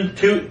given in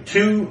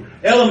two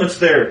elements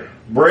there.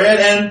 Bread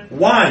and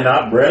wine,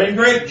 not bread and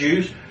grape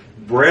juice,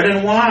 bread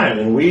and wine.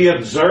 And we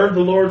observe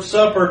the Lord's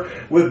Supper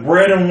with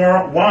bread and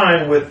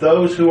wine with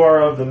those who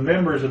are of the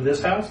members of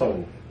this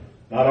household.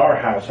 Not our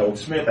household,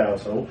 Smith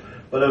household,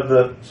 but of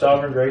the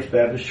Sovereign Grace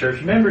Baptist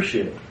Church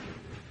membership.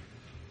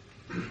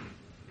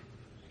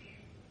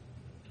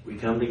 We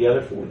come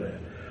together for that.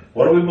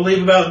 What do we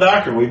believe about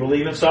doctrine? We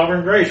believe in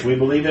sovereign grace. We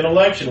believe in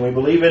election. We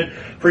believe in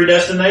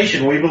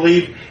predestination. We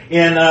believe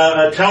in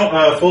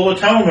full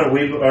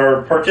atonement.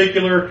 Or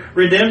particular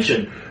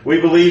redemption. We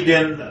believe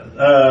in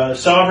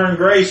sovereign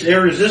grace,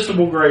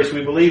 irresistible grace.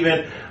 We believe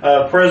in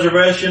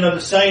preservation of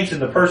the saints and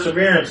the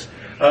perseverance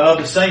of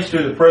the saints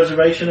through the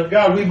preservation of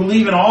God. We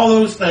believe in all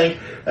those things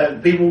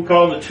that people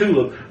call the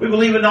tulip. We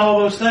believe in all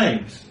those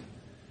things.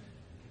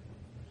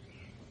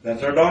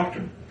 That's our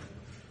doctrine.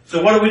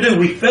 So what do?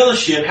 We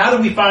fellowship. How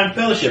do we find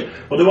fellowship?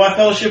 Well, do I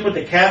fellowship with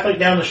the Catholic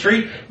down the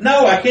street?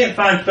 No, I can't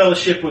find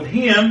fellowship with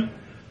him.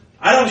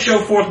 I don't show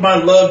forth my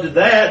love to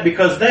that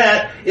because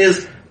that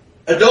is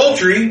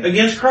adultery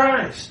against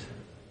Christ.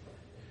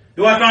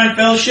 Do I find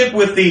fellowship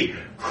with the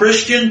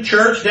Christian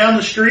church down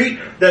the street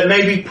that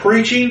may be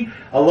preaching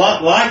a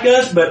lot like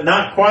us, but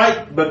not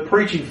quite, but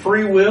preaching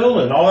free will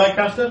and all that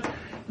kind of stuff?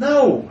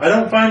 No, I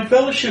don't find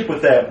fellowship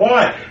with that.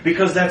 Why?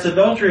 Because that's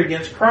adultery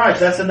against Christ.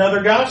 That's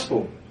another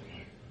gospel.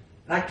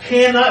 I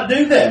cannot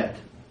do that.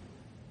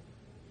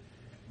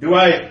 Do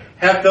I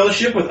have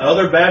fellowship with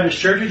other Baptist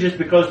churches just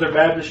because they're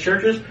Baptist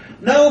churches?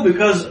 No,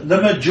 because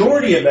the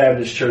majority of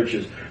Baptist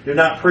churches do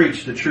not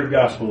preach the true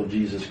gospel of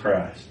Jesus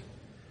Christ.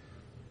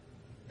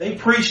 They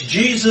preach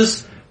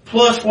Jesus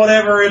plus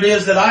whatever it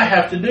is that I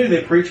have to do.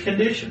 They preach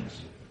conditions.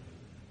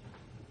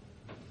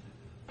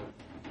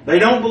 They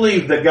don't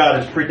believe that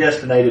God has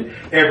predestinated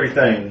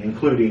everything,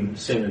 including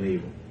sin and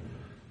evil.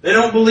 They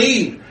don't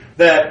believe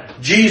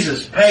that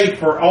Jesus paid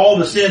for all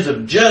the sins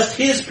of just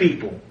His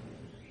people.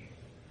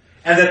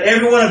 And that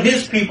every one of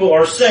His people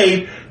are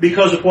saved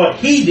because of what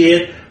He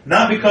did,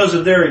 not because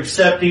of their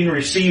accepting,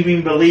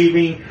 receiving,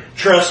 believing,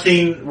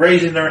 trusting,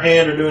 raising their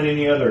hand, or doing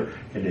any other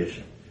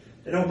condition.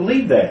 They don't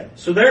believe that.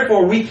 So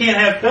therefore, we can't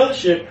have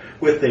fellowship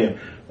with them.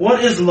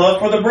 What is love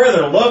for the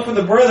brethren? Love for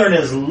the brethren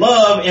is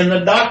love in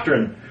the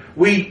doctrine.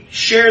 We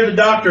share the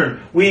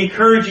doctrine. We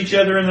encourage each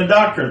other in the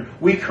doctrine.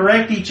 We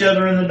correct each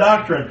other in the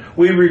doctrine.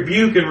 We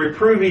rebuke and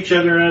reprove each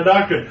other in the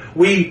doctrine.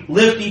 We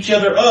lift each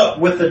other up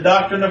with the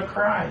doctrine of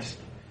Christ.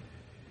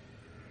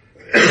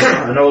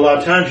 I know a lot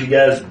of times you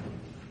guys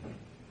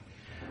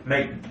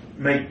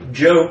make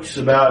jokes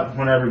about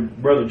whenever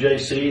Brother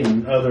JC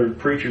and other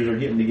preachers are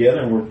getting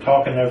together and we're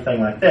talking and everything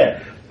like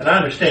that. And I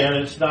understand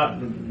it's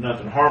not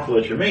nothing harmful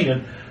that you're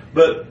meaning,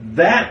 but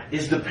that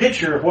is the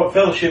picture of what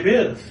fellowship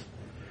is.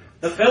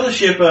 The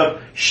fellowship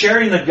of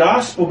sharing the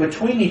gospel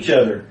between each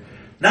other.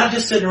 Not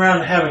just sitting around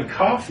and having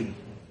coffee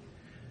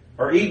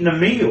or eating a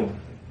meal.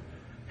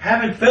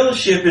 Having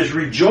fellowship is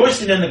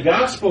rejoicing in the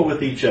gospel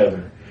with each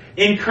other.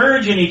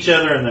 Encouraging each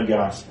other in the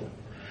gospel.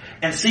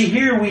 And see,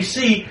 here we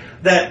see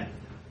that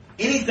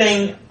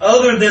anything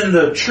other than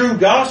the true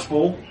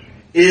gospel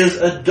is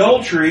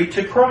adultery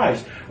to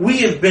Christ. We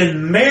have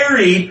been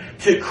married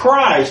to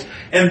Christ.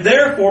 And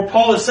therefore,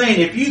 Paul is saying,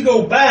 if you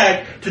go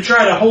back to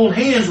try to hold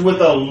hands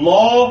with a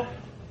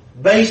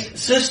law-based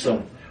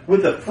system,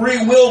 with a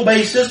free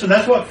will-based system,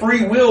 that's what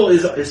free will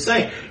is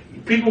saying.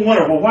 People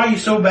wonder, well, why are you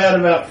so bad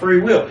about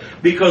free will?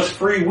 Because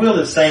free will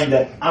is saying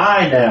that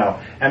I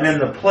now am in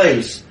the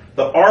place,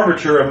 the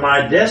arbiter of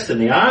my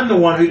destiny. I'm the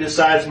one who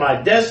decides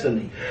my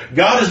destiny.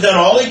 God has done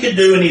all He could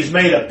do, and He's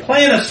made a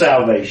plan of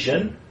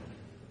salvation.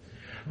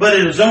 But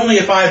it is only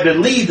if I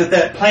believe that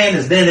that plan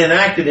is then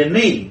enacted in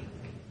me.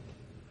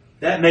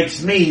 That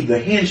makes me the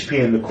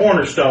linchpin, the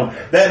cornerstone.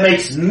 That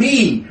makes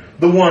me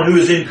the one who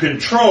is in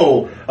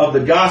control of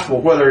the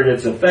gospel, whether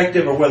it's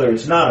effective or whether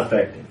it's not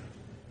effective.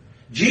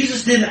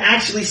 Jesus didn't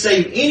actually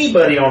save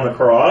anybody on the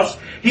cross.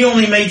 He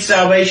only made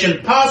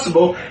salvation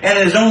possible, and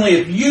it is only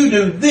if you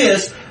do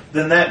this,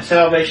 then that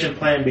salvation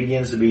plan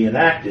begins to be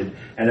enacted,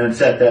 and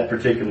it's at that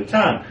particular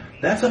time.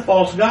 That's a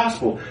false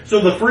gospel.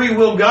 So the free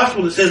will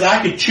gospel that says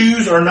I could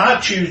choose or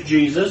not choose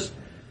Jesus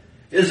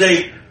is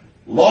a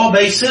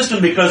law-based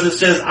system because it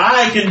says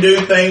I can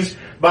do things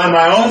by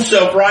my own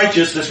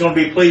self-righteousness that's going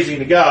to be pleasing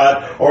to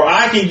God, or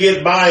I can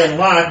get by in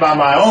life by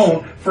my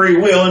own free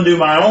will and do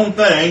my own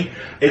thing.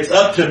 It's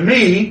up to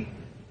me.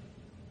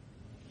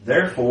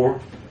 Therefore,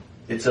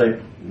 it's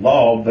a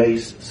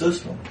law-based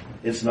system.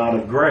 It's not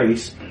of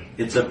grace.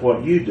 It's of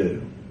what you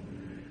do.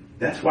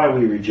 That's why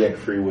we reject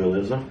free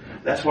willism.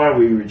 That's why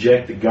we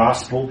reject the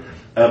gospel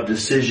of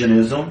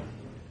decisionism.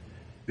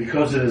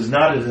 Because it is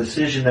not a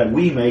decision that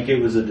we make, it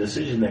was a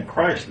decision that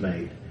Christ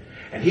made.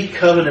 And He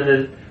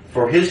covenanted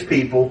for His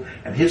people,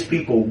 and His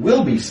people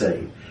will be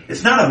saved.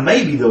 It's not a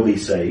maybe they'll be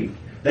saved.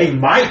 They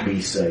might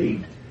be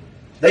saved.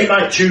 They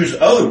might choose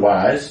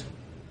otherwise.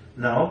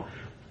 No,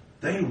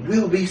 they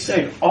will be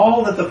saved.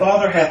 All that the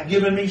Father hath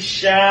given me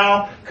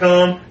shall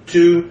come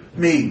to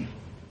me.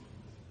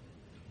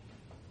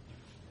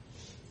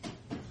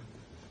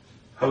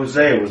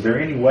 Hosea, was there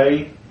any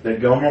way that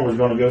Gomer was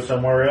going to go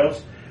somewhere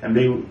else and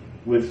be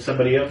with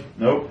somebody else?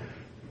 Nope.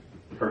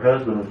 Her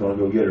husband was going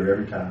to go get her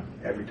every time,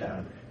 every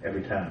time,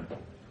 every time.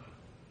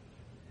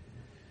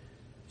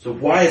 So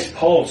why is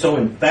Paul so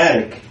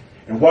emphatic?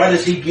 And why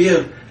does he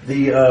give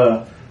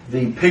the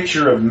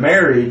picture of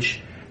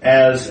marriage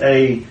as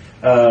a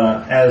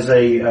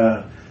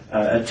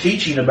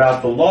teaching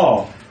about the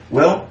law?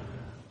 Well,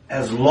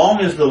 as long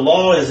as the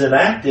law is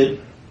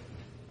enacted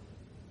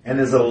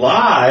and is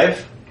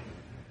alive,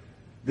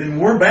 then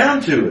we're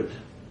bound to it.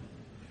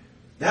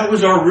 That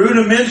was our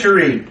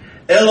rudimentary,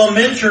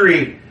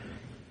 elementary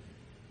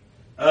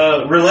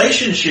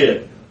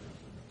relationship.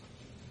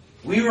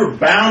 We were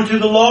bound to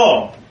the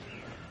law.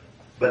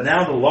 But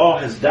now the law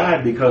has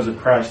died because of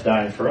Christ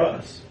dying for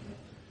us.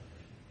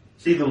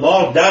 See, the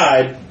law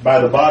died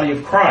by the body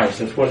of Christ.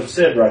 That's what it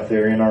said right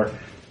there in our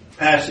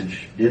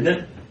passage, didn't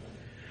it?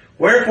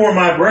 Wherefore,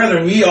 my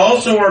brethren, ye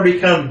also are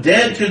become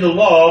dead to the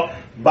law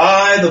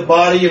by the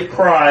body of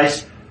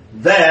Christ,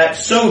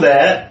 so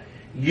that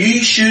ye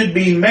should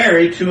be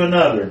married to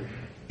another,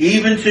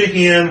 even to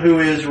him who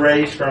is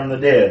raised from the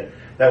dead.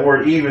 That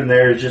word even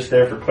there is just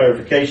there for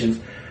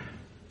clarifications.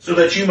 So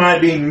that you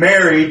might be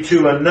married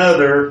to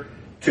another,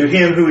 to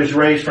him who is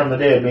raised from the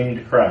dead, meaning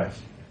to Christ.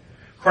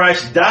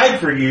 Christ died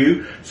for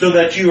you so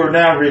that you are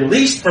now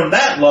released from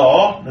that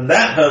law and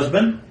that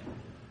husband,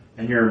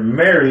 and you're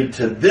married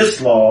to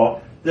this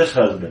law, this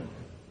husband.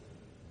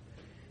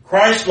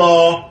 Christ's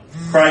law,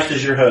 Christ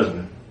is your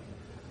husband.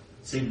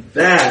 See,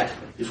 that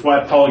is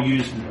why Paul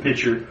used the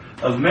picture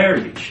of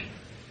marriage.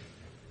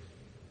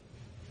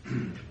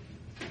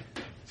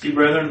 See,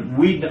 brethren,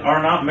 we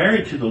are not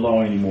married to the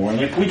law anymore.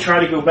 And if we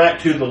try to go back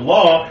to the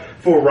law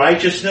for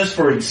righteousness,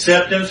 for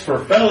acceptance,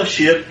 for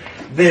fellowship,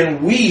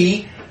 then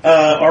we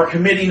are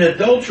committing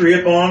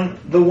adultery upon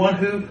the one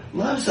who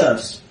loves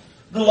us.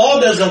 The law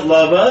doesn't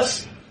love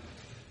us.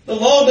 The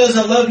law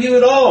doesn't love you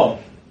at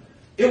all.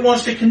 It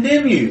wants to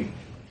condemn you.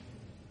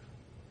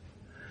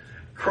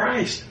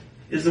 Christ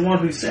is the one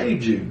who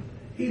saved you.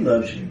 He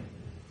loves you.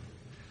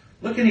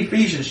 Look at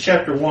Ephesians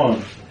chapter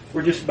 1.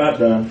 We're just about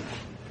done.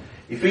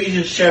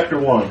 Ephesians chapter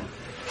 1.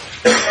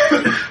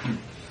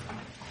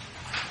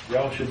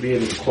 Y'all should be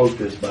able to quote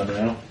this by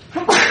now.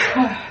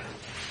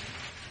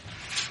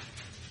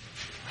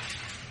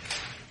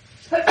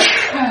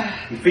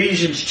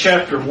 Ephesians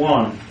chapter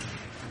 1.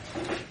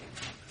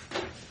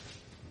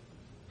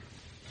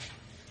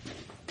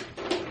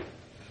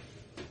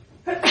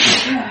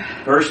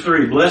 Verse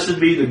 3,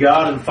 Blessed be the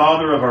God and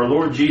Father of our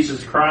Lord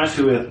Jesus Christ,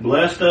 who hath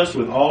blessed us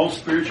with all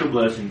spiritual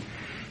blessings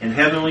in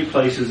heavenly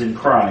places in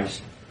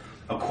Christ,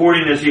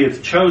 according as He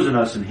hath chosen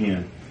us in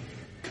Him.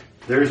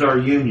 There's our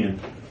union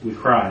with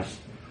Christ.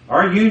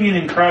 Our union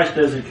in Christ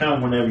doesn't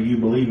come whenever you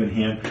believe in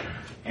Him.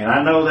 And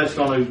I know that's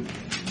going to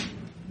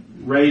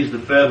raise the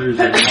feathers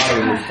of a lot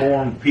of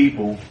Reformed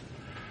people,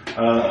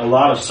 a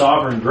lot of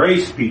sovereign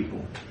grace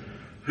people,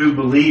 who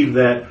believe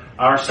that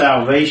our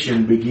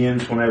salvation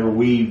begins whenever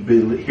we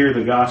hear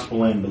the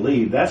gospel and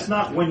believe. That's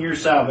not when your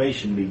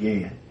salvation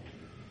began.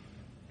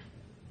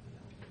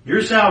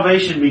 Your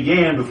salvation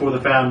began before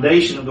the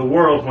foundation of the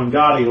world when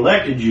God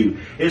elected you.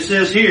 It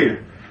says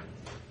here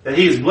that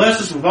He has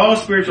blessed us with all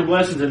spiritual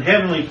blessings in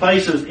heavenly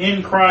places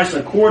in Christ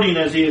according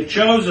as He hath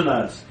chosen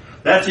us.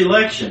 That's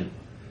election.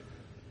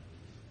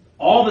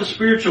 All the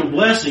spiritual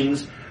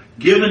blessings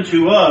given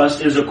to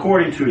us is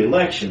according to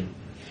election.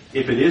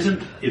 If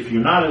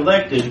you're not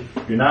elected,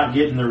 you're not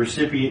getting the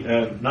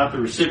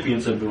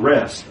recipients of the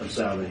rest of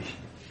salvation.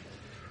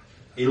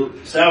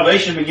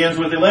 Salvation begins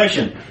with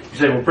election. You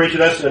say, well, preacher,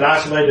 that's an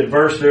isolated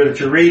verse there that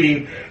you're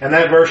reading, and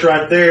that verse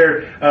right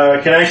there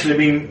can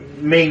actually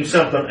mean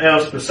something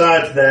else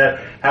besides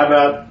that. How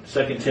about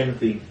 2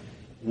 Timothy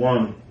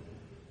 1,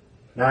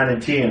 9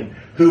 and 10?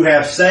 Who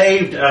have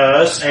saved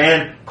us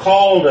and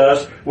called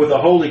us with a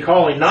holy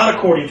calling, not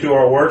according to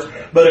our works,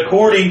 but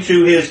according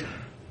to His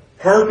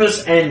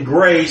purpose and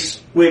grace,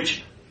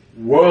 which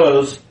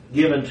was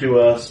given to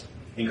us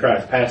in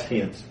Christ, past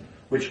tense,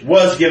 which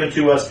was given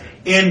to us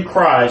in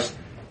Christ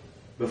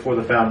before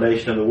the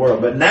foundation of the world,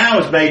 but now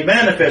is made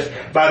manifest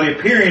by the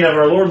appearing of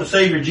our Lord and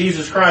Savior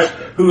Jesus Christ,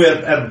 who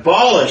have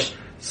abolished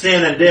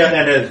sin and death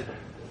and has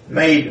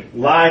made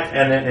life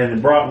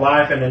and brought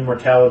life and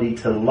immortality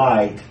to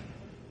light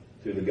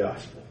through the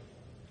gospel.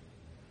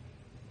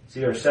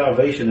 See, our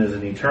salvation is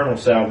an eternal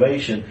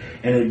salvation,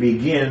 and it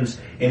begins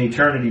in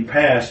eternity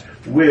past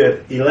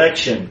with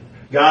election.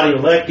 God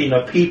electing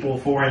a people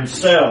for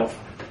Himself.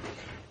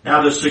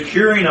 Now, the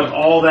securing of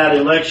all that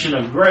election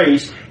of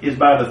grace is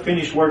by the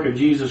finished work of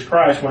Jesus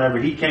Christ whenever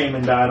He came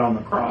and died on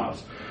the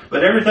cross.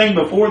 But everything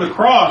before the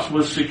cross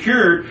was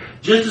secured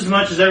just as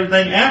much as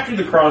everything after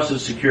the cross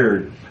is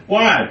secured.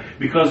 Why?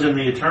 Because in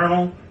the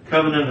eternal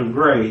covenant of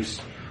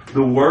grace,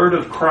 the Word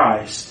of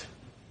Christ,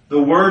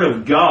 the Word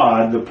of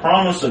God, the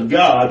promise of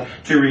God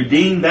to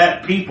redeem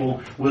that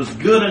people was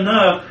good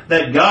enough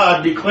that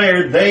God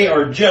declared they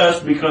are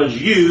just because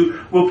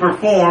you will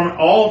perform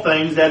all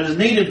things that is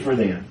needed for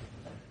them.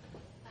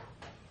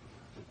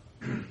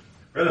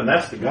 Brethren,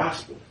 that's the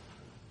gospel.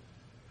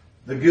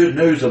 The good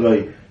news of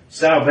a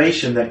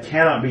salvation that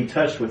cannot be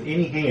touched with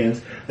any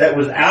hands, that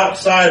was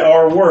outside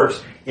our works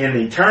in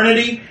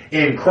eternity,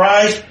 in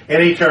Christ,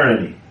 and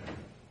eternity.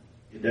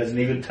 It doesn't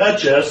even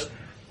touch us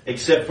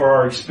except for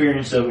our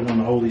experience of it when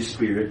the Holy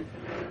Spirit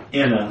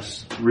in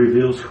us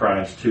reveals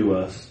Christ to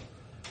us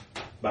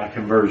by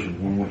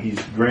conversion. When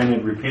He's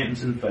granted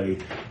repentance and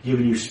faith,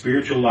 giving you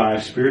spiritual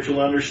life,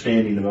 spiritual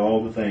understanding of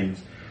all the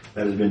things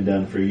that has been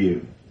done for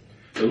you.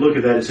 So look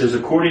at that. It says,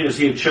 according as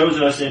He had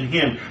chosen us in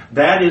Him.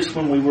 That is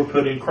when we were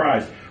put in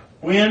Christ.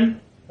 When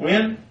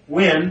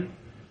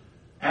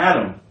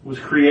Adam was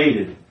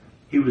created,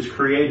 he was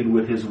created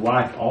with his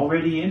wife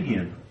already in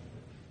him.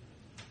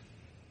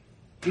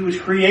 He was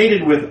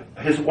created with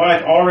his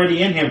wife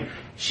already in him.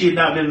 She had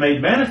not been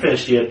made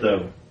manifest yet,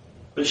 though.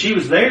 But she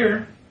was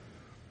there.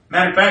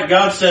 Matter of fact,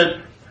 God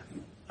said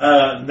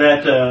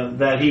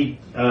that He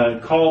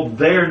called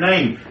their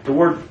name. The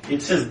word,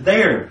 it says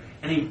there.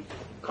 And He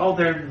called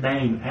their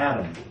name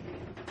Adam.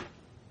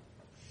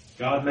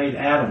 God made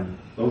Adam,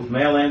 both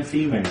male and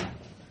female.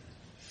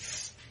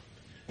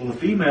 Well, the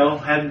female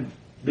hadn't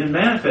been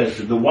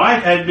manifested. The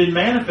wife hadn't been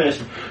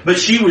manifested. But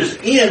she was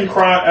in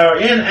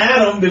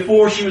Adam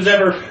before she was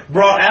ever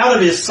brought out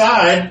of his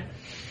side.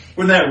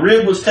 When that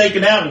rib was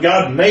taken out and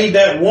God made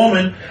that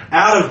woman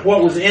out of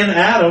what was in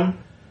Adam,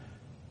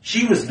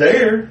 she was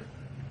there.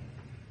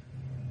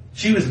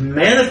 She was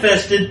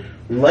manifested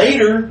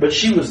later, but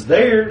she was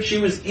there. She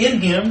was in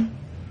him.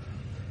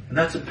 And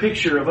that's a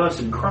picture of us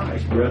in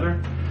Christ,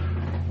 brother.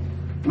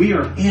 We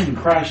are in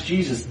Christ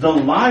Jesus. The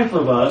life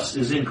of us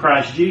is in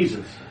Christ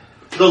Jesus.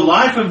 The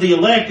life of the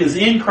elect is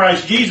in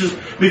Christ Jesus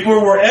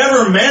before we're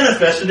ever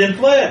manifested in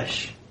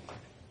flesh.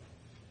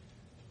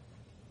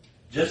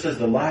 Just as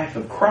the life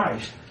of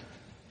Christ.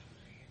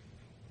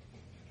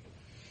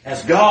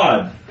 As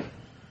God.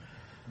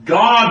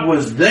 God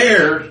was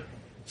there,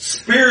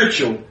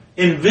 spiritual,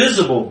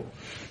 invisible,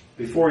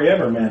 before He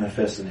ever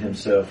manifested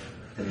Himself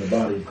in the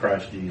body of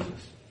Christ Jesus.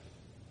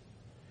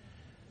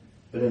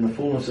 But in the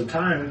fullness of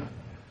time,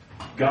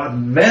 God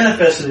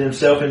manifested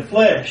Himself in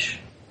flesh.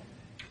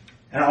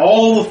 And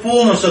all the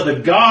fullness of the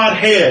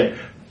Godhead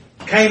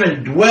came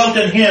and dwelt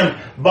in Him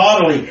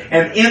bodily.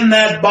 And in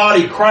that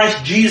body,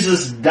 Christ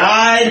Jesus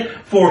died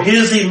for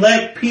His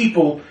elect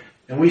people.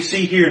 And we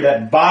see here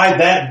that by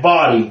that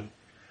body,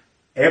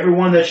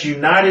 everyone that's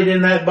united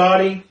in that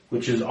body,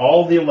 which is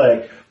all the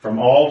elect, from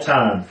all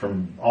time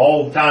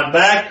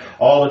back,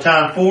 all the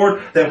time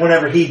forward, that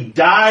whenever He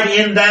died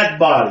in that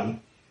body,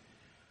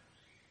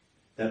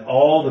 that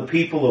all the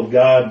people of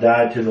God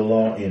died to the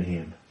law in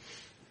Him.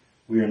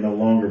 We are no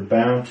longer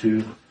bound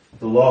to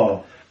the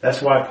law.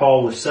 That's why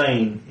Paul was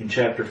saying in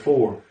chapter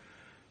 4,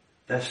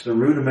 that's the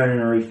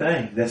rudimentary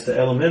thing. That's the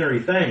elementary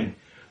thing.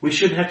 We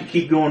shouldn't have to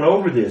keep going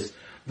over this.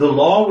 The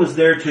law was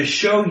there to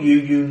show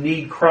you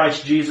need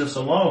Christ Jesus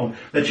alone,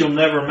 that you'll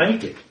never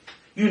make it.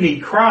 You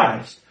need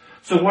Christ.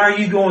 So why are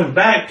you going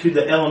back to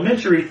the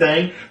elementary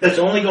thing that's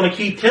only going to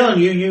keep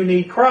telling you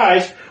need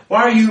Christ?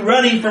 Why are you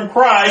running from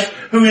Christ,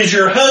 who is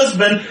your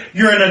husband?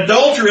 You're an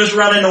adulteress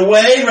running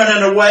away.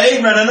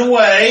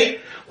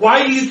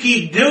 Why do you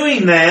keep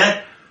doing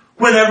that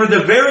whenever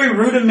the very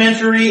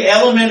rudimentary,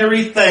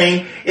 elementary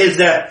thing is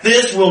that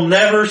this will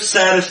never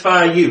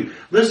satisfy you?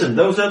 Listen,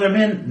 those other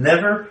men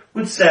never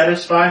would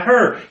satisfy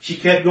her. She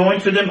kept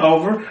going to them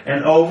over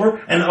and over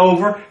and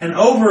over and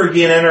over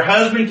again, and her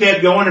husband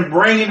kept going and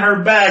bringing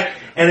her back,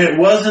 and it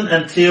wasn't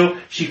until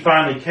she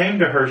finally came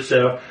to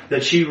herself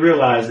that she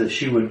realized that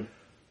she would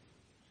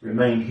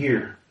remain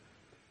here.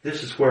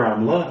 This is where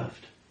I'm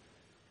loved.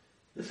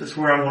 This is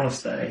where I want to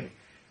stay.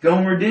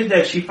 Gomer did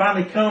that. She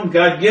finally come.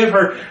 God give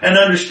her an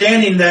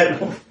understanding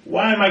that,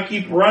 why am I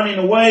keep running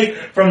away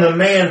from the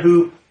man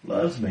who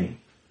loves me?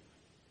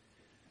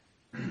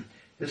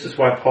 This is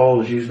why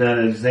Paul is using that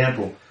as an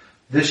example.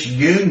 This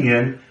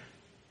union,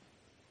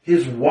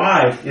 his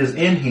wife is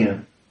in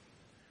him.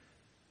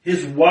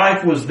 His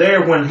wife was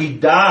there when he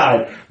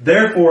died.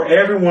 Therefore,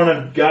 every one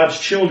of God's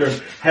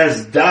children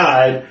has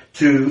died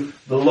to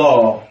the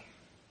law.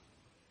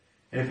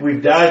 And if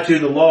we've died to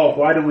the law,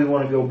 why do we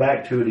want to go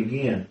back to it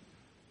again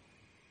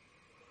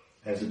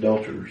as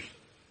adulterers?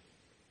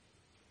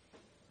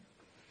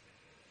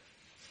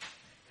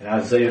 In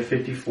Isaiah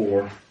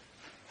 54,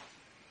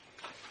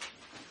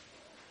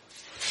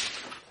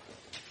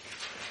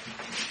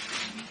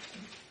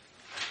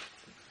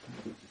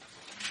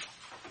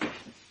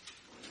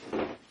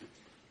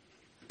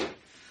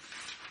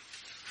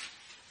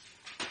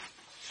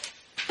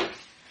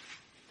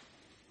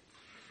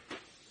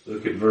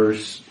 look at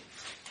verse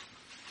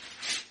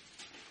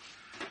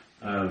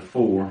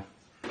 4.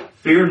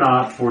 Fear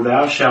not, for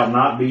thou shalt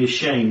not be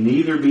ashamed,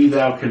 neither be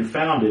thou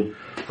confounded,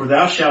 for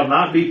thou shalt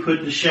not be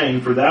put to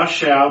shame, for thou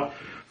shalt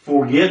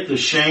forget the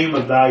shame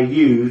of thy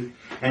youth,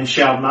 and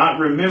shalt not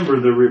remember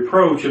the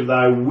reproach of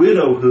thy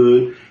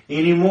widowhood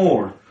any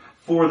more.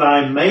 For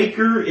thy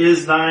Maker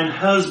is thine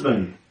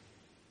husband.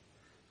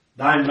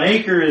 Thy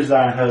Maker is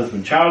thy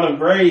husband. Child of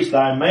grace,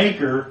 thy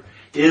Maker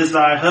is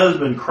thy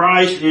husband.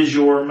 Christ is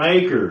your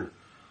Maker.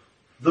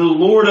 The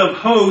Lord of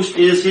hosts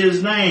is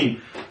His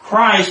name.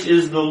 Christ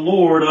is the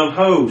Lord of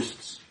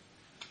hosts.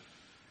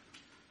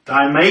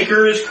 Thy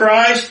Maker is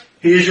Christ.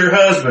 He is your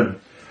husband.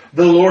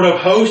 The Lord of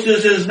hosts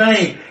is His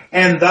name.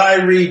 And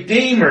thy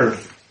Redeemer,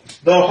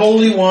 the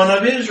Holy One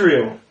of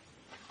Israel.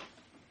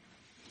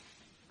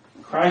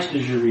 Christ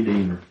is your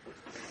Redeemer.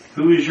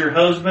 Who is your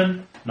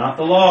husband? Not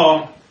the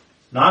law,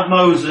 not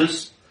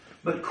Moses,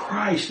 but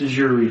Christ is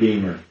your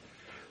Redeemer.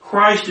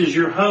 Christ is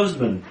your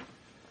husband.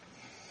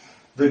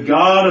 The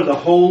God of the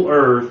whole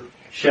earth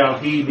shall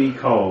He be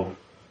called.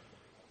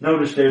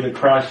 Notice there that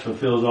Christ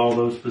fulfills all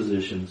those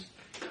positions.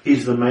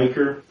 He's the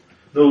Maker,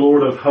 the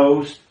Lord of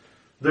hosts,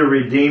 the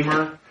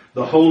Redeemer,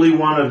 the Holy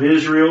One of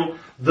Israel,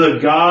 the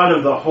God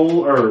of the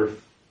whole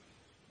earth.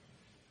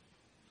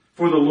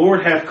 For the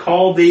Lord hath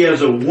called thee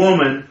as a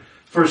woman,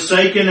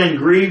 forsaken and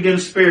grieved in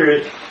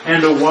spirit,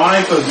 and a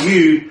wife of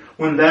youth,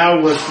 when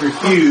thou wast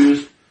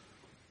refused,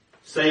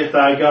 saith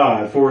thy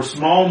God. For a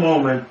small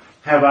moment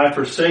have I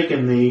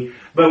forsaken thee,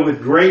 but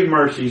with great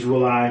mercies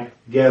will I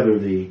gather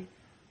thee.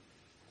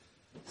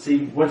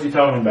 See, what's he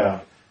talking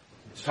about?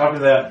 He's talking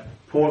to that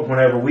point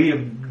whenever we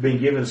have been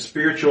given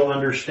spiritual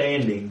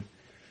understanding,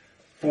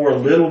 for a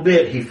little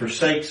bit he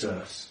forsakes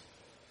us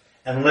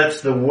and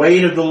lets the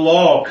weight of the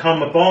law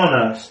come upon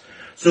us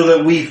so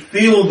that we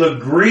feel the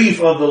grief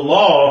of the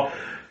law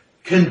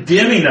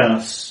condemning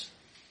us.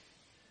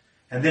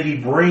 And then he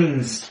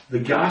brings the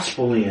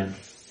gospel in.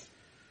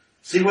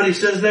 See what he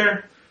says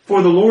there?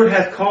 For the Lord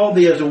hath called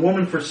thee as a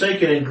woman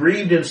forsaken and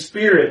grieved in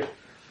spirit,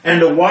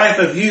 and a wife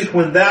of youth,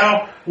 when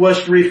thou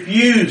wast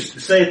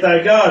refused, saith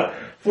thy God.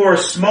 For a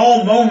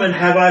small moment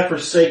have I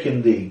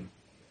forsaken thee.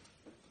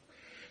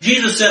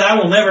 Jesus said, I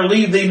will never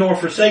leave thee nor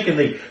forsaken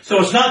thee.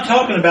 So it's not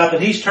talking about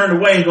that he's turned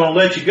away and going to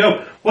let you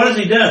go. What has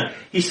he done?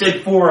 He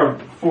said, for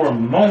a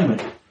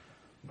moment,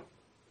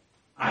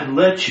 I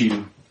let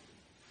you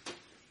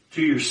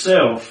to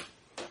yourself.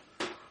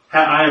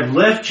 I have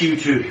left you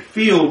to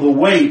feel the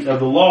weight of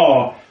the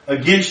law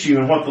against you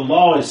and what the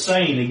law is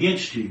saying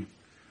against you.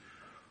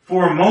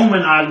 For a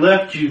moment I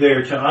left you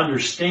there to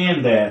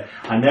understand that.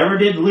 I never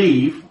did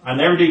leave. I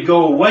never did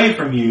go away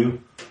from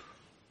you.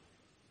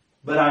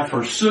 But I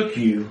forsook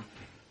you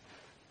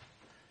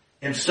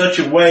in such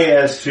a way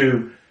as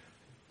to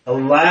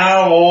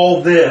allow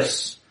all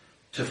this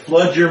to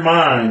flood your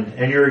mind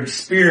and your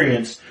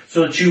experience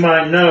so that you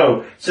might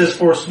know. It says,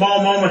 for a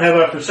small moment have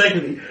I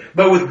forsaken thee,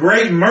 but with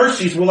great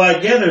mercies will I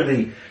gather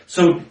thee.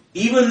 So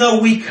even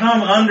though we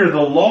come under the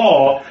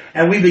law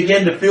and we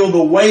begin to feel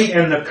the weight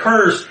and the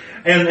curse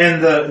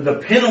and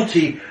the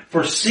penalty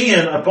for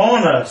sin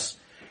upon us,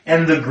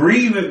 and the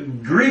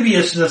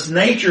grievousness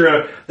nature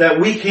of that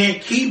we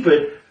can't keep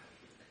it,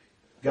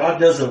 God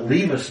doesn't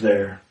leave us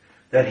there.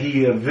 That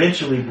he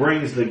eventually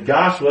brings the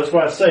gospel. That's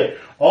why I say,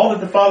 all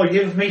that the Father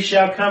giveth me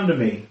shall come to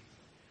me.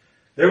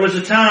 There was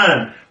a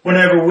time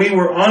whenever we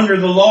were under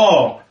the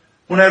law,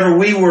 whenever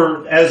we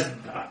were, as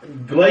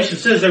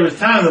Galatians says, there was a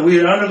time that we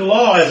were under the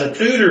law as a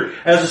tutor,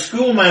 as a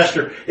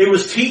schoolmaster. It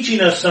was teaching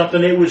us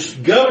something. It was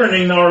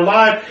governing our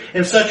life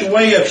in such a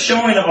way of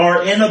showing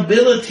our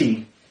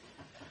inability.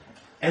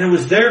 And it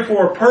was there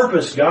for a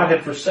purpose. God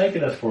had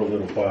forsaken us for a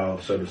little while,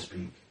 so to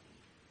speak.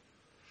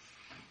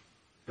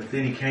 But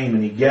then he came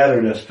and he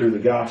gathered us through the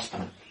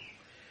gospel.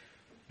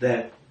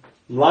 That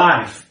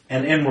life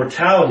and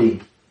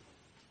immortality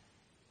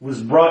was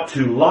brought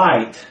to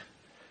light,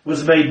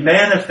 was made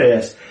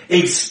manifest,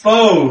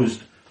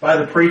 exposed by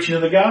the preaching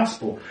of the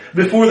gospel.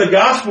 Before the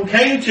gospel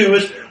came to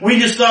us, we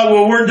just thought,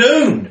 well, we're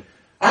doomed.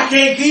 I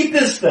can't keep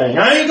this thing.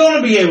 I ain't going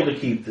to be able to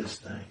keep this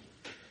thing.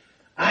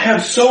 I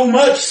have so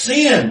much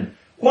sin.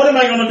 What am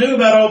I going to do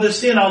about all this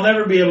sin? I'll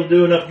never be able to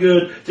do enough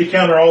good to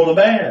counter all the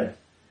bad.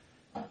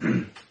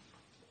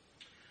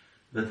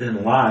 But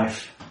then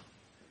life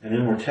and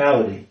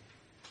immortality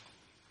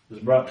was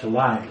brought to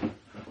light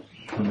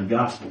when the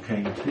gospel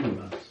came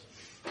to us.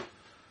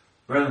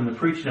 Brethren, the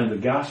preaching of the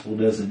gospel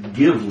doesn't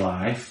give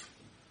life.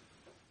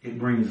 It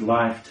brings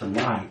life to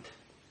light.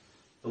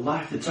 The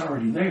life that's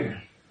already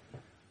there.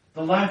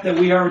 The life that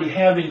we already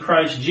have in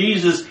Christ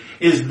Jesus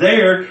is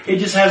there. It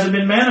just hasn't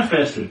been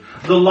manifested.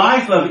 The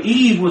life of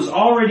Eve was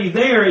already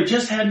there. It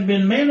just hadn't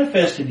been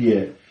manifested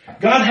yet.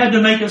 God had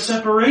to make a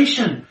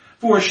separation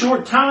for a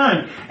short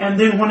time. And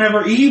then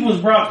whenever Eve was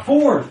brought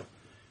forth,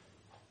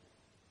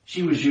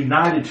 she was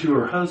united to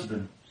her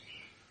husband.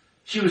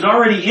 She was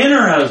already in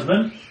her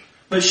husband,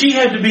 but she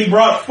had to be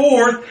brought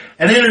forth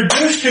and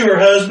introduced to her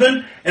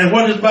husband. And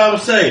what does the Bible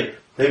say?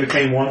 They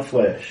became one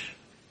flesh.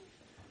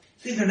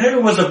 See, there never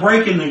was a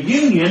break in the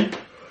union,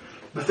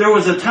 but there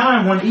was a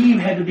time when Eve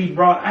had to be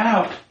brought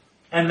out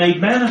and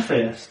made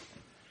manifest.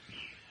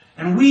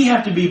 And we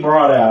have to be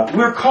brought out.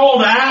 We're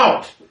called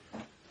out.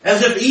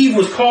 As if Eve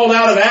was called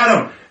out of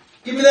Adam.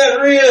 Give me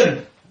that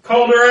rib.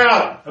 Called her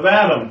out of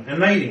Adam and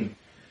made him.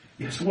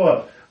 Guess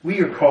what? We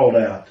are called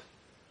out.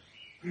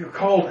 We are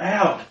called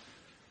out.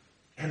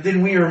 And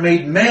then we are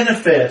made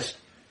manifest.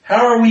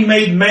 How are we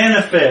made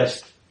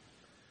manifest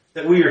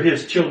that we are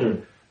his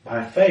children?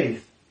 By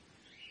faith.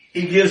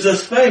 He gives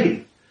us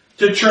faith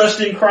to trust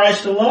in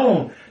Christ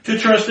alone, to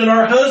trust in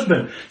our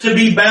husband, to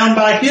be bound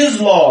by his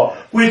law,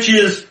 which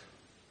is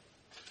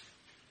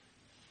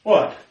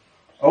what?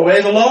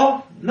 Obey the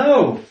law?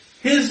 No.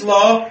 His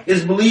law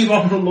is believe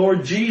on the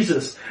Lord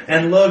Jesus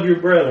and love your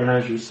brethren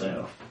as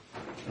yourself.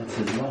 That's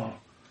his law.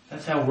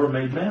 That's how we're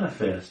made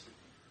manifest.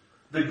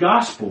 The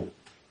gospel.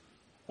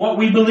 What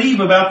we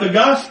believe about the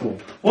gospel.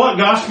 What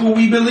gospel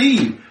we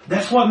believe.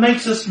 That's what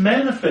makes us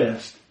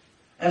manifest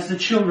as the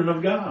children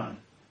of God.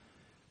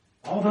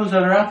 All those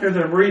that are out there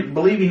that are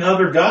believing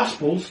other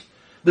gospels,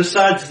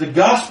 besides the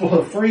gospel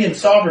of free and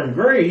sovereign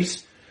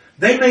grace,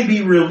 they may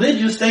be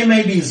religious, they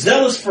may be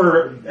zealous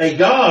for a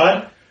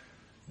God,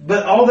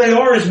 but all they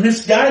are is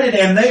misguided,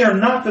 and they are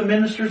not the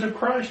ministers of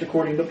Christ,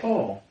 according to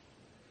Paul.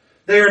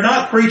 They are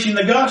not preaching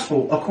the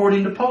gospel,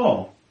 according to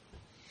Paul,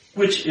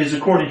 which is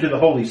according to the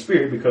Holy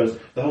Spirit, because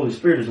the Holy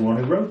Spirit is the one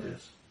who wrote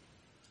this.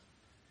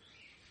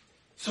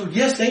 So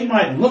yes, they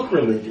might look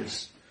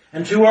religious.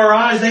 And to our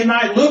eyes, they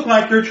might look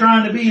like they're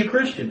trying to be a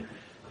Christian.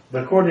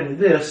 But according to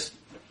this,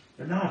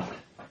 they're not.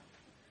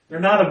 They're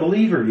not a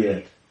believer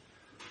yet.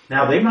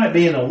 Now, they might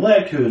be an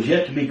elect who is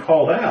yet to be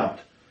called out.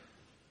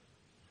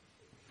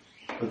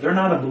 But they're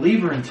not a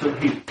believer until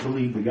they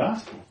believe the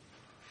gospel.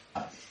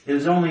 It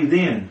is only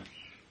then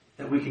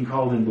that we can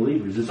call them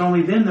believers. It's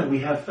only then that we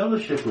have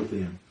fellowship with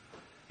them.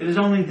 It is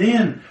only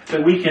then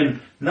that we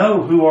can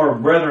know who our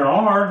brethren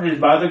are, is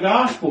by the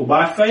gospel,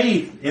 by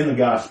faith in the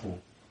gospel.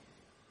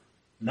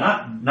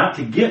 Not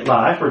to get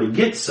life or to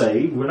get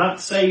saved. We're not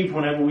saved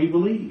whenever we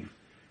believe.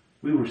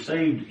 We were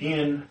saved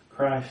in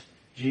Christ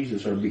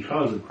Jesus, or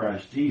because of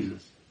Christ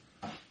Jesus.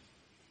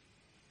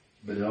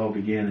 But it all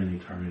began in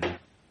eternity.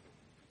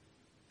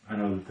 I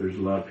know that there's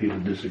a lot of people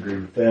who disagree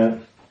with that.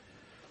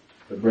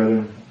 But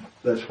brethren,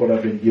 that's what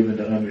I've been given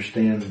to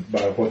understand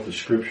by what the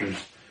Scriptures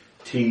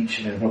teach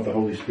and what the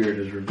Holy Spirit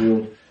has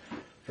revealed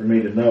for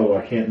me to know.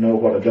 I can't know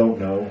what I don't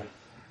know.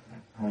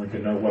 I only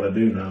can know what I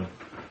do know.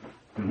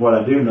 And what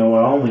I do know,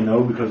 I only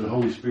know because the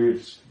Holy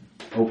Spirit's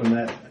opened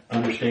that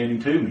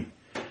understanding to me.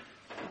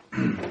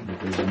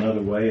 If there's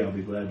another way, I'll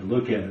be glad to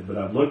look at it. But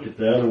I've looked at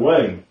the other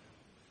way.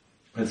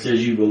 That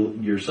says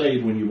you're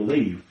saved when you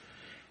believe.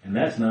 And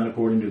that's not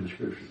according to the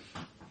Scriptures.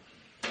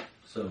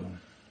 So,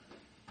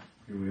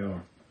 here we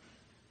are.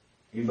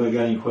 Anybody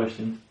got any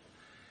questions?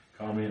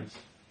 Comments?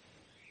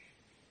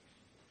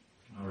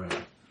 All right.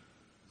 Let's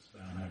bow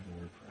and have a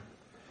word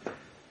of prayer.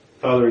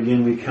 Father,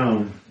 again we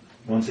come,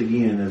 once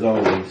again, as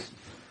always,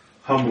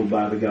 humbled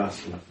by the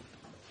gospel.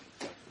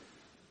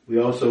 We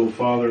also,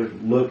 Father,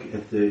 look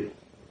at the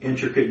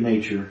intricate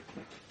nature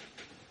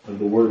of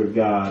the Word of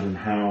God and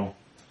how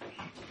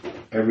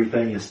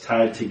everything is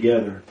tied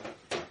together.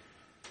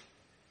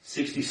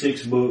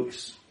 66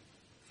 books,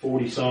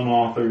 40-some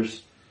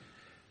authors,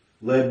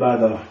 led by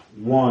the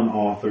one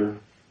author,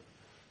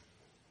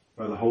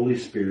 by the Holy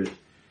Spirit,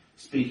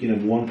 speaking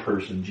of one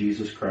person,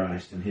 Jesus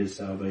Christ, and His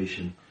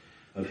salvation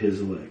of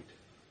His elect.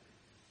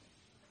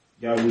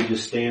 God, we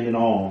just stand in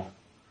awe,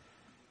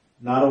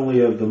 not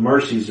only of the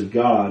mercies of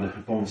God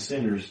upon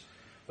sinners,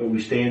 but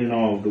we stand in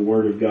awe of the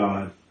Word of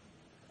God.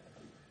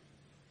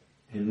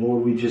 And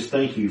Lord, we just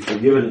thank You for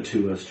giving it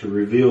to us to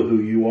reveal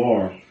who You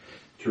are,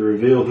 to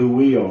reveal who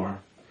we are,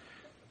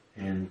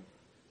 and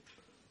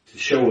to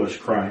show us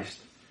Christ.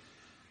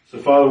 So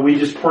Father, we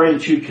just pray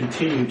that You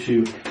continue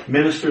to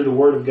minister the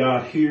Word of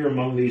God here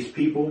among these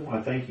people.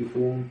 I thank You for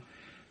them,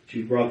 that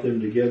You brought them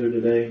together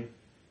today.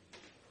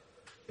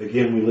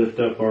 Again, we lift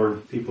up our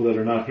people that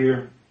are not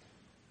here.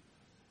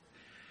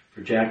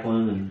 For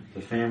Jacqueline and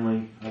the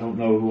family. I don't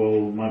know who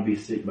all might be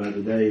sick by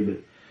today, but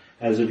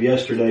as of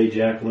yesterday,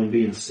 Jacqueline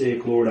being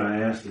sick, Lord,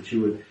 I ask that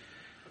You would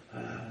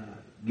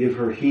give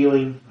her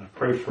healing. I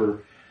pray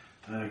for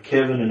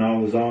Kevin and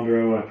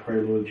Alessandro. I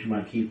pray, Lord, that You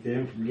might keep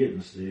them from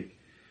getting sick,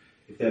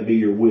 if that be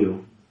Your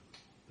will.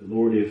 But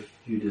Lord, if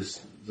You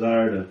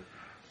desire to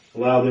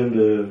allow them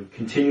to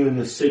continue in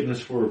this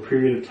sickness for a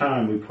period of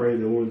time, we pray,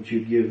 Lord, that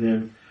You'd give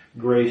them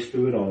grace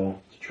through it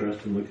all to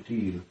trust and look to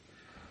You.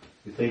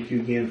 We thank You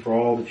again for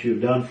all that You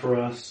have done for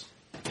us,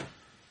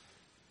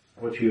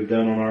 what You have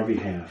done on our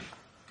behalf.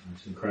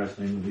 It's in Christ's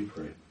name that we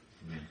pray.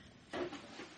 Amen.